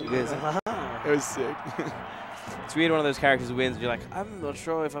his head or something. It is. It was sick. It's weird one of those characters who wins and you're like, I'm not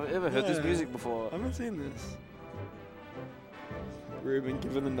sure if I've ever heard this music before. I haven't seen this. Ruben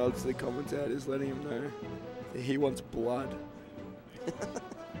giving the nods to the commentators, letting him know that he wants blood.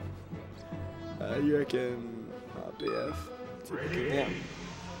 You reckon BF? Yeah.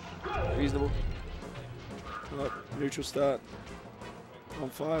 Reasonable. Oh, neutral start. On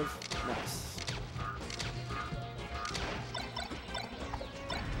 5. Nice.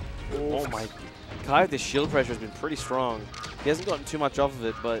 Oh my. Kai with the shield pressure has been pretty strong. He hasn't gotten too much off of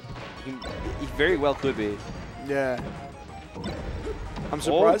it, but he very well could be. Yeah. I'm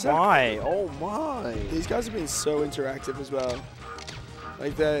surprised. Oh my. Oh my. These guys have been so interactive as well.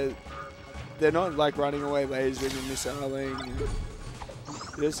 Like they're not like running away lasering and missiling.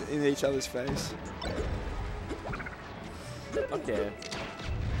 They're just in each other's face. Okay.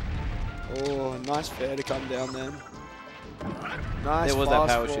 Oh, nice fair to come down then. Nice. There was that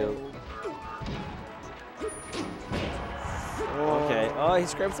power fast shield. forward. Okay. Oh, he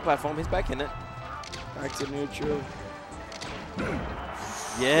scrapes the platform. He's back in it. Back to neutral.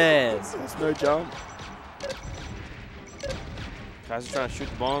 Yes. That's no jump. Kai's just trying to shoot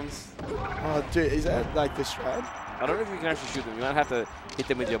the bombs. Oh, dude, is that like the strat? I don't know if you can actually shoot them. You might have to hit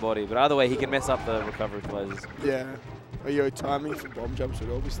them with your body. But either way, he can mess up the recovery plays. Yeah. Oh, your timing for bomb jumps would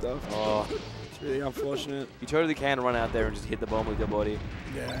all be stuffed. Oh. It's really unfortunate. You totally can run out there and just hit the bomb with your body.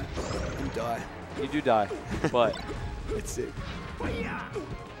 Yeah. And die. You do die, but It's sick.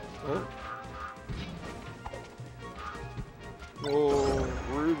 Oh. Oh,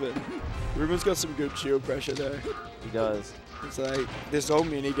 Ruben. Ruben's got some good shield pressure there. he does. It's like this whole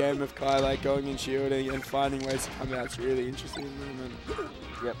mini game of Kai like going and shielding and finding ways to come out. It's really interesting at the moment.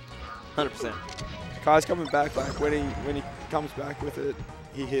 Yep, 100%. Kai's coming back. Like when he comes back with it,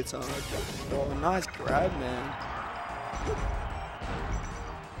 he hits hard. Oh, nice grab, man.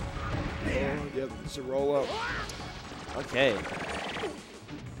 Oh, yep, it's a roll up. Okay.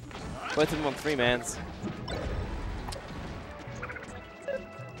 Both of them on 3-mans.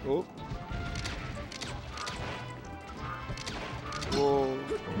 Oh. Whoa.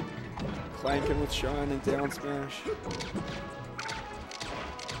 Clanking with shine and down smash.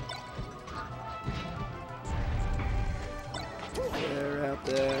 They're out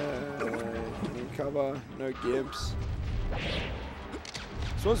there. Can cover. No gimps.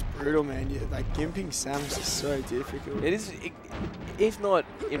 This one's brutal, man. Like gimping Samus is so difficult. It is, if not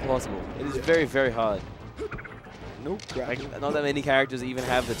impossible. It is very, very hard. Nope. Like, not that many characters even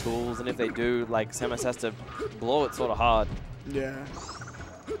have the tools, and if they do, like Samus has to blow it sort of hard. Yeah.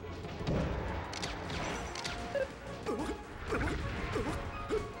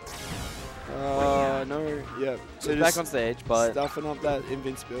 No. Yep. So He's back on stage, but stuffing up that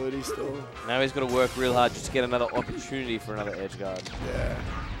invincibility still. now he's got to work real hard just to get another opportunity for another edge guard. Yeah.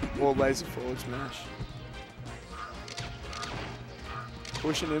 Or laser forward smash.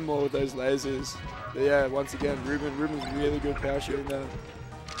 pushing in more with those lasers. But yeah, once again, Ruben's really good power shooting there.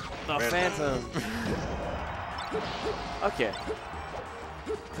 The Phantom. Okay.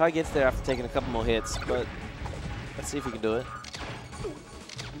 Kai gets there after taking a couple more hits, but let's see if he can do it.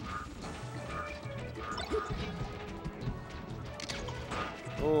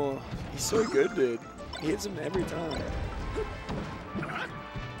 Oh, he's so good, dude. He hits him every time.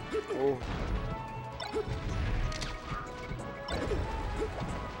 Oh.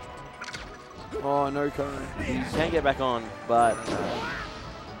 Oh, no Kai. He can't get back on, but...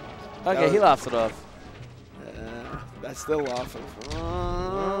 okay, he laughs it off. That's still laughing.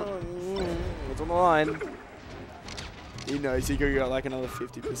 It's on the line. He knows he could get like another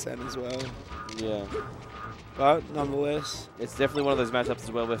 50% as well. Yeah. But nonetheless, it's definitely one of those matchups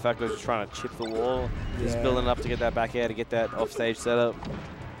as well where Falco's just trying to chip the wall. He's building up to get that back air, to get that offstage setup.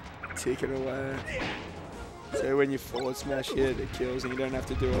 Ticking away. So when you forward smash hit, it kills and you don't have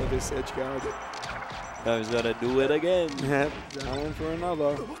to do all this edge guard. Now he's got to do it again. Yep, going for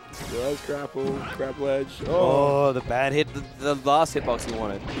another. There's grapple, grapple edge. Oh, the bad hit, the last hitbox he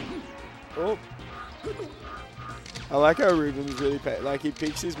wanted. Oh. I like how Ruben's really, like he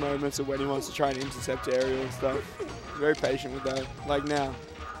picks his moments of when he wants to try and intercept aerial and stuff. He's very patient with that. Like now,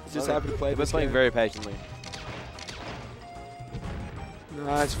 he's just happy to play this playing game. very patiently.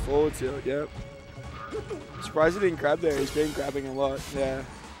 Nice forward tilt, yep. Surprised he didn't grab there. He's been grabbing a lot. Yeah.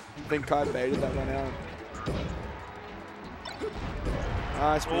 I think Kai baited that one out.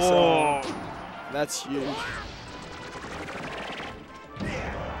 Nice missile. That's huge.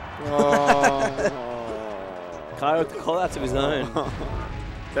 Oh. Kai with the call out of his own.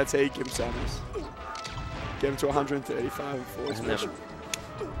 That's how you give him Samus. Get him to 135 and forward smash.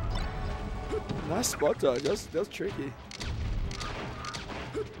 Nice spot dodge. That was tricky.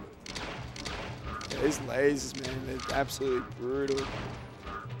 Yeah, his lasers, man, they're absolutely brutal.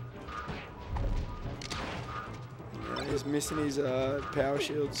 Yeah, he's missing his power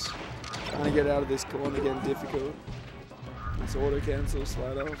shields. Trying to get out of this corner, getting difficult. This auto cancel,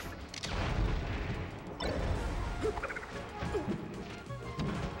 slide off.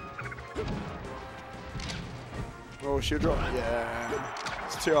 Oh, shield drop. Yeah.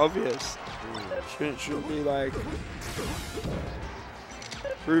 It's too obvious. Shouldn't be like...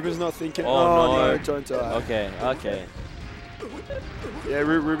 Ruben's not thinking, oh no, don't die. Okay. Yeah,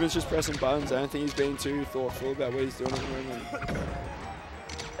 Ruben's just pressing buttons. I don't think he's being too thoughtful about what he's doing at the moment.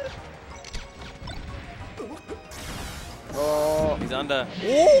 Oh. He's under.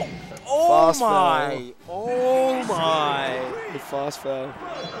 Oh fast my. Fell. Oh my. The fast fell.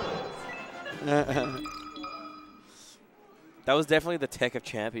 That was definitely the tech of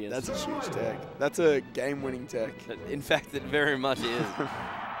champions. That's a huge tech. That's a game-winning tech. In fact, it very much is.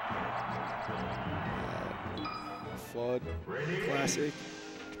 Flawed. Classic.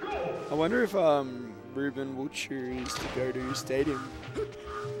 I wonder if Ruben will choose to go to Stadium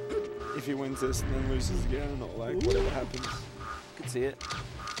if he wins this and then loses again, or like whatever happens. Could see it.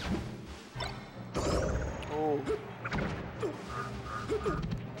 Oh.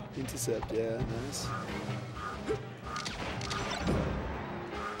 Intercept, yeah, nice.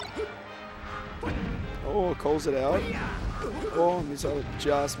 Oh, calls it out. Oh, missile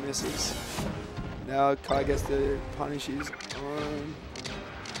just misses. Now Kai gets to punish his own.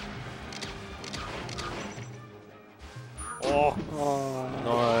 Oh.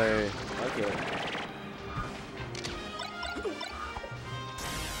 No. Okay.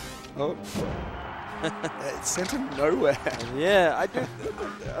 Oh. It sent him nowhere. Yeah, I do.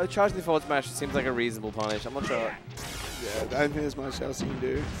 Charging the forward smash seems like a reasonable punish. I'm not sure. Yeah, I don't think there's much else you can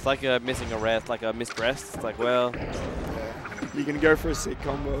do. It's like missing a rest, like a missed rest. It's like, well. Yeah. You can go for a sick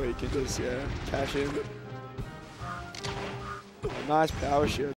combo, you can just, cash in. A nice power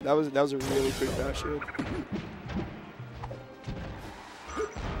shield. That was a really quick power shield.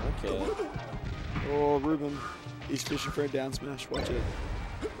 Okay. Oh, Ruben. He's fishing for a down smash. Watch it.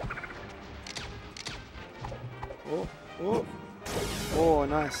 Oh,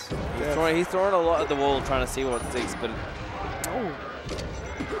 nice. He's throwing a lot at the wall trying to see what sticks, but... Oh.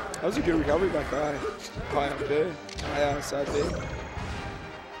 That was a good recovery by Kai. High up there. High outside there.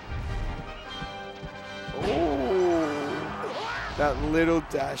 Oh. That little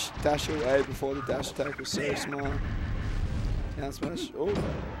dash away before the dash attack was so smart. Down smash. Oh.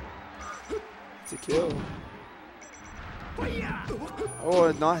 It's a kill.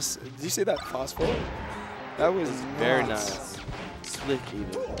 Oh, nice. Did you see that fast forward? That was very nice. Slick even.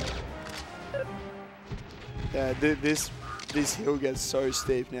 Yeah, this hill gets so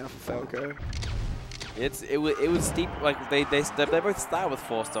steep now for Falco. It was steep. Like they both start with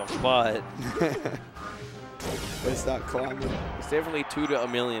 4 stocks, but They start climbing. It's definitely 2 to a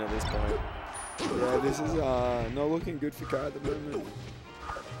million at this point. Yeah, this is not looking good for Kai at the moment.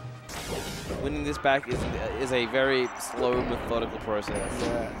 Winning this back is a very slow, methodical process.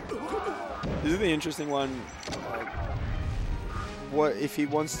 Yeah. This is the interesting one. Like, what if he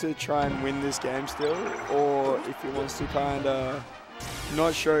wants to try and win this game still, or if he wants to kind of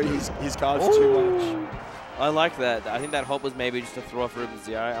not show his cards too much. I like that. I think that hop was maybe just to throw off Ruben's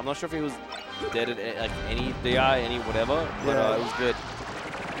DI. I'm not sure if he was dead at like any DI, any whatever, but Yeah. it was good.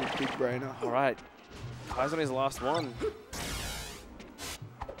 Big brainer. All right. Kai's on his last one.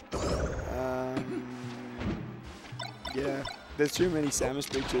 Yeah, there's too many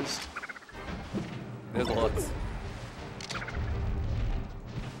Samus pictures. There's lots.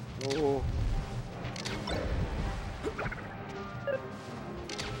 Oh.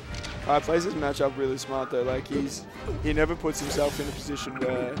 Kai plays his matchup really smart though. Like he never puts himself in a position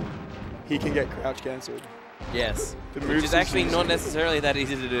where he can get crouch cancelled. Yes. The Which moves is actually he's not using- necessarily that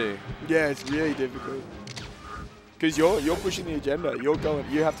easy to do. Yeah, it's really difficult. Because you're pushing the agenda. You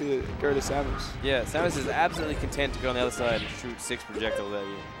have to go to Samus. Yeah, Samus is absolutely content to go on the other side and shoot 6 projectiles at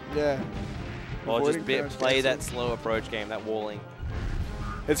you. Yeah. Or just Avoiding crouch play cancel. that slow approach game, that walling.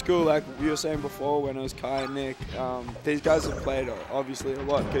 It's cool, like you were saying before when it was Kai and Nick. These guys have played obviously a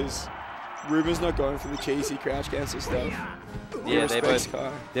lot because Ruben's not going for the cheesy crouch cancel stuff. He Yeah, respects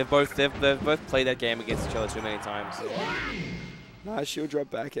Kai. they've both played that game against each other too many times. Nice shield drop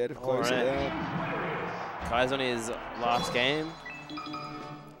back head to close it Alright. out. Kai's on his last game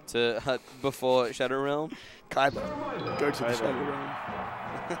before Shadow Realm. Kai, go to the Kai, Shadow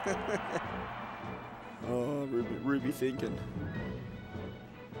Realm. Oh, Ruby thinking.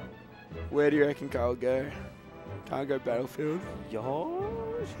 Where do you reckon Kai will go? Can't go Battlefield.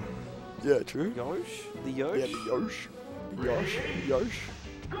 Yosh? Yeah, true. Yosh? The Yosh? Yeah, the Yosh.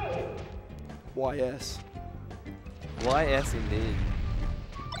 YS. YS indeed.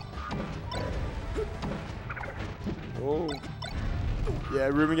 Oh. Yeah,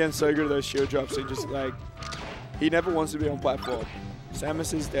 Ruben getting so good at those shield drops. He never wants to be on platform.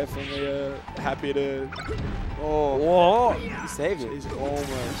 Samus is definitely happy to. Oh. Whoa! He saved it. He's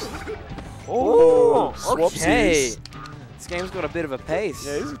almost. Oh, okay. swapsies. This game's got a bit of a pace.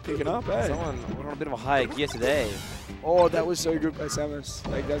 Yeah, this is picking up, eh? Someone went on a bit of a higher gear today. Oh, that was so good by Samus.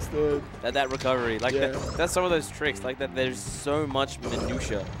 Like, that's the. That recovery, like Yeah. that's some of those tricks. Like that, there's so much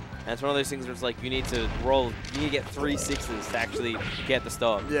minutia, and it's one of those things where it's like you need to roll. You need to get 3 6s to actually get the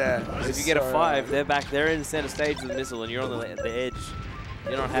stop. Yeah. If you get a 5, they're in the center stage of the missile, and you're on the edge.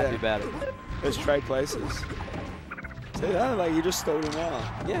 You're not happy about it. There's trade places. See that? Like, you just stole him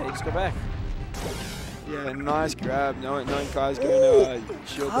out. Yeah, you just go back. Yeah, nice grab. Knowing Kai's going to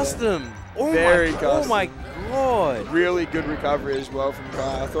shield there. Custom. Oh Very my, custom. Oh my god. Really good recovery as well from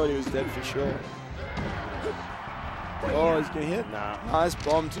Kai. I thought he was dead for sure. Oh, he's going to hit. Nah. Nice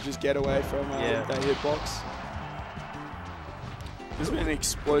bomb to just get away from Yeah. that hitbox. This has been an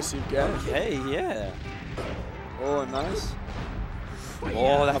explosive game. Okay, yeah. Oh, nice.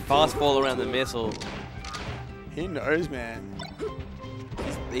 Oh, that fast fall around the missile. He knows, man.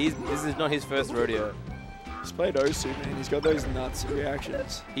 This is not his first rodeo. He's played Osu, man. He's got those nuts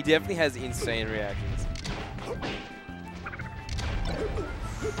reactions. He definitely has insane reactions.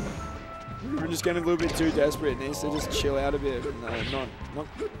 We're just getting a little bit too desperate. Needs to just chill out a bit. No, not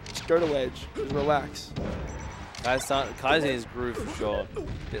just go to ledge. Just relax. Kai's in his groove for sure.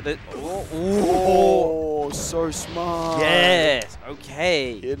 Oh, so smart. Yes.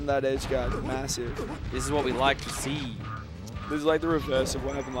 Okay. Hitting that edge guard, massive. This is what we like to see. This is like the reverse of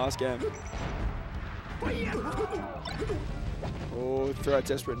what happened last game. Oh, throw out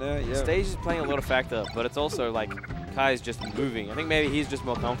desperate now. Yeah. Stage is playing a lot of factor, but it's also like Kai's just moving. I think maybe he's just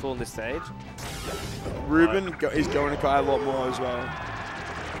more comfortable in this stage. Ruben is going to Kai a lot more as well.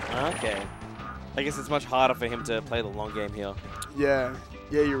 Okay. I guess it's much harder for him to play the long game here. Yeah.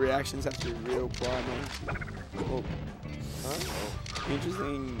 Yeah, your reactions have to be real primal. Oh.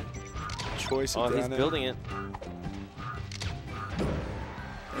 Interesting choice of Oh, he's down air. building it.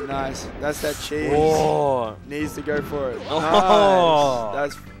 Nice. That's that cheese. Oh, Needs to go for it. Oh.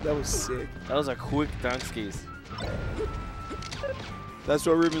 Nice. That was sick. that was a quick dunk skis. That's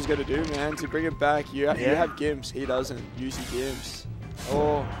what Ruben's going to do, man. To bring it back, you Yeah. have Gimps. He doesn't. Use your Gimps.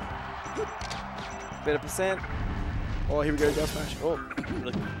 Oh. Bit of percent. Oh, here we go. Gas smash. Oh.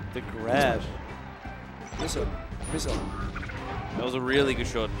 The grab. Missile. That was a really good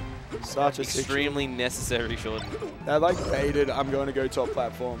shot. Such a sick Extremely necessary shot. shot. That like baited, I'm going to go top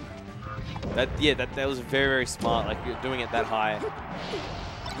platform. That was very, very smart. Like you're doing it that high.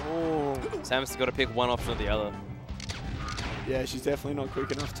 Oh. Samus has got to pick one option or the other. Yeah, she's definitely not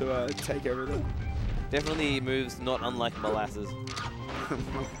quick enough to take everything. Definitely moves not unlike molasses.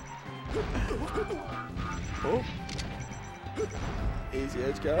 Oh. Easy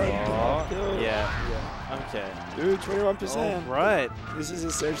edge guard. Oh, yeah. Okay. Dude, 21%. Oh, right. This is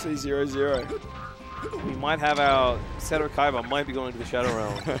essentially 0-0. We might have our Seto Kaiba might be going to the Shadow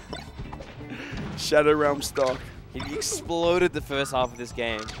Realm. Shadow Realm stock. He exploded the first half of this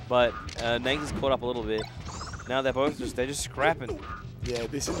game, but Nangs has caught up a little bit. Now they're just scrapping. Yeah,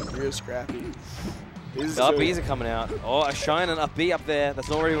 this is real scrappy. The up Bs are coming out. Oh, a Shine and up B up there. That's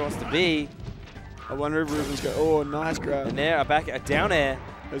not where he wants to be. I wonder if Ruben's going. Oh, nice grab. And there, a down air.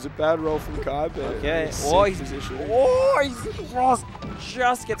 There's a bad roll from Kai, but okay. Oh, he's Ross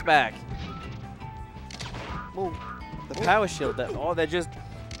just gets back. Well, the power shield.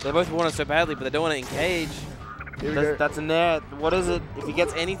 They both want it so badly, but they don't want to engage. That's a net. What is it? If he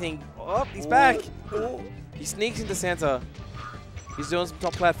gets anything, oh, he's back. Oh. He sneaks into center. He's doing some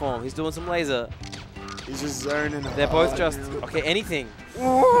top platform. He's doing some laser. He's just zoning. They're both just okay. Anything.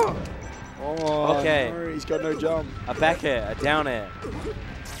 Oh, okay. No, he's got no jump. A back air, a down air.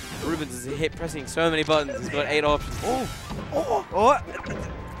 Rubens is pressing so many buttons. He's got 8 options. Oh!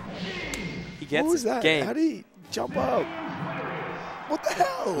 He gets what was that? game. How did he jump up? What the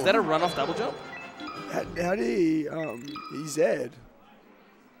hell? Is that a run-off double jump? How did he? He's Zed.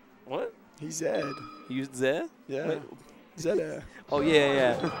 What? He's Zed. He used Zed? Yeah. Wait. Zed air. Oh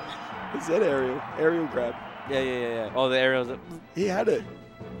yeah. Zed aerial grab. Yeah. Oh, the aerials. He had it.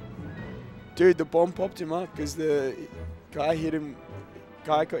 Dude, the bomb popped him up because the guy hit him.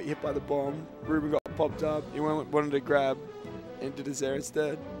 Guy got hit by the bomb. Ruben got popped up. He wanted to grab and did his air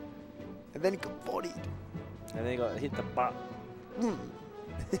instead. And then he got bodied. And then he got hit the butt.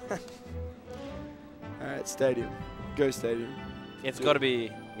 Alright, stadium. Go stadium. It's got to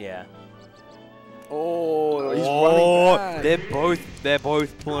be, yeah. Oh, he's running back. They're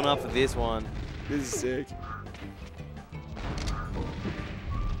both pulling up for this one. This is sick.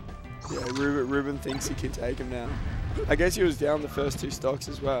 Yeah, Ruben thinks he can take him now. I guess he was down the first 2 stocks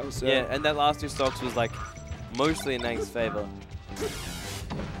as well. So. Yeah, and that last 2 stocks was like mostly in Nang's favor.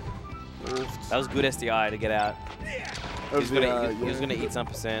 That was good SDI to get out. He was going to eat some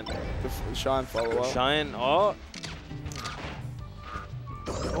percent. The Shine follow-up. Shine, oh.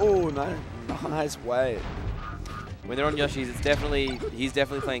 Oh, nice weight. When they're on Yoshi's, he's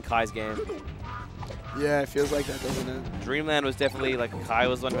definitely playing Kai's game. Yeah, it feels like that, doesn't it? Dreamland was definitely like Kai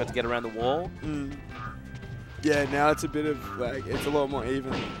was the one who had to get around the wall. Mm. Yeah, now it's a bit of like, it's a lot more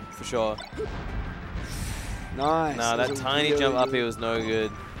even. For sure. Nice. No, that tiny jump up here was no good.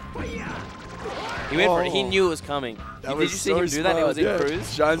 He went for it. He knew it was coming. Did you see him do that? It was in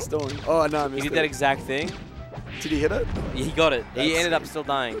cruise. Shine stalling. Oh, no, I missed He did that exact thing. Did he hit it? He got it. He ended up still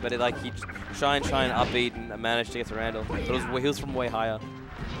dying, but he just shine, upbeat, and managed to get to Randall. But he was from way higher.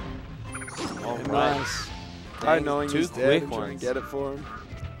 All right. Nice. I knowing he's dead and trying to get it for him.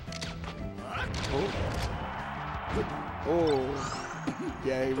 Oh.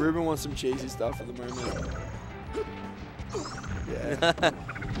 Yeah, Ruben wants some cheesy stuff at the moment. Yeah.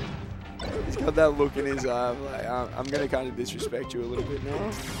 He's got that look in his eye of like, I'm going to kind of disrespect you a little bit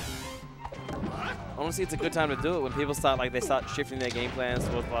now. Honestly, it's a good time to do it when people start shifting their game plans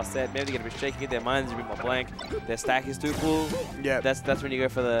towards the last set. Maybe they get a bit shaky, their minds are a bit more blank, their stack is too full. Yeah. That's when you go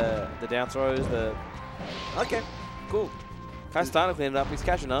for the down throws. Okay, cool. Kai's starting to clean it up. He's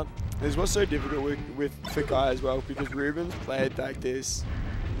catching up. It's what's so difficult for Kai as well, because Ruben's played like this,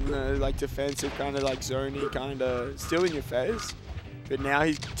 like defensive, kind of like zoney, kind of still in your face. But now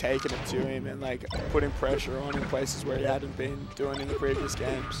he's taking it to him and like putting pressure on in places where he hadn't been doing in the previous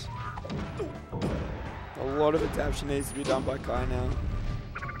games. A lot of adaptation needs to be done by Kai now.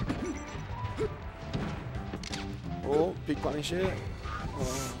 Oh, big punish here.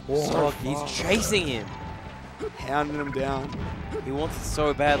 Oh, so he's chasing him. Hounding him down. He wants it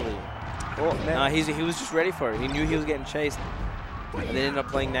so badly. Oh, man. Nah, he was just ready for it. He knew he was getting chased. And then ended up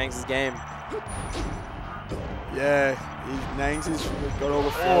playing Nangs' game. Yeah, Nangs has got all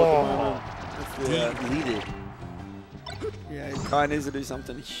the floor at the moment. Deleted. Yeah, Kai needs to do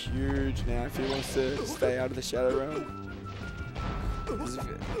something huge now if he wants to stay out of the Shadow Realm.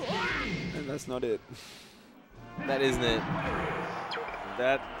 And that's not it. That isn't it.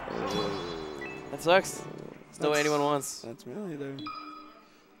 That sucks. It's not what anyone wants. That's melee though.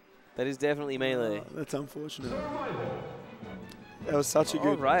 That is definitely melee. That's unfortunate. That was such a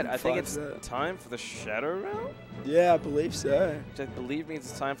good Alright, I think it's time for the Shadow Realm? Yeah, I believe so. Which I believe means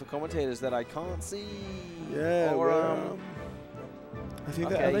it's time for commentators that I can't see. Yeah, or, I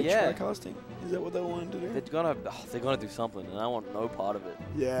think are they tri-casting? Is that what they wanted to do? They're gonna do something, and I want no part of it.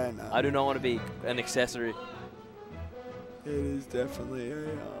 Yeah, no. I do not want to be an accessory. It is definitely a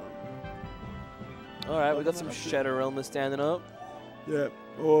All right, we got some Shadow Realmers standing up. Yeah.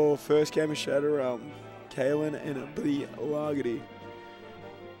 Oh, first game of Shadow Realm. Kalen and a Blagity.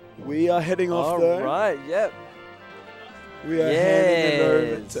 We are heading off though. All right, yep. We are handing it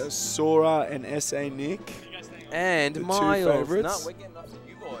over to Sora and SA Nick. And the Miles. two favourites. No, we're getting up to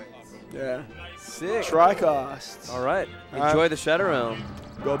you boys. Yeah. Sick. Tricast. All right. Enjoy the Shadow Realm.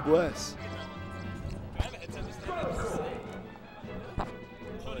 God bless.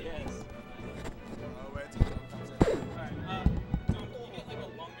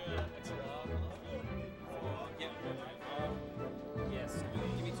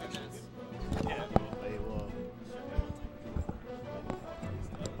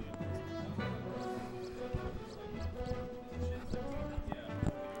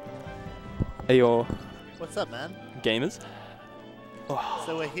 Hey, yo. What's up, man? Gamers.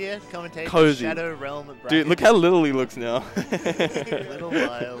 So we're here commentating Cozy. Shadow Realm bracket. Dude, look how little he looks now. Little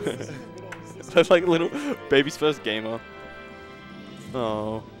Miles. That's like little baby's first gamer.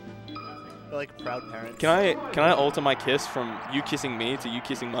 Oh. We're like proud parents. Can I alter my kiss from you kissing me to you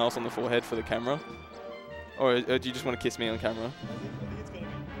kissing Miles on the forehead for the camera? Or do you just want to kiss me on camera?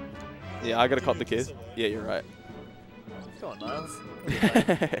 Yeah, I gotta cop the kiss. Yeah, you're right. Come on,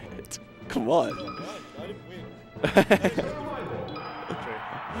 Miles. Come on.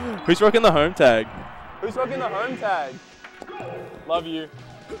 Who's rocking the home tag? Who's rocking the home tag? Love you.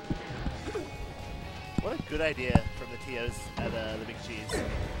 What a good idea from the TOs at the Big Cheese.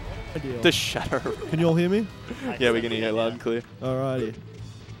 The Shadow. Can you all hear me? Yeah, we can hear you loud and clear. Alrighty.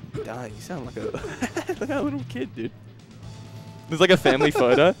 Dang, you sound like a like a little kid, dude. There's like a family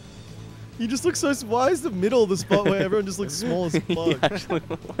photo. You just look so. Why is the middle the spot where everyone just looks small as You fuck? actually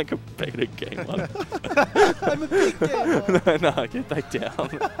look like a beta gamer. I'm a big gamer. No, get back down.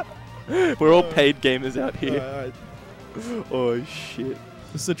 We're all paid gamers out here. Alright. Oh shit.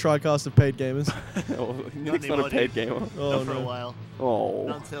 This is a tricast of paid gamers. Oh, Nick's not a paid gamer. Oh, Not for a no. while. Oh.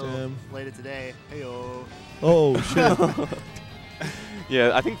 Not until Damn. later today. Heyo. Oh, shit.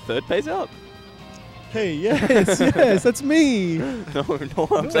 Yeah, I think third pays out. Hey, yes, that's me. No,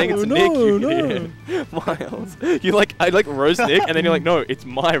 I'm saying it's no, Nick. You no. idiot. Miles. I like roast Nick, and then you're like, no, it's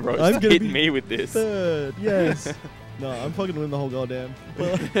my roast. I'm gonna Hit be me with this. Third, yes. No, I'm fucking winning the whole goddamn.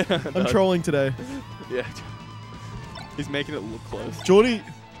 Well, I'm No. trolling today. Yeah. He's making it look close. Geordie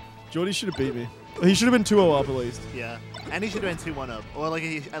should have beat me. He should have been 2-0 up at least. Yeah. And he should have been 2-1 up. Or like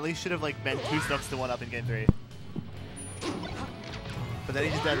he at least should have like been 2 stocks to 1 up in game 3. But then he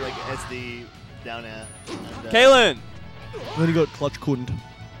just had like SD down air. And, Kalen! Then he got clutch couldn't.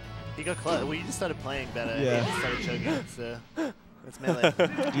 he got close. Well, you just started playing better. Yeah. He just started choking. So it's melee.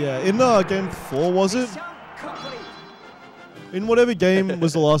 Yeah, in game 4 was it? In whatever game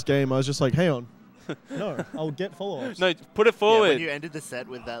was the last game, I was just like, hang on. No, I'll get follow-ups. No, put it Yeah, forward. when you ended the set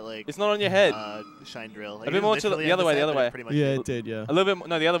with that like It's not on your head. shine drill. Like, A it bit was more to the literally other end way, set, the other but it way. pretty much Yeah, did. it did, yeah. A little bit more.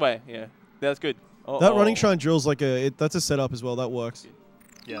 No, the other way. Yeah. That's good. That running shine drill's like that's a setup as well. That works.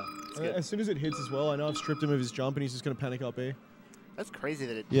 Yeah. It's good. As soon as it hits as well, I know I've stripped him of his jump and he's just gonna panic up B. That's crazy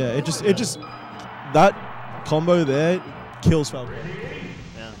that it. Yeah, it just that combo there kills Falcon.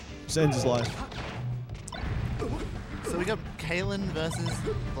 Yeah. Just ends his life. So we got Kalen versus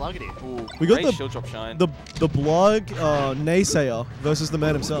Blagity. Ooh, We got great shield drop shine. the blog naysayer versus the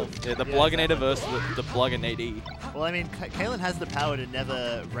man himself. Yeah, the Yeah, Bluginator exactly. versus the Bluginator. Well, I mean, Kalen has the power to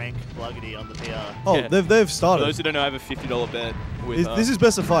never rank Blagity on the PR. Oh, Yeah. they've For started. those who don't know, I have a $50 bet with. This is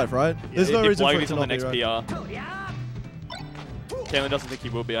best of 5, right? There's no if reason for it Bluginity's to on the not be, next right? PR. Kalen doesn't think he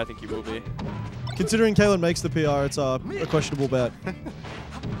will be. I think he will be. Considering Kalen makes the PR, it's a questionable bet.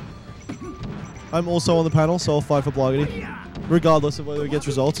 I'm also on the panel, so I'll fight for Bloggy, regardless of whether he gets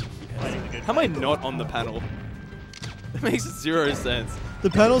results. Fighting the good How am I fight. not on the panel? It makes 0 sense. The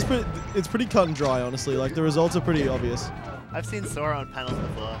panel's it's pretty cut and dry, honestly. Like, the results are pretty obvious. I've seen Sora on panels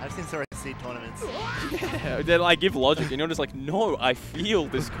before. I've seen Sora see tournaments. Yeah, then I give logic, and you're just like, no, I feel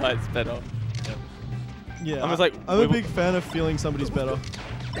this guy's better. Yeah, I'm just like, I'm a big fan of feeling somebody's better.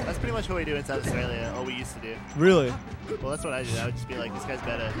 That's pretty much what we do inside Australia, or we used to do. Really? Well, that's what I did. I would just be like, this guy's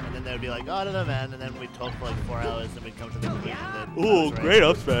better. And then they would be like, oh, I don't know, man. And then we'd talk for like 4 hours, and we'd come to the conclusion that I was right.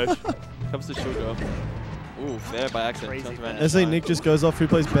 up smash. Comes to shield drop. Ooh, fair by accident. Crazy Turns around. fair. SA Nick just goes off who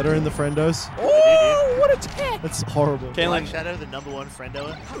plays better in the friendos. Oh, what a tech! That's horrible. Black Kalen, Shadow, the #1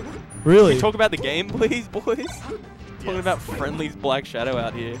 friendoer. Really? can we talk about the game, please, boys? Talking Yes. about Friendly's Black Shadow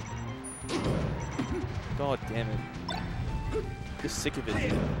out here. God damn it. Just sick of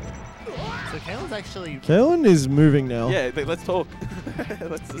it. So Kalen's actually... Kalen is moving now. Yeah, let's talk.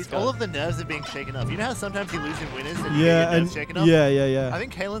 Let's He's discuss. all of the nerves are being shaken off. You know how sometimes you lose in winners and Yeah, you get your and nerves shaken off? yeah. I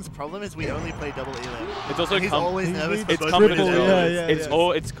think Kalen's problem is we only play double elim. It's also And he's always he nervous. needs for It's both comfort of as his well.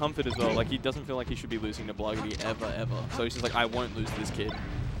 elbows. It's comfort as well. Like, he doesn't feel like he should be losing to Bloggy ever. So he's just like, I won't lose to this kid.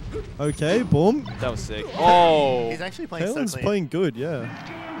 Okay, boom. That was sick. Oh! He's actually playing Kalen's so clean. playing good, yeah.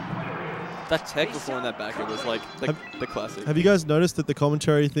 That tech before in that back, it was like the classic. Have you guys noticed that the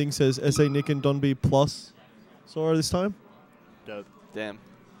commentary thing says SA Nick and Don B plus Sora this time? Dope. Damn.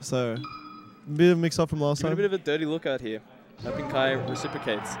 So, a bit of mix up from last Giving a time. bit of a dirty look out here. Hoping Kai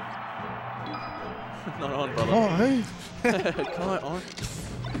reciprocates. Not on, brother. Oh, hey. Kai on.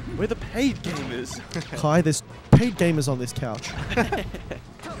 We're the paid gamers. Kai, there's paid gamers on this couch.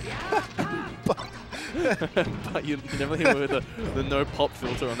 But you never hear with the no pop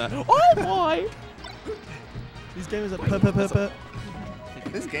filter on that. Oh my! These gamers are per.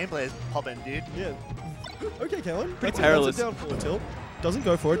 This gameplay is popping, dude. Yeah. Okay, Kalen. Pretty That's perilous. a down forward tilt. Doesn't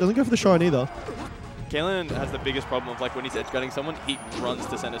go for it. Doesn't go for the shine either. Kalen has the biggest problem of like when he's edge guarding someone, he runs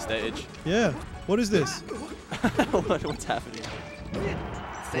to center stage. Yeah. What is this? What's happening?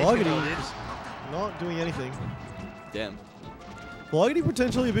 Stage Bloggity control, dude. is not doing anything. Damn. Bloggity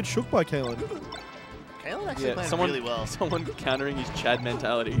potentially a bit shook by Kalen. Kalen actually playing really well. Someone countering his Chad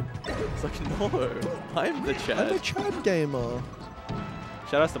mentality. It's like, no, I'm the Chad. I'm a Chad gamer.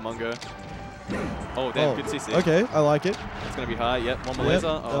 Shout out to Mungo. Oh, damn, good CC. Okay, I like it. It's going to be high. Yep, one more Yep. laser.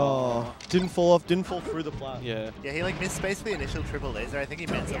 Oh. Didn't fall off. Didn't fall through the plat. Yeah. Yeah, he like missed space for the initial triple laser. I think he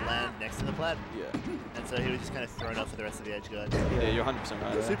meant to land next to the plat, Yeah. and so he was just kind of thrown off for the rest of the edge guard. Yeah, you're 100%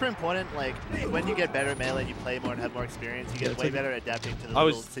 right. Super important, like, when you get better at melee and you play more and have more experience, you get it's way like- better at adapting to the I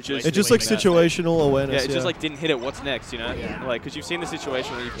was little just- situations. It's just where like you make mistakes. situational awareness. Yeah, it's just like didn't hit it. What's next, you know? Yeah. Like, because you've seen the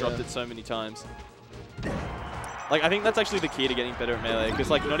situation where you've dropped it so many times. Like, I think that's actually the key to getting better at melee, because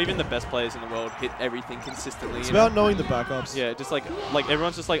like not even the best players in the world hit everything consistently. It's you know? about knowing the backups. Yeah, just like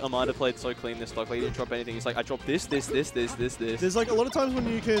everyone's just like, Amanda played so clean this stock, like he didn't drop anything. He's like, I dropped this. There's like a lot of times when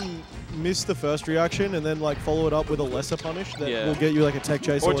you can miss the first reaction and then like follow it up with a lesser punish that Yeah. will get you like a tech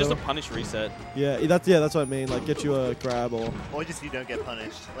chase Or or just a whatever. punish reset. Yeah, that's what I mean. Like get you a grab Or just you don't get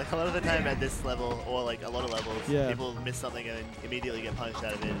punished. Like a lot of the time at this level, or like a lot of levels, Yeah. people miss something and then immediately get punished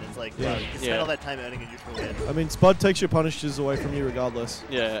out of it. And it's like, Yeah. wow, you spend Yeah. all that time earning a neutral win. I mean, Spud takes your punishes away from you regardless,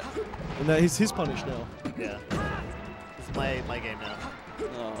 Yeah. and that he's his punish now. Yeah. This is my game now.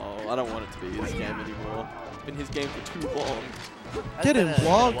 Oh, I don't want it to be his game anymore. It's been his game for too long. Get him, It's been a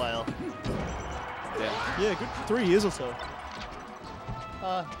Blog. while. Damn. Yeah, good 3 years or so.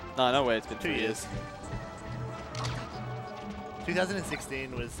 No way. It's been 2 years.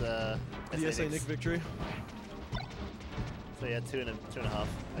 2016 was The SA Nick victory. So yeah, two and a half,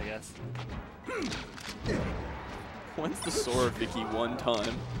 I guess. When's the Sora Vicky one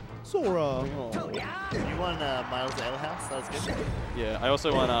time? Sora. Oh. You won Miles Ale House. That was good. Yeah, I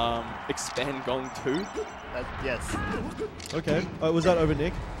also won Expand Gong 2. Yes. Okay. Was that over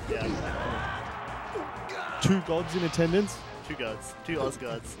Nick? Yeah. 2 gods in attendance. 2 gods. 2 Oz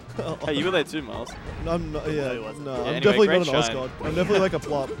gods. Hey, you were there too, Miles. I'm not. No, Yeah. he wasn't. No, Yeah, I'm anyway, definitely great not an Oz shine. god. I'm definitely like a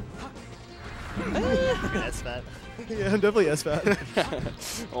flop. Like an S-Fat. Yeah, I'm definitely SFAT.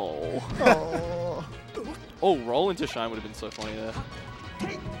 Oh. Oh. Oh, roll into Shine would have been so funny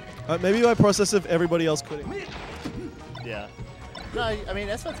there. Maybe by process of everybody else quitting. Yeah. No, I mean,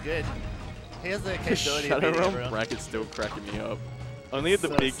 S-Fat's good. He has the The capability of Shadow beating Realm everyone. bracket's still cracking me up. Only at the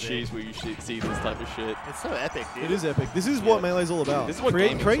So big sick. cheese where you see this type of shit. It's so epic, dude. It is epic. This is what Melee's all about. This is what create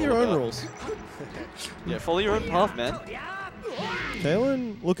gaming's create all your own about. rules. Yeah, follow your own path, man.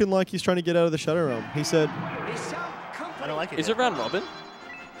 Kalen looking like he's trying to get out of the Shadow Realm. He said I don't like it. Is it round robin?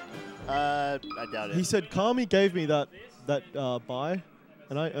 I doubt it. he said Kami gave me that buy,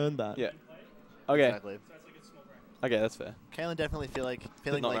 and I earned that. Yeah. Okay. Exactly. Okay, that's fair. Kalen definitely feeling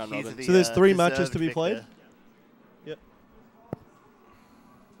not like round he's robin. the So there's 3 matches deserved to be played? victor. Yep.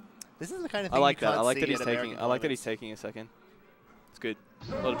 This is the kind of I thing like you that. can't I like see that he's at taking. American I like that he's tournaments. taking a second. It's good.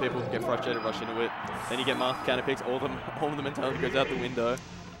 A lot of people get frustrated, rush into it. Then you get marked counter picks. All of the mentality goes out the window.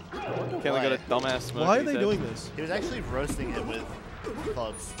 Kalen got a dumbass smoke. Why are he they said. doing this? He was actually roasting him with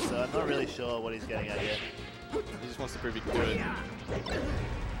Fogs, so I'm not really sure what he's getting at here. He just wants to prove he can do it.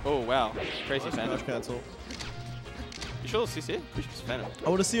 Oh wow, crazy Phantom. Smash cancel. You sure it's CC? We should just Phantom. I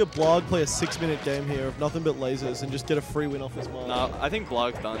want to see a blog play a 6-minute game here of nothing but lasers and just get a free win off his mark. No, I think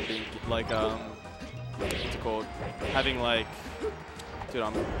Blog's done being like what's it called? Having like, dude,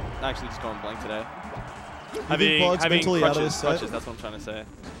 I'm actually just going blank today. You think Blog's mentally out of this set? crutches, that's what I'm trying to say.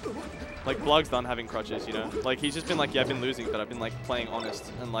 Like, Blug's done having crutches, you know? Like, he's just been like, yeah, I've been losing, but I've been, like, playing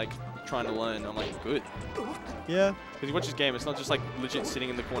honest and, like, trying to learn. I'm like, good. Yeah. Because you watch his game, it's not just, like, legit sitting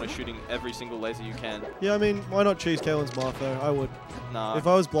in the corner shooting every single laser you can. Yeah, I mean, why not choose Kalen's Marth, though? I would. Nah. If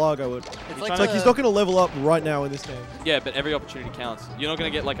I was Blarg, I would. It's It's like he's not going to level up right now in this game. Yeah, but every opportunity counts. You're not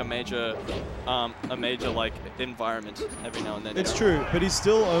going to get, like, a major, like, environment every now and then. It's true, but he's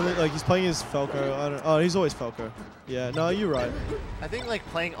still only, like, he's playing as Falco. Oh, he's always Falco. Yeah, no, you're right. I think like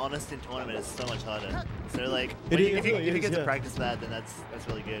playing honest in tournament is so much harder. So like, It if really you is, get to yeah. practice that, then that's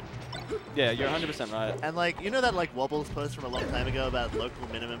really good. Yeah, you're 100% right. And like, you know that like Wobbles post from a long time ago about local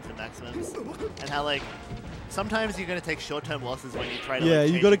minimums and maximums, and how like sometimes you're gonna take short-term losses when you try to. Yeah, like,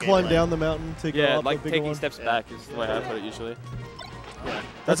 you change got to your climb game down plan. the mountain to go Yeah, up like a bigger taking one. steps back is the way I put it usually. Yeah.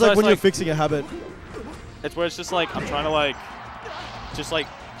 That's why like it's when you're fixing a habit. It's where it's just like, I'm trying to like, just like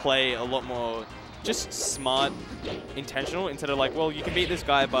play a lot more just smart, intentional, instead of like, well, you can beat this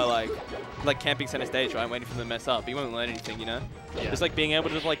guy by like camping center stage, right, waiting for them to mess up. He won't learn anything, you know? Yeah. It's like being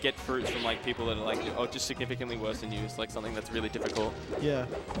able to like get fruits from like people that are like, oh, just significantly worse than you. It's like something that's really difficult. Yeah.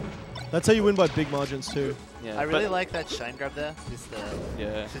 That's how you win by big margins too. Yeah. I really like that shine grab there. Just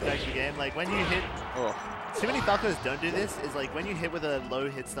Yeah. back to the game. Like when you hit. Oh. Too many Falcos don't do this, is like when you hit with a low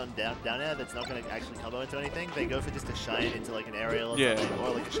hit stun down air that's not going to actually combo into anything, they go for just a shine into like an aerial or something, or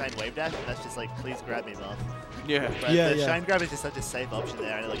like a shine wave dash, and that's just like, please grab me, Marth. Yeah. But Yeah, the yeah. shine grab is just such a safe option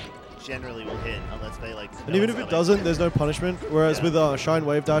there, and it like generally will hit unless they like... And even if it doesn't, there's no punishment. Whereas with Shine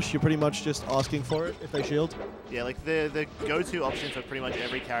Wave Dash, you're pretty much just asking for it if they shield. Yeah, like the go-to option for pretty much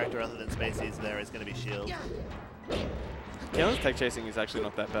every character other than Spaceys there is going to be shield. Kalen's tech chasing is actually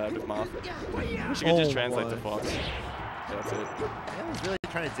not that bad with Marth. Wish you could just translate to Fox. Yeah, that's it. Yeah, he's really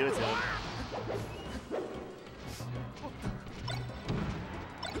trying to do it to him.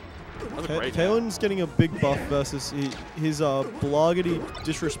 That was a great Kalen's getting a big buff versus his Blargity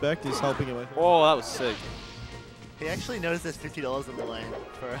disrespect is helping him, I think. Oh, that was sick. He actually knows there's $50 in the lane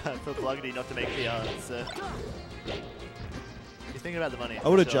for Blargity not to make PR, so... He's thinking about the money. I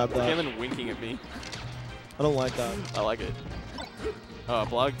would have for sure. jabbed that. Kalen winking at me. I don't like that. I like it. Oh,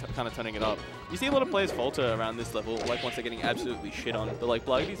 Blarg kind of turning it up. You see a lot of players falter around this level, like once they're getting absolutely shit on. But like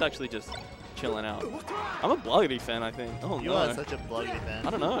Blargity's actually just chilling out. I'm a Blargity fan, I think. Oh You no. are such a Blargity fan. I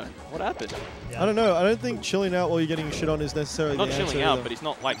don't know. What happened? Yeah. I don't know. I don't think chilling out while you're getting shit on is necessarily Not the chilling answer out, either. but he's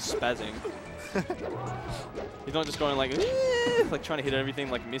not like spazzing. He's not just going like, like trying to hit everything,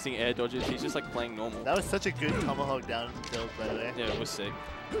 like missing air dodges. He's just like playing normal. That was such a good tomahawk down build, by the way. Yeah, it was sick.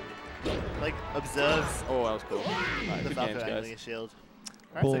 Like, observes Oh, that was cool. Alright, the good Falco games, angling guys. his shield.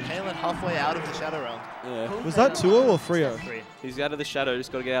 Alright, so Boom. Kalen halfway out of the Shadow Realm. Yeah. Was that 2-0 or 3-0? 3. He's out of the shadow,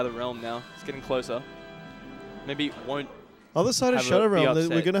 just got to get out of the realm now. He's getting closer. Maybe it won't. Other side of Have a- Shadow be Realm, we're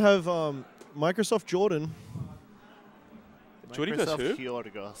upset. going to have Microsoft Jordan. Jordy goes who?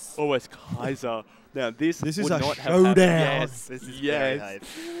 Kyorgos. Oh, it's Kaiser. Now this Is would a not have showdown. happened. Yes. This is very yes.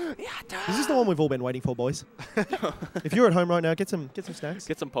 hype. This is the one we've all been waiting for, boys. If you're at home right now, get some snacks.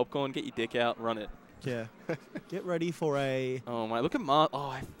 Get some popcorn, get your dick out, run it. Yeah. Get ready for a... Oh my, look at Marth. Oh,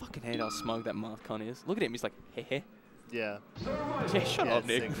 I fucking hate how smug that Marth cunt is. Look at him, he's like, heh heh. Yeah. Yeah, shut Yeah, up, it's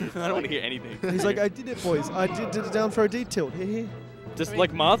Nick. sick, dude. I don't want to hear anything. He's like, I did it, boys. I did it down for a D tilt. Just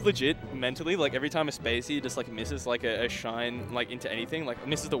like Marth legit, mentally, like every time a Spacey just like misses like a shine like into anything, like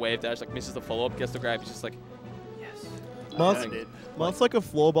misses the wave dash, like misses the follow-up, gets the grab, he's just like, yes. Marth's like a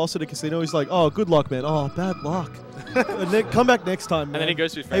floor boss at a casino. He's like, oh, good luck, man. Oh, bad luck. Come back next time, man. And then he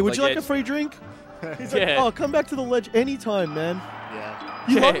goes to his friends Hey, would like, you like yeah, a free drink? He's Yeah. like, oh, come back to the ledge anytime, man. Yeah.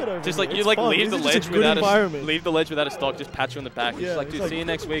 You yeah, love it over just here. like you It's like fun. leave the This is ledge just a good without environment. leave the ledge without a stock, just pat you on the back. He's Yeah, just like, he's dude, like- see you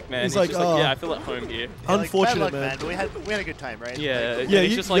next week, man. he's He's like, just like, "Oh." yeah, I feel at home here. Yeah, like, Unfortunate, bad luck, man. But we had a good time, right? Yeah, Like, Yeah, and he's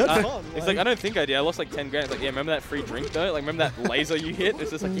you- just you like, had I, fun, it's like- like I don't think I did. I lost like 10 grand. It's like, yeah, remember that free drink though? Like, remember that laser you hit?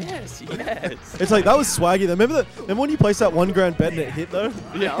 It's just like, yes, yes. It's like, that was swaggy though. Remember when you placed that $1 grand bet and it hit though?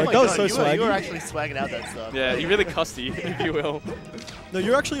 Yeah, oh Like, my that was God, so you were swaggy. actually swagging out that stuff. Yeah, he really cussy, if you will. No,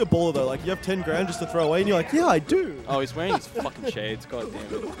 you're actually a baller though. Like, you have 10 grand just to throw away and you're like, yeah, I do. Oh, he's wearing his fucking shades. God damn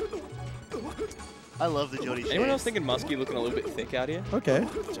it. I love the Jordy shades. Anyone else thinking Muskie looking a little bit thick out here? Okay.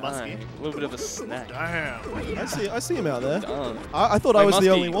 Musky? Dang, a little bit of a snack. Damn. I see him out there. Done. I thought I Hey, was the Muskie,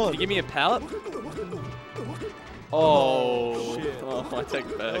 only one. Can you give me a pallet? Oh, shit. Oh, I take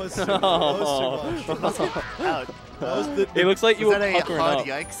it back. That was too much. Out. That was the, It looks like you Was were that a puckering hard up.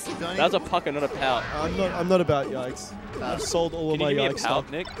 yikes, Donnie? That was a pucker, not a pout. I'm not about yikes. I've sold all of Can my you give me a yikes pout,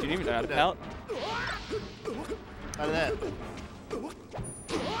 stuff. Nick? Do you even know how to pout? Out of that.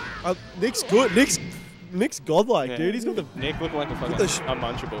 Nick's good. Nick's godlike, Yeah. dude. He's got the Nick looking like a fucking the sh-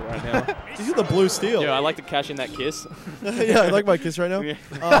 unmunchable right now. he's got the blue steel. Yeah, I like to cash in that kiss. Yeah, I like my kiss right now. Yeah.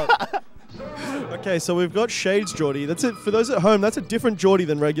 Okay, so we've got Shades Geordie. That's it. For those at home, that's a different Geordie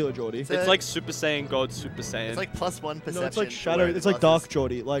than regular Geordie. It's like Super Saiyan God, Super Saiyan. It's like +1 perception. No, it's like Shadow. It's like Dark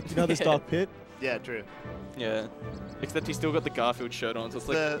Geordie. Like, you know this Dark Pit? Yeah, true. Yeah. Except he's still got the Garfield shirt on, so it's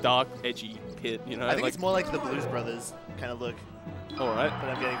like dark, edgy Pit, you know? I think it's more like the Blues Brothers kind of look. Alright.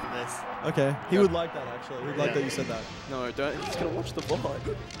 That I'm getting from this. Okay, he would like that actually. He'd like that you said that. No, don't. He's gonna watch the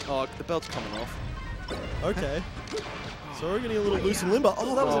VOD. Oh, the belt's coming off. Okay. So we're getting a little loose and limber.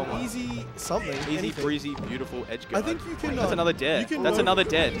 Oh, that was an easy something. Easy, anything. breezy, beautiful edge guard. I think you can. That's another dead. That's know another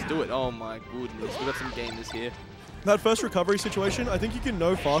dead. Let's do it. Oh my goodness. We got some gamers here. that first recovery situation, I think you can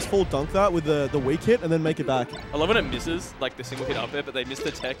no fast fall dunk that with the weak hit and then make it back. I love when it misses, like the single hit up there, but they miss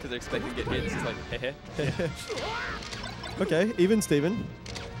the tech because they're expecting to get hit. It's just like, heh. Okay, even Steven.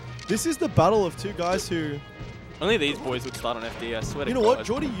 This is the battle of two guys who... Only these boys would start on FD, I swear to God. You know what?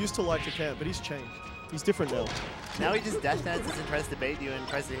 Geordie used to like to camp, but he's changed. He's different now. Now he just dash dances and tries to bait you and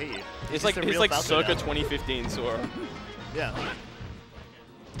tries to hit you. He's like circa 2015 Sora. Yeah.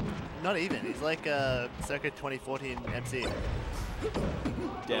 Not even. He's like circa 2014 MC.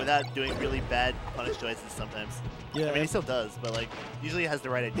 Damn. Without doing really bad punish choices sometimes. Yeah. I mean, he still does, but like usually he has the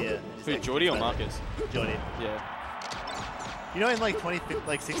right idea. Who, Geordie or Marcus? Geordie. Yeah. You know, in like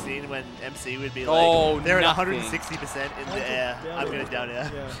 2016, when MC would be like, they're at 160% in the air. I'm gonna down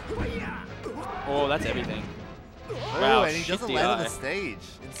air. Yeah. Oh, that's everything. Oh, Wow, and he doesn't shifty land on eye. the stage.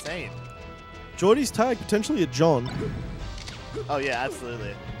 Insane. Geordie's tag potentially a John. Oh yeah,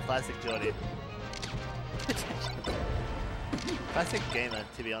 absolutely. Classic Geordie. Classic gamer,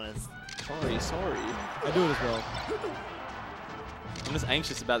 to be honest. Sorry. I do it as well. I'm just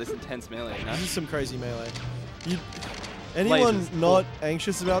anxious about this intense melee, you know? This is some crazy melee. Anyone Lasers. not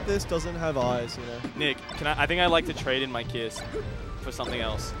anxious about this doesn't have eyes, you know. Nick, I think I'd like to trade in my kiss for something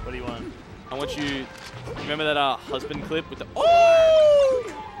else. What do you want? I want you... Remember that husband clip with the...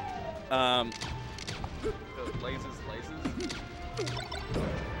 Oh! The lasers.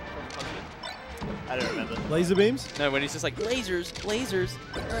 I don't remember. Laser beams? No, when he's just like, lasers.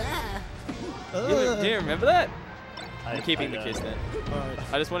 Do you remember that? I'm keeping the kiss then.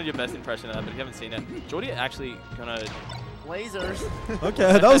 Alright. I just wanted your best impression of that, but if you haven't seen it, Geordie actually gonna... Lasers.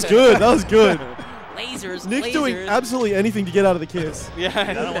 Okay, that was good. That was good. Lasers, Nick's doing absolutely anything to get out of the kiss. Yeah.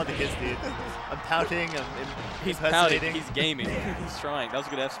 I don't want the kiss, dude. I'm pouting. He's pouting. He's gaming. He's trying. That was a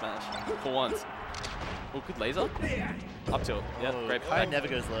good F smash for once. Oh, good laser. Up tilt. Yeah, Oh, great. Fire never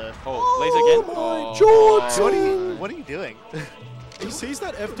goes low. Oh, laser again. Oh, Oh, What are you doing? He sees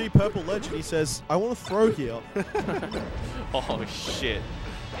that FD purple ledge and he says, I want to throw here. Oh, shit.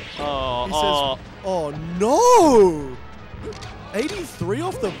 Oh, He says, oh no! 83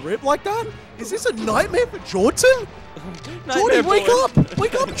 off the rip like that? Is this a nightmare for Jordan? Geordie, wake up!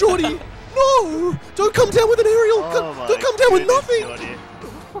 Wake up, Geordie! No! Don't come down with an aerial! Don't come down with nothing! Geordie.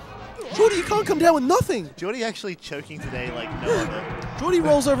 Geordie, you can't come down with nothing! Geordie actually choking today like no other. Geordie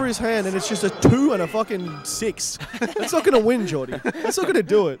rolls over his hand and it's just a 2 and a fucking 6. That's not going to win, Geordie. That's not going to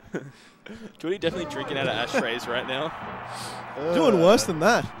do it. Geordie definitely drinking out of ashtrays right now. Doing worse than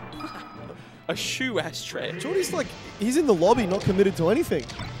that. A shoe ashtray. Geordie's like, he's in the lobby, not committed to anything.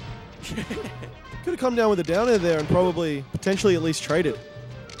 Could have come down with a down air there and probably, potentially at least traded.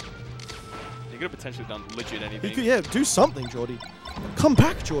 You could have potentially done legit anything. He could, yeah, do something, Geordie. Come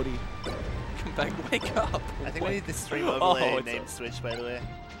back, Geordie. Come back, wake up. I think we need the stream overlay name switch, by the way.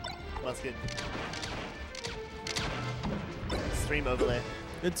 Musket. Stream overlay.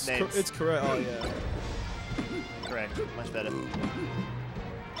 It's Names. it's correct. Oh, yeah. Correct. Much better.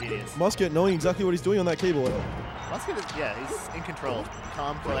 Genius. Musket knowing exactly what he's doing on that keyboard. Musket is, yeah, he's in control.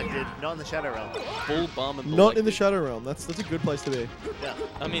 Calm, collected, not in the Shadow Realm. Full bomb and Not in the Shadow Realm. That's a good place to be. Yeah.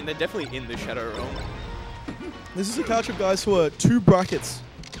 I mean, they're definitely in the Shadow Realm. This is a couch of guys who are 2 brackets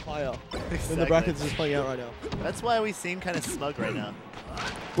higher than the Exactly. brackets is playing out right now. That's why we seem kind of smug right now.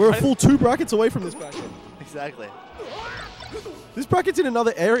 We're a full 2 brackets away from this bracket. Exactly. This bracket's in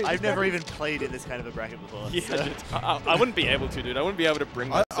another area. I've never even played in this kind of a bracket before. Yeah, So. I wouldn't be able to, dude. I wouldn't be able to bring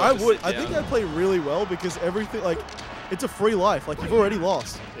myself I to would. sit I think down. I'd play really well because everything, like, it's a free life. Like, you've already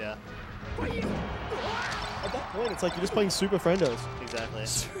lost. Yeah, At that point, it's like you're just playing super friendos. exactly.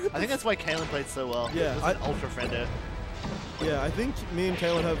 I think that's why Kalen played so well. Yeah, He was an ultra friendo. Yeah, I think me and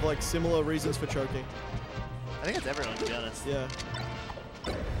Kalen have, like, similar reasons for choking. I think it's everyone, to be honest. Yeah.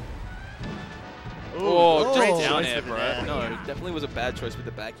 Oh, great just down choice air, with the bro. nair. No, definitely was a bad choice with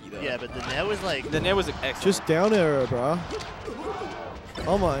the backy, though. Yeah, but the nair was like... The nair was excellent. Just down air, bruh.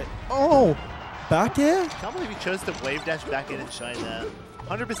 Oh, my. Oh! Back air? I can't believe he chose to wave dash back in and shine there.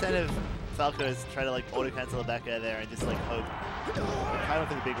 100% of Falcos try to like auto cancel a back air there and just like hope. I went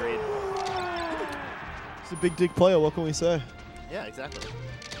for the big read. He's a big dig player, what can we say? Yeah, exactly.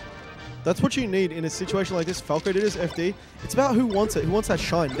 That's what you need in a situation like this. Falco did his FD. It's about who wants it, who wants that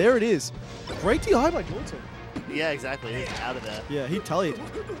shine. There it is. Great DI by Jordan. Yeah, exactly. He's out of there. Yeah, he tallied.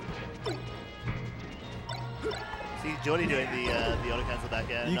 See Jordy doing the auto cancel back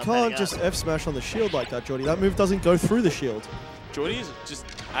air. You can't just F smash on the shield like that, Jordy. That move doesn't go through the shield. Jordy's just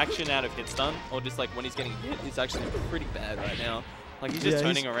action out of hit stun, or just like when he's getting hit, is actually pretty bad right now. Like he's just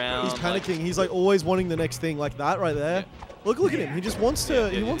turning around. He's panicking. He's like always wanting the next thing, like that right there. Yeah. Look at him. He just wants to.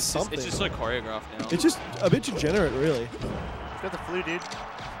 He wants something. It's just so choreographed now. It's just a bit degenerate, really. He's got the flu, dude.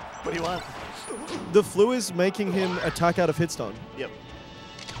 What do you want? The flu is making him attack out of hit stun. Yep.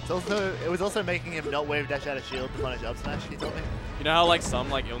 It was also making him not wave dash out of shield to punish up smash, he told me. You know how like some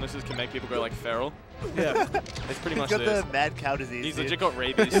like illnesses can make people go like feral? Yeah. It's pretty much He's got the mad cow disease. He's legit got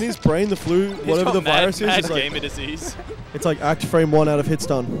rabies. In his brain, the flu, whatever the virus is, mad is gamer like, disease. It's like act frame 1 out of hit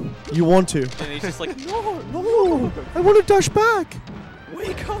stun. You want to. And he's just like, no, I want to dash back.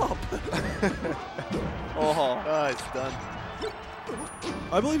 Wake up. Oh, it's done.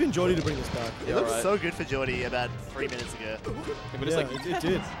 I believe in Jordy to bring this back. It looked so good for Jordy about 3 minutes ago. It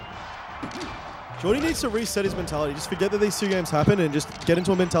did. Jordy needs to reset his mentality. Just forget that these 2 games happen and just get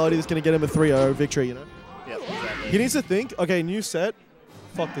into a mentality that's going to get him a 3-0 victory, you know? Yep, exactly. He needs to think, okay, new set,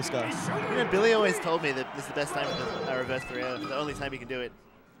 fuck this guy. You know, Billy always told me that this is the best time for a reverse 3-0, the only time he can do it.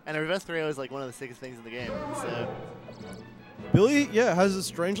 And a reverse 3-0 is like one of the sickest things in the game, so... Billy, has a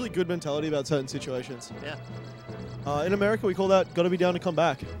strangely good mentality about certain situations. Yeah. In America, we call that gotta be down to come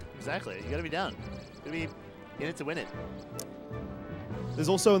back. Exactly. You gotta be down. You gotta be in it to win it. There's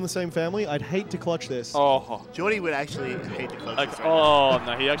also in the same family, I'd hate to clutch this. Oh. Jordy would actually hate to clutch this right now.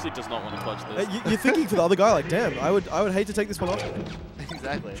 No, he actually does not want to clutch this. You're thinking for the other guy, like, damn, I would hate to take this one off.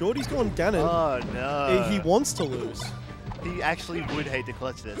 Exactly. Jordy's gone Ganon. Oh, no. He wants to lose. He actually would hate to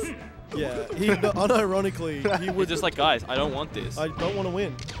clutch this. Yeah, unironically, he would. He's just like, guys, I don't want this. I don't want to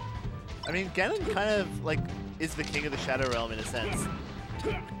win. I mean, Ganon kind of, like, is the king of the Shadow Realm in a sense.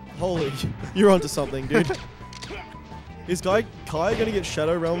 Holy, you're onto something, dude. Is Kai going to get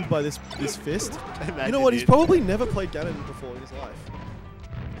Shadow Realmed by this fist? Imagine, you know what? dude. He's probably never played Ganon before in his life.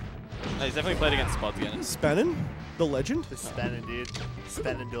 No, he's definitely played against Spods again. Spannon? The legend? The Spannon, dude.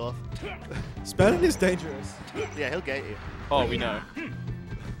 Spannendorf. Spannon is dangerous. Yeah, he'll get you. Oh, we know.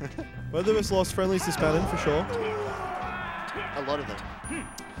 Both of us lost friendlies to Spannon, for sure. A lot of them.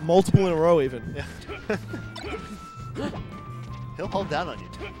 Multiple in a row, even. Yeah. He'll hold down on you.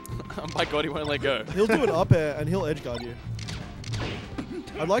 Oh my god, he won't let go. He'll do an up air and he'll edge guard you.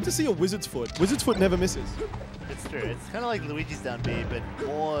 I'd like to see a Wizard's Foot. Wizard's Foot never misses. It's true. It's kind of like Luigi's down B, but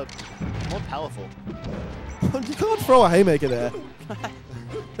more powerful. You can't throw a haymaker there.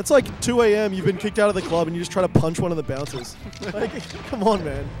 It's like 2 a.m. You've been kicked out of the club and you just try to punch one of the bouncers. Like, come on,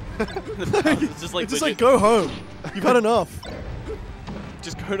 man. It's just like go home. You've had enough.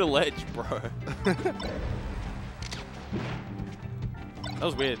 Just go to ledge, bro. That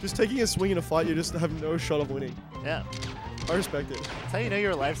was weird. Just taking a swing in a fight, you just have no shot of winning. Yeah. I respect it. That's how you know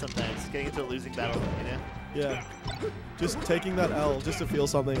you're alive sometimes, getting into a losing battle, you know? Yeah. Just taking that L just to feel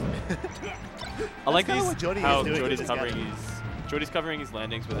something. I like how Jordy's covering his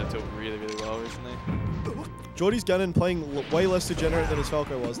landings with it really, really well recently. Jordy's Ganon playing way less degenerate than his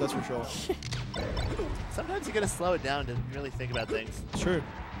Falco was, that's for sure. Sometimes you gotta slow it down to really think about things. True.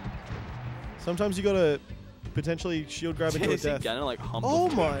 Sometimes you gotta potentially shield grab into a death. Ganon, like, oh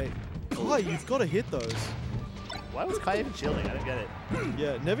my Kai, you've got to hit those. Why was Kai even shielding? I don't get it.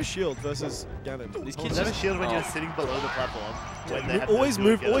 Yeah, never shield versus Ganon. These kids never shield when you're sitting below the platform. When they have always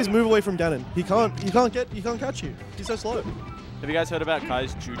move away from Ganon. He can't catch you. He's so slow. Have you guys heard about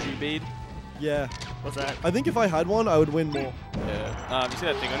Kai's Juju bead? Yeah. What's that? I think if I had one, I would win more. Yeah. You see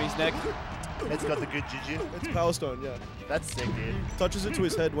that thing on his neck? It's got the good juju. It's Power Stone, yeah. That's sick, dude. Touches it to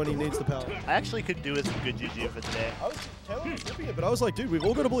his head when he needs the power. I actually could do with some good juju for today. Taylor was ripping it, but I was like, dude, we've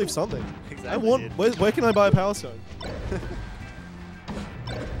all got to believe something. Exactly. Where can I buy a Power Stone?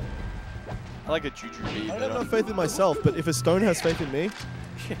 I like a Juju bead. I don't have enough faith in myself, but if a stone has faith in me,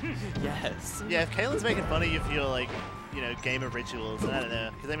 yes. Yeah, if Kalen's making fun of you for your, like, you know, game of rituals, I don't know.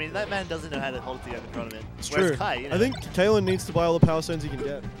 Because, I mean, that man doesn't know how to hold it together in front of him. It's Whereas true. Kai, you know, I think Kalen needs to buy all the Power Stones he can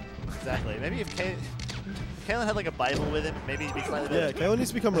get. Exactly. Maybe if Kalen had, like, a Bible with him, maybe he'd be slightly better. Yeah, Kalen needs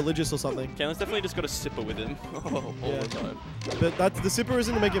to become religious or something. Kalen's definitely just got a sipper with him all the time. But the sipper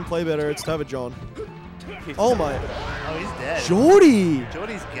isn't to make him play better, it's to have a John. Oh my. Oh, he's dead. Jordy!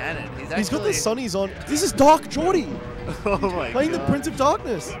 Jordy's Ganon. He's got the sunnies on. This is Dark Jordy! Oh my Playing the Prince of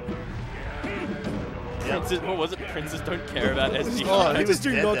Darkness. Princes, what was it? Princes don't care about SDI. Oh, Princes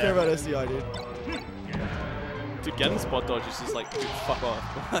do not care about SDI, dude. Dude, getting spot dodge is just like, dude, fuck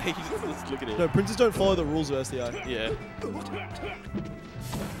off. Like, just look at it. No, Princes don't follow the rules of SDI. Yeah.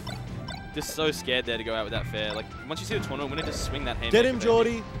 Just so scared there to go out with that fair. Like, once you see the tournament winner, just swing that hand. Get him,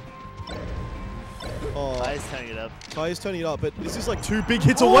 Geordie. Oh, Kai is turning it up. Kai is turning it up, but this is like 2 big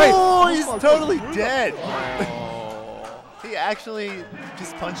hits away. Oh, he's totally dead. He actually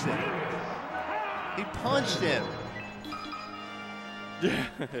just punched him. He punched him.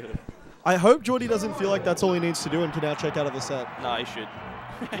 I hope Geordie doesn't feel like that's all he needs to do and can now check out of the set. Nah, he should. You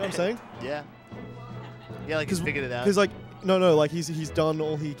know what I'm saying? Yeah. Yeah, like he's figured it out. Because like, no, like he's done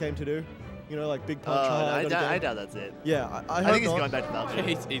all he came to do. You know, like big punch. I doubt that's it. Yeah, I think he's not. going back to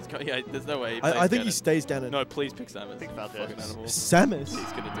Falco. Yeah, there's no way. I think he stays Ganon. No, please pick Samus. Pick Falco. Samus?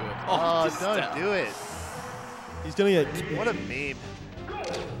 He's gonna do it. Oh, don't do it. He's gonna get. What a meme.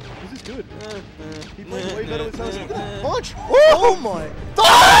 This is good. He plays way better with Samus. Look at that punch! Oh my!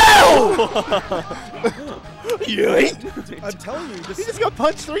 I'm telling you, He just got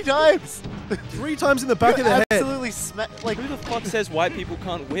punched 3 times. 3 times in the back of the head. Absolutely smacked. Like, who the fuck says white people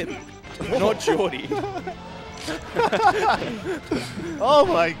can't whip? Not Geordie. oh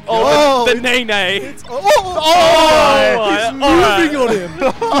my god. Oh, the nay-nay. He's Alright. moving on him.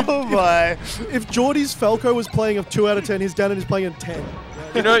 Oh my. If Geordie's Falco was playing a 2 out of 10, his Ganon is playing a 10.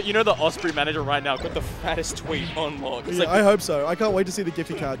 You know the Osprey manager right now got the fattest tweet on log. It's Yeah, like, I hope so. I can't wait to see the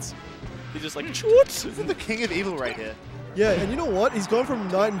Giphy cats. he's just like, what? This is the king of evil right here. Yeah, and you know what? He's gone from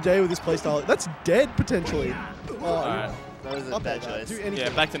night and day with this playstyle. That's dead, potentially. Oh, Alright. That was a up bad there, choice. do anything.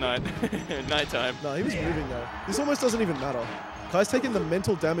 Yeah, back to night. Nighttime. No, he was moving, though. This almost doesn't even matter. Kai's taken the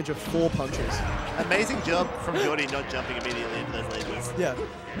mental damage of 4 punches. Amazing job from Geordie not jumping immediately into those lasers. Yeah.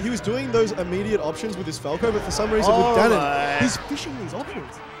 He was doing those immediate options with his Falco, but for some reason with Ganon, he's fishing these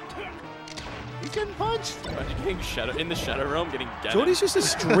options. He's getting punched. Imagine getting in the Shadow Realm, getting Ganon. Geordie's just a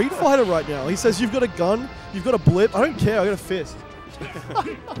street fighter right now. He says, you've got a gun, you've got a blip. I don't care, I got a fist.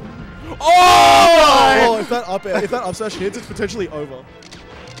 Oh, if that up smash hits, it's potentially over.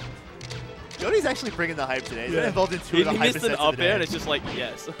 Geordie's actually bringing the hype today. He's been involved in 2 of the He hype missed an up air, and it's just like,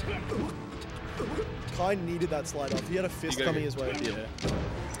 yes. Kai needed that slide off. He had a fist coming his way. Yeah.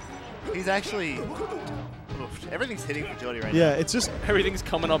 He's actually... Everything's hitting for Geordie right now. Yeah, it's just... Everything's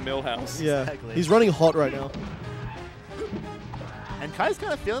coming on Millhouse. Yeah, Exactly. he's running hot right now. And Kai's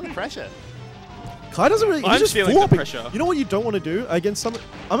kind of feeling the pressure. Kai doesn't really... I'm He's just feeling flopping. the pressure. You know what you don't want to do against some...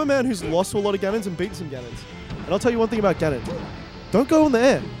 I'm a man who's lost to a lot of Ganons and beaten some Ganons. And I'll tell you one thing about Ganon. Don't go in the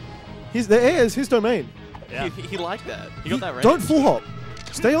air. The air is his domain. Yeah. He liked that. He got that range. Don't full hop.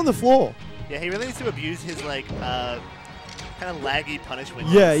 Stay on the floor. Yeah, he really needs to abuse his, like, kind of laggy punish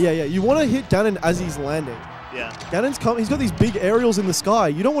windows. Yeah. You want to hit Ganon as he's landing. Yeah. Ganon's he's got these big aerials in the sky.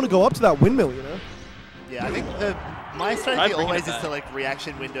 You don't want to go up to that windmill, you know? Yeah, I think my strategy always is to, like,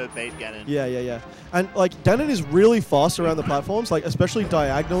 reaction window bait Ganon. Yeah. And, like, Ganon is really fast around the platforms, like, especially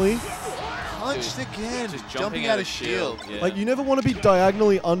diagonally. Punched again. Just jumping out of shield. Yeah. Like, you never want to be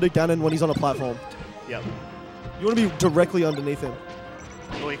diagonally under Ganon when he's on a platform. Yep. You want to be directly underneath him.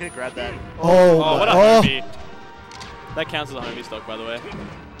 Oh, you could grab that. Oh, what a homie. That counts as a homie stock, by the way.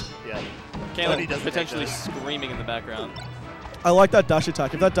 Yeah. Kaylin potentially screaming in the background. I like that dash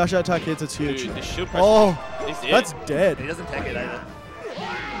attack. If that dash attack hits, it's huge. Dude, the shield pressure is it. That's dead. He doesn't take it either.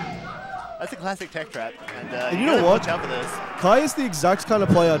 That's a classic tech trap. And you gotta know what? watch out for this. Kai is the exact kind of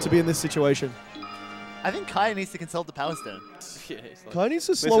player to be in this situation. I think Kai needs to consult the Power Stone. Yeah, it's like, Kai needs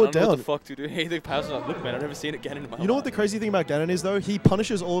to listen, slow I it don't know down. What the fuck to do? Hey, the power's not. Look, man, I've never seen it get in my life. You know what the crazy thing about Ganon is, though? He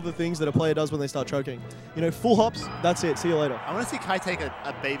punishes all of the things that a player does when they start choking. You know, full hops, that's it. See you later. I want to see Kai take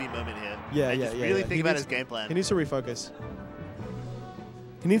a baby moment here. Yeah, and yeah, just yeah. really yeah. think about his game plan. He needs to refocus.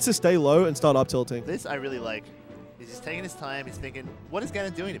 He needs to stay low and start up tilting. This I really like. He's just taking his time. He's thinking, what is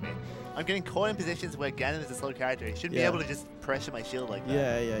Ganon doing to me? I'm getting caught in positions where Ganon is a slow character. He shouldn't be able to just pressure my shield like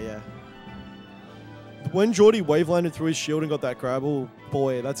that. Yeah. When Geordie wave landed through his shield and got that grab, oh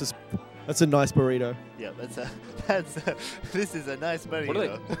boy, that's a nice burrito. Yeah, this is a nice burrito. What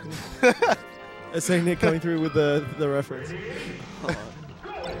are they? That's saying Nick coming through with the reference.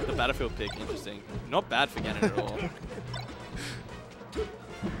 The Battlefield pick, interesting. Not bad for Ganon at all.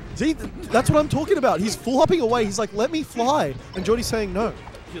 See, that's what I'm talking about. He's full hopping away. He's like, let me fly. And Geordie's saying no.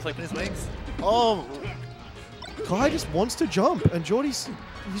 He's like, his wings. Oh, Kai just wants to jump, and he's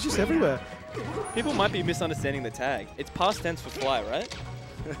just everywhere. people might be misunderstanding the tag. It's past tense for fly, right?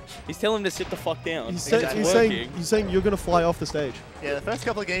 He's telling him to sit the fuck down. He's It's saying you're gonna fly off the stage. yeah, the first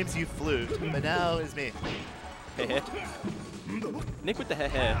couple of games you flew, but now it's me. Heh. Nick with the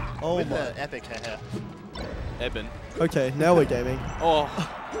heh. Oh With my. the epic hair. Eben. Okay, now we're gaming. Oh.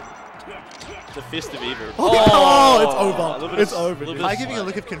 the fist of Eva. Oh, it's over. It's over. I'm giving a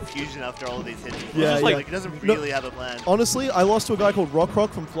look of confusion after all of these hits. Yeah, just yeah. like he doesn't really have a plan. Honestly, I lost to a guy called Rock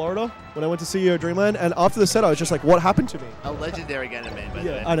from Florida when I went to CEO Dreamland, and after the set, I was just like, what happened to me? A legendary Ganon main, by the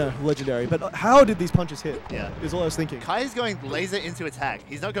way. I know, legendary. But how did these punches hit? Yeah. Is all I was thinking. Kai is going laser into attack.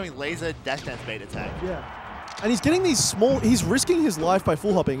 He's not going laser dash dance bait attack. Yeah. And he's getting these small, he's risking his life by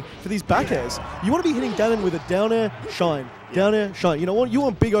full hopping for these back airs. You want to be hitting Ganon with a down air, shine, down air, shine. You know what? You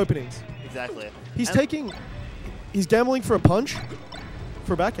want big openings. Exactly. He's gambling for a punch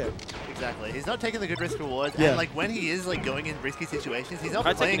for a back air. Exactly. He's not taking the good risk reward. Yeah. And like when he is like going in risky situations, he's not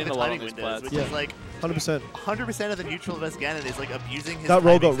I'd playing take it the in a lot timing on these windows, plats. which Yeah. is like 100%. 100% of the neutral versus Ganon is like abusing his That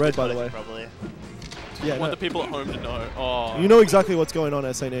roll timing got red, to by the way. Probably. Yeah. I want the people at home to know. Oh. You know exactly what's going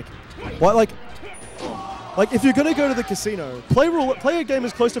on, SA Nick. Why, like if you're gonna go to the casino, play a game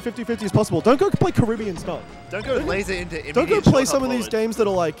as close to 50-50 as possible. Don't go play Caribbean stuff. Don't go laser into immediate Don't go play short some hop of these forward. games that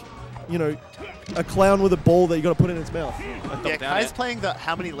are like, you know, a clown with a ball that you got to put in its mouth. Yeah, Kai's playing the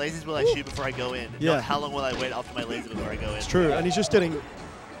how many lasers will I shoot before I go in, Yeah. not how long will I wait after my laser before I go in. It's true, and he's just getting.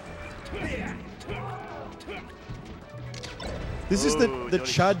 This is the Jordy.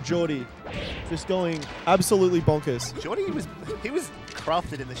 Chad Geordie, just going absolutely bonkers. Jordy he was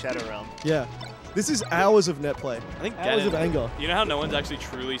crafted in the Shadow Realm. Yeah, this is hours of net play. I think hours Ganon, of anger. You know how no one's actually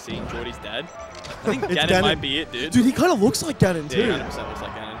truly seen Geordie's dad? I think It's Ganon might be it, dude. Dude, he kind of looks like Ganon too. Yeah, 100% looks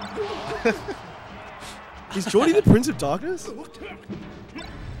like Ganon. Is Geordie the Prince of Darkness?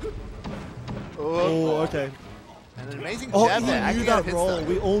 Oh, okay. And an amazing Oh, jab he there. knew acting out of that hit roll. stun.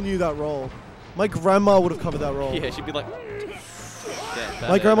 We all knew that roll. My grandma would have covered that roll. Yeah, she'd be like... Yeah,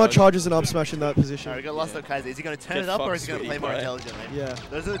 My grandma charges an up smash in that position. Alright, we got lost up Kaiser. Is he going to turn Get it up or fucked, is he going to sweetie play more pie. intelligently? Yeah.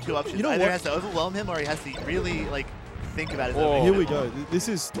 Those are the two options. You know Either what? he has to overwhelm him or he has to really like think about his Whoa. own Here we go. This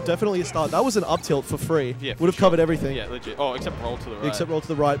is definitely a start. That was an up tilt for free. Yeah, would have for sure. covered everything. Yeah, legit. Oh, except roll to the right. Except roll to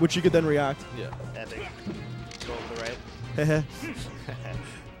the right, which you could then react. Yeah. Epic. Roll to the right. Hehe.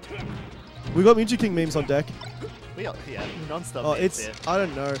 We got Muji King memes on deck. We are, yeah, non-stop. Oh, hits it's, here. I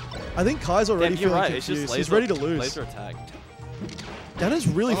don't know. I think Kai's already Damn, you're feeling right. It's confused. just laser, He's ready to lose. Laser attack. Ganon's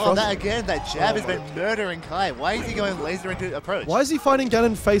really Oh, that frustrated. again, that jab Oh has been murdering Kai. Why is he going laser into approach? Why is he fighting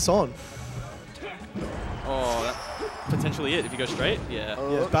Ganon face on? Oh, that's potentially it. If you go straight, yeah.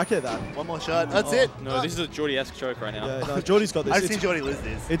 Yeah, back at that. One more shot. That's Oh. it. No, this is a Geordie-esque choke right now. Yeah, no, Geordie's got this. I've It's, seen Jordy lose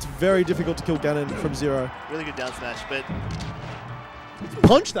this. it's very difficult to kill Ganon from zero. Really good down smash, but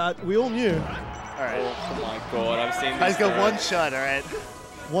Punch that, we all knew. alright. Oh my god, I've seen this. Kai's got throw. one shot, alright.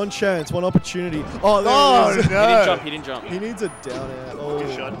 One chance, one opportunity. Oh, there Oh, it is. He didn't no. jump, he didn't jump. He needs a down air. Oh.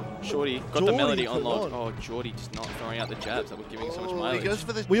 Good shot. Shorty got Geordie the melody put it unlocked. on. Oh, Geordie just not throwing out the jabs that were giving so much Oh, he mileage. goes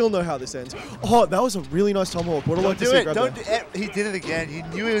for the... We all know how this ends. Oh, that was a really nice tomahawk. Would have Don't liked to do see it. grab Don't that. do it. He did it again. He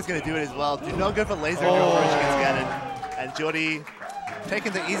knew he was going to do it as well. Do not go for laser Oh. into approach against Ganon. And Jordy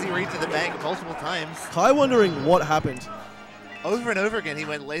taking the easy read to the bank multiple times. Kai wondering what happened. Over and over again, he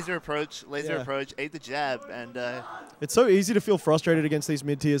went laser approach, Yeah. ate the jab. And It's so easy to feel frustrated against these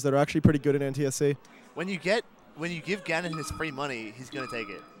mid tiers that are actually pretty good in NTSC. when you give Ganon his free money, he's going to take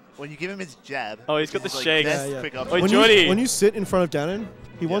it. When you give him his jab, Oh, he's got which the is, shakes. best Yeah, yeah. quick Oi, option. Jordy. When you sit in front of Ganon,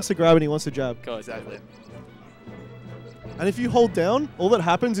 he wants to grab and he wants to jab. God, Exactly. And if you hold down, all that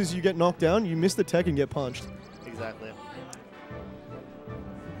happens is you get knocked down, you miss the tech and get punched. Exactly.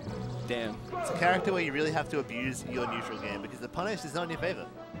 damn. It's a character where you really have to abuse your neutral game because the punish is not in your favor.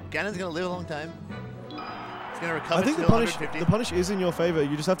 Ganon's going to live a long time. He's going to recover I think to the punish 150. the punish is in your favor.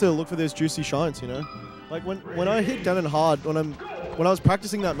 You just have to look for those juicy shines, you know? Like when I hit Ganon hard, when I was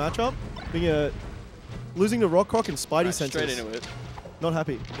practicing that matchup, being losing to Rock Croc and Spidey Right, senses. straight into it. Not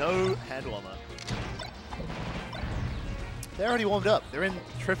happy. No hand warmer. They're already warmed up. They're in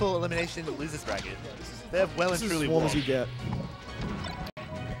triple elimination losers bracket. They're well This and is truly as warm warm. as you get.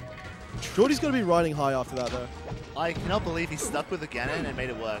 Geordie's got to be riding high after that, though. I cannot believe he stuck with the Ganon and made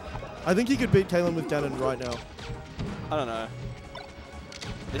it work. I think he could beat Kalen with Ganon right now. I don't know.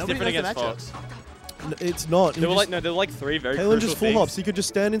 It's Nobody different knows the against matchups. Fox. It's not. There were like three very Kalen crucial just full things. hops. He could just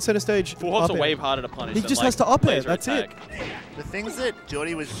stand in center stage. Full hops up are air. way harder to punish. He than, just like, has to up air, laser that's it. attack. The things that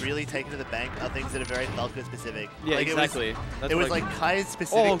Jordy was really taking to the bank are things that are very Falco specific. Yeah, Like, exactly. It was like Kai's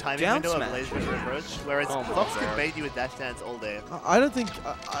specific Oh, timing down window smash. of laser into approach, whereas Oh my Fox God. could bait you with dash dance all day. I don't think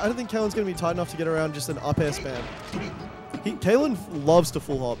Kalen's going to be tight enough to get around just an up air spam. Kalen loves to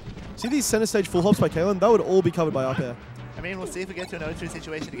full hop. See these center stage full hops by Kalen? That would all be covered by up air. I mean, we'll see if we get to an 0-2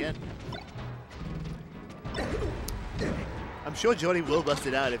 situation again. I'm sure Jordy will bust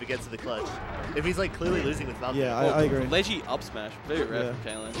it out if it gets to the clutch. If he's like clearly losing with Falco. Yeah, I agree. Leggy up smash. Very rare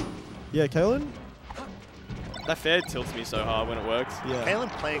from Kalen. Yeah, Kalen? That fair tilts me so hard when it works. Yeah. Kalen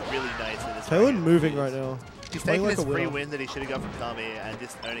playing really nice in this. Kalen bracket. moving right now. He's taking his free win that he should have got from Kami and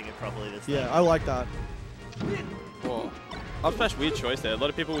just earning it properly this time. Yeah, I like that. Whoa. Up smash, weird choice there. A lot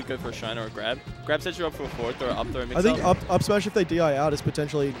of people would go for a shine or a grab. Grab sets you up for a forward throw, up throw, mix I think up smash, if they DI out, is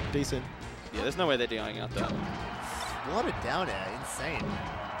potentially decent. Yeah, there's no way they're DIing out that. A lot of down air, insane.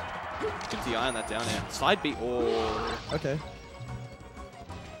 Good DI on that down air. Side beat, oh. Okay.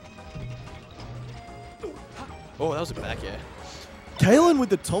 Oh, that was a back air. Kalen with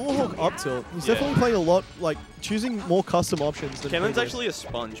the tomahawk up tilt. He's definitely playing a lot, like, choosing more custom options than Kalen's previous. actually a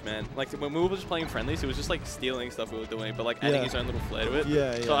sponge, man. Like, when we were just playing friendlies, he was just, like, stealing stuff we were doing, but, like, adding his own little flair to it.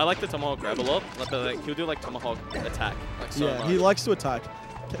 Yeah, yeah. So I like the tomahawk grab a lot. Like, he'll do, like, tomahawk attack. Like, so much. He likes to attack.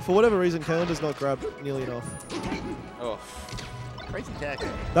 For whatever reason, Kalen does not grab nearly enough. Oh. Crazy tech.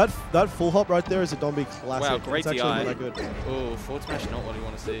 That full hop right there is a Dombi classic. Wow, great it's DI. actually not that good. Oh, forward smash, not what you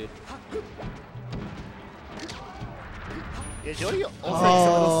want to see. Yeah, Jordy also gets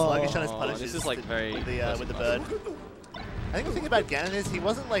a little sluggish on his punishes. This is like very with the bird. I think the thing about Ganon is he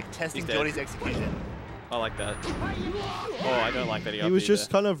wasn't like testing Jordy's execution. I like that. Oh, I don't like that he was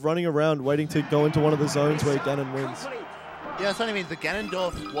just kind of running around waiting to go into one of the zones where Ganon wins. Yeah, that's what I mean. The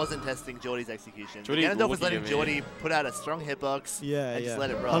Ganondorf wasn't testing Jordy's execution. The Ganondorf was letting Jordy put out a strong hitbox and just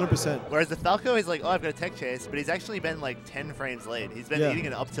let it roll. 100%. Whereas the Falco is like, oh, I've got a tech chase, but he's actually been like 10 frames late. He's been eating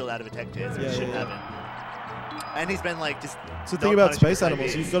an up tilt out of a tech chase, which shouldn't happen. And he's been like just... So the thing about space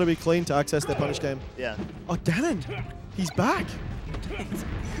animals, you've got to be clean to access their punish game. Yeah. Oh, Ganon! He's back! And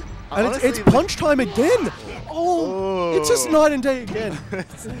honestly, it's punch time again! Oh! It's just night and day again.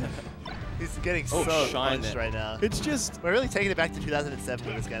 He's getting so punched right now. It's just... We're really taking it back to 2007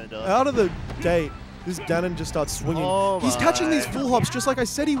 with this Ganondorf. Out of the gate, this Ganon just starts swinging. Oh he's catching these full hops just like I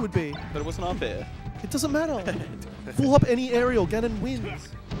said he would be. But it wasn't up air. It doesn't matter. Full hop any aerial, Ganon wins.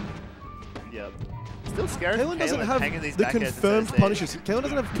 Yep. Still scared. Kalen doesn't have the confirmed punishes. Kalen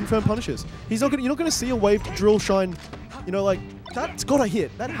doesn't have confirmed punishes. He's not gonna. You're not going to see a wave drill shine. You know, like that's got to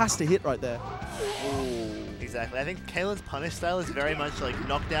hit. That has to hit right there. Ooh. Exactly. I think Kalen's punish style is very much like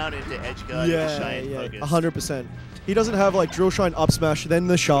knockdown into edge guard, shine focus. 100%. He doesn't have like drill shine up smash, then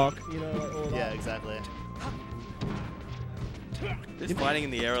the shark. You know, like all that. Exactly. Just fighting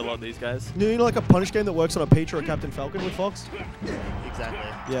in the air a lot, these guys. You know, like a punish game that works on a Peach or a Captain Falcon with Fox.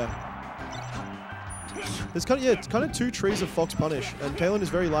 Exactly. Yeah. There's it's kind of two trees of Fox punish, and Kalen is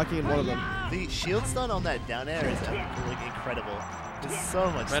very lacking in one of them. The shield stun on that down air is like incredible. There's so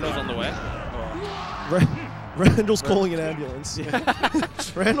much. Randall's on the way. Oh. Randall's calling an ambulance.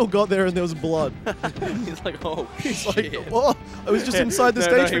 Randall got there and there was blood. He's like, oh He's like, oh, I was just inside the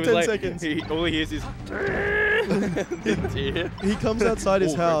stage for 10 seconds. All he hears is... He comes outside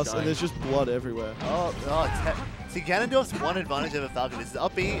his house and there's just blood everywhere. See, Ganondorf's one advantage over Falcon is his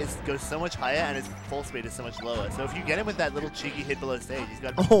up B goes so much higher and his full speed is so much lower. So if you get him with that little cheeky hit below stage, he's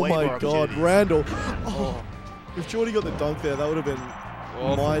got way more opportunities. Oh my god, Randall. Oh. If Jordy got the dunk there, that would have been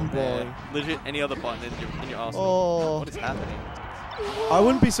mind-blowing. Legit any other button in your arsenal. Oh. What is happening? I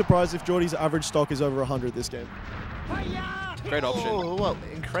wouldn't be surprised if Jordy's average stock is over 100 this game. Great option. Oh, well,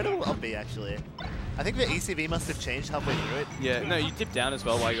 incredible up B actually. I think the ECV must have changed halfway through it. Yeah, no, you dip down as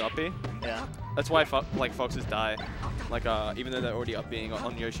well while you're up B. Yeah. That's why Foxes die, like even though they're already up being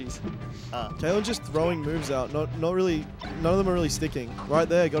on Yoshi's. Kalen's just throwing moves out, not really. None of them are really sticking. Right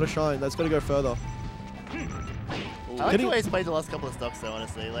there, got to shine. That's got to go further. I like the way he's played the last couple of stocks though,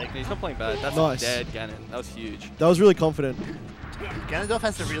 honestly. Like he's not playing bad. That's nice. Dead Ganon. That was huge. That was really confident. Ganondorf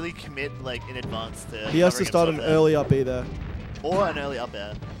has to really commit like in advance to. He has to start an early up B there. Or an early up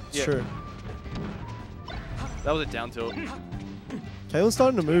air. Yeah. True. That was a down tilt. Kalen's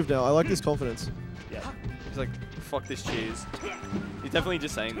starting to move now. I like his confidence. Yeah. He's like, fuck this cheese. He's definitely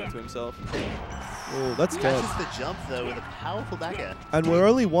just saying that to himself. Oh, that's good. He catches the jump though with a powerful back air. And we're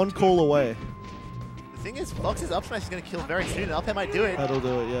only one call away. The thing is, Fox's up smash is going to kill very soon. Up air might do it. That'll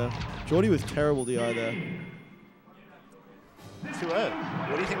do it, yeah. Jordy with terrible DI there. 2-0.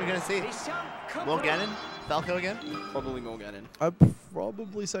 What do you think we're going to see? More Ganon? Falco again? Probably more Ganon. I'd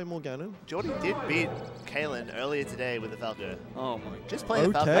probably say more Ganon. Jordy did beat Kalen earlier today with the Falco. Oh my god. Just play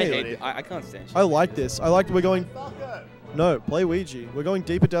the Falco. I can't stand it. I like this. I like we're going... No, play Ouija. We're going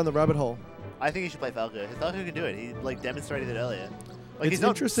deeper down the rabbit hole. I think you should play Falco. His Falco can do it. He like demonstrated it earlier. Like he's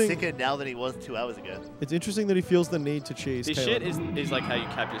not sicker now than he was 2 hours ago. It's interesting that he feels the need to cheese. This shit is like how you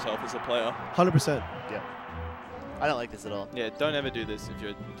cap yourself as a player. 100%. Yeah. I don't like this at all. Yeah, don't ever do this if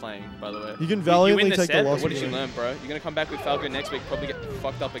you're playing, by the way. You can valiantly take the loss. What did you learn, bro? You're going to come back with Falco next week, probably get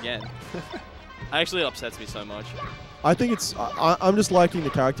fucked up again. Actually, it upsets me so much. I think it's... I'm just liking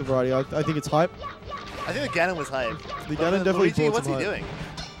the character variety. I think it's hype. I think the Ganon was hype. The Ganon definitely Luigi, brought what's some he hype. doing?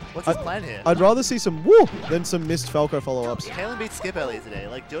 What's his plan here? I'd rather see some woo than some missed Falco follow-ups. Kalen beat Skip earlier today.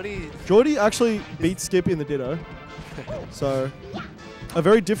 Like, Jordy actually beat Skip in the Ditto. So, a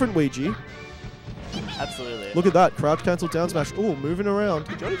very different Ouija. Absolutely. Look at that. Crouch cancel down smash. Ooh, moving around.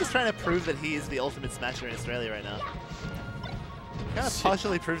 Jordy just trying to prove that he is the ultimate smasher in Australia right now. Kind of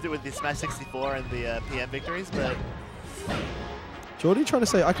partially proved it with the Smash 64 and the PM victories, but... Jordy trying to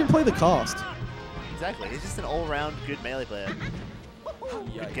say, I can play the cast. Exactly. He's just an all-round good melee player.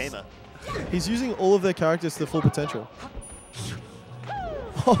 Good gamer. He's using all of their characters to the full potential.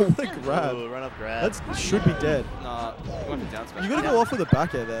 Oh, what a grab. Ooh, run up grab. That should be dead. Nah, you went for down smash. You got to go off with a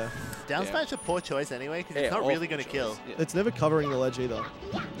back air there. Down smash a poor choice anyway, because it's not really going to kill. Yeah. It's never covering the ledge either.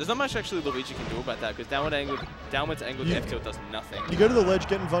 There's not much actually Luigi can do about that, because downwards angled F tilt does nothing. You go to the ledge,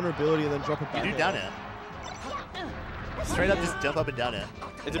 get in vulnerability, and then drop it back. You do down air. Straight up just jump up and down air.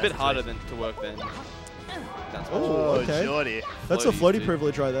 It's a bit harder to work than down smash. Oh, okay. Jordy. That's a floaty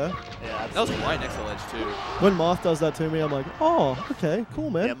privilege right there. Yeah, That was absolutely. right next to the ledge too. When Marth does that to me, I'm like, oh, okay, cool,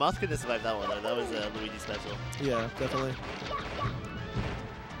 man. Yeah, Marth couldn't have survived that one though. That was a Luigi special. Yeah, definitely.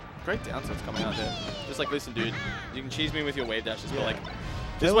 Great down tilts coming out there. Just like, listen, dude, you can cheese me with your wave dashes, but like, this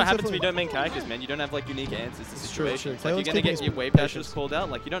Kalen's is what happens when definitely- you don't main characters, man. You don't have like unique answers to true, situations. true. Like, Kalen's you're gonna keeping get your his wave dashes patience. called out.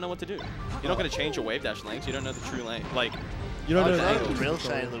 Like, you don't know what to do. You're not gonna change your wave dash lanes. You don't know the true lane. Like, You don't know Dang, that. Drill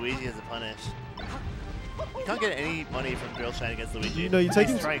Shine Luigi as a punish. You can't get any money from Drill Shine against Luigi. You know, you take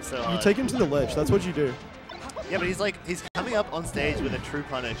He's him. trying so You hard. take him to the ledge. That's what you do. Yeah, but he's coming up on stage with a true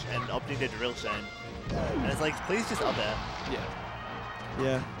punish and opting to Drill Shine. And it's like, please just up air. yeah.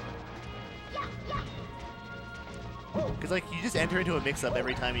 Yeah. Because like, you just enter into a mix-up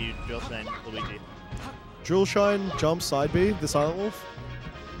every time you Drill Shine Luigi. Drill shine, jump, side B, the Silent Wolf.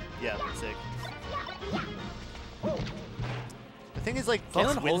 Yeah, sick. The thing is, like, Fox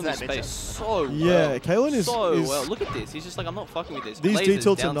Kalen wins holding that his space mix-up. so well. Yeah, Kalen is so is- well. Look at this. He's just like, I'm not fucking with this. These Lasers,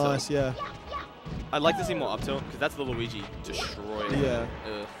 D-tilts are down tilt. nice, yeah. I'd like to see more up tilt, because that's the Luigi destroyer. Yeah.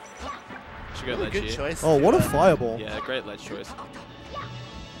 Ugh. Should go ledge Good here. choice. Oh, what a to, fireball. Yeah, great ledge choice.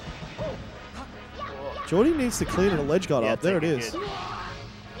 Jordy needs to clean a ledge guard Yeah, up. There it take is. good.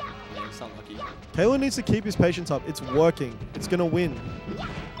 Yeah, he's unlucky. Kalen needs to keep his patience up. It's working. It's going to win.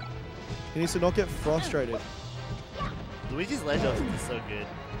 He needs to not get frustrated. Luigi's ledge up is so good.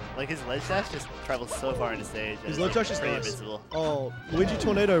 Like, his ledge dash just travels so far into stage. and His it's, ledge like, dash is pretty nice. invincible. Oh, Luigi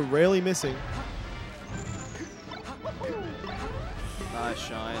Tornado rarely missing. Nice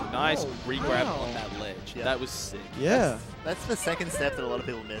shine. Nice re-grab wow. on that ledge. Yeah. That was sick. Yeah. That's the second step that a lot of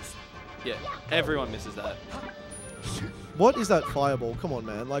people miss. Yeah, everyone misses that. What is that fireball? Come on,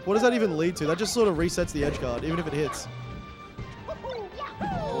 man. Like, what does that even lead to? That just sort of resets the edge guard, even if it hits.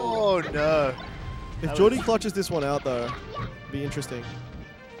 Oh, no. If That Jordy was- clutches this one out, though, it'd be interesting.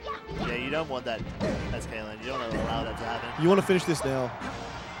 Yeah, you don't want that as Kalen. You don't want to allow that to happen. You want to finish this now.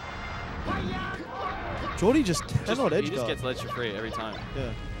 Jordy just cannot He edge just guard. gets ledge for free every time.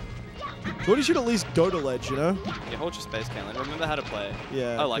 Yeah. Jordy should at least go to ledge, you know? Yeah, hold your space, Kalen. Remember how to play.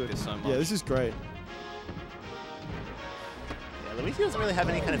 Yeah. I like good. this so much. Yeah, this is great. Yeah, Luigi doesn't really have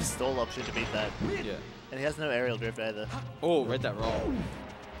any kind of stall option to beat that. Yeah. And he has no aerial drift either. Oh, read that roll.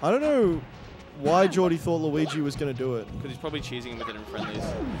 I don't know why Jordy thought Luigi was going to do it. Because he's probably cheesing him with it in friendlies.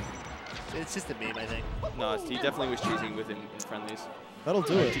 It's just a meme, I think. No, he definitely was cheesing with him in friendlies. That'll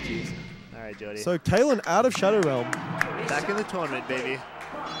do it. GG's. All right, Jody. So Kalen out of Shadow Realm. Back in the tournament, baby.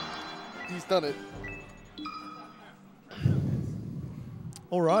 He's done it.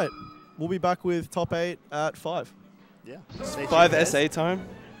 All right. We'll be back with top 8 at 5. Yeah. Stay tuned, 5 guys. SA time?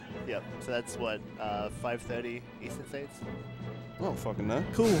 Yep. So that's what, 5:30 Eastern States. I don't fucking know.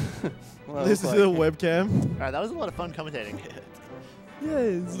 Cool. Well, This is like- the webcam. All right, that was a lot of fun commentating.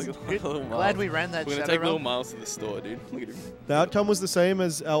 Yes. Look at Good. little Glad Miles. we ran that We're going to Shadow take little Realm. Miles to the store, dude. Look at him. The outcome was the same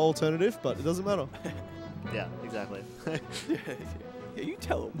as our alternative, but it doesn't matter. Yeah, exactly. Yeah, you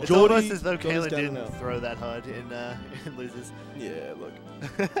tell him. It's Jordy almost as though got his Kalen down didn't now. throw that hard in losers. Yeah, look.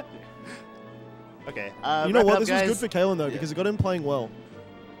 Okay. You know wrap it what? up, This guys. was good for Kalen, though, Yeah. because it got him playing well.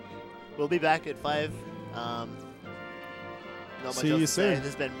 We'll be back at 5. Not much See else you to say. soon. This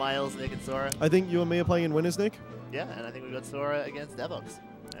has been Miles, Nick, and Sora. I think you and me are playing in winners, Nick. Yeah, and I think we've got Sora against Devox.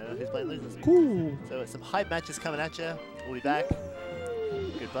 I don't know who's playing losers this week. Cool. So some hype matches coming at you. We'll be back.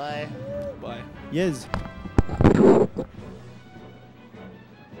 Goodbye. Bye. Yes.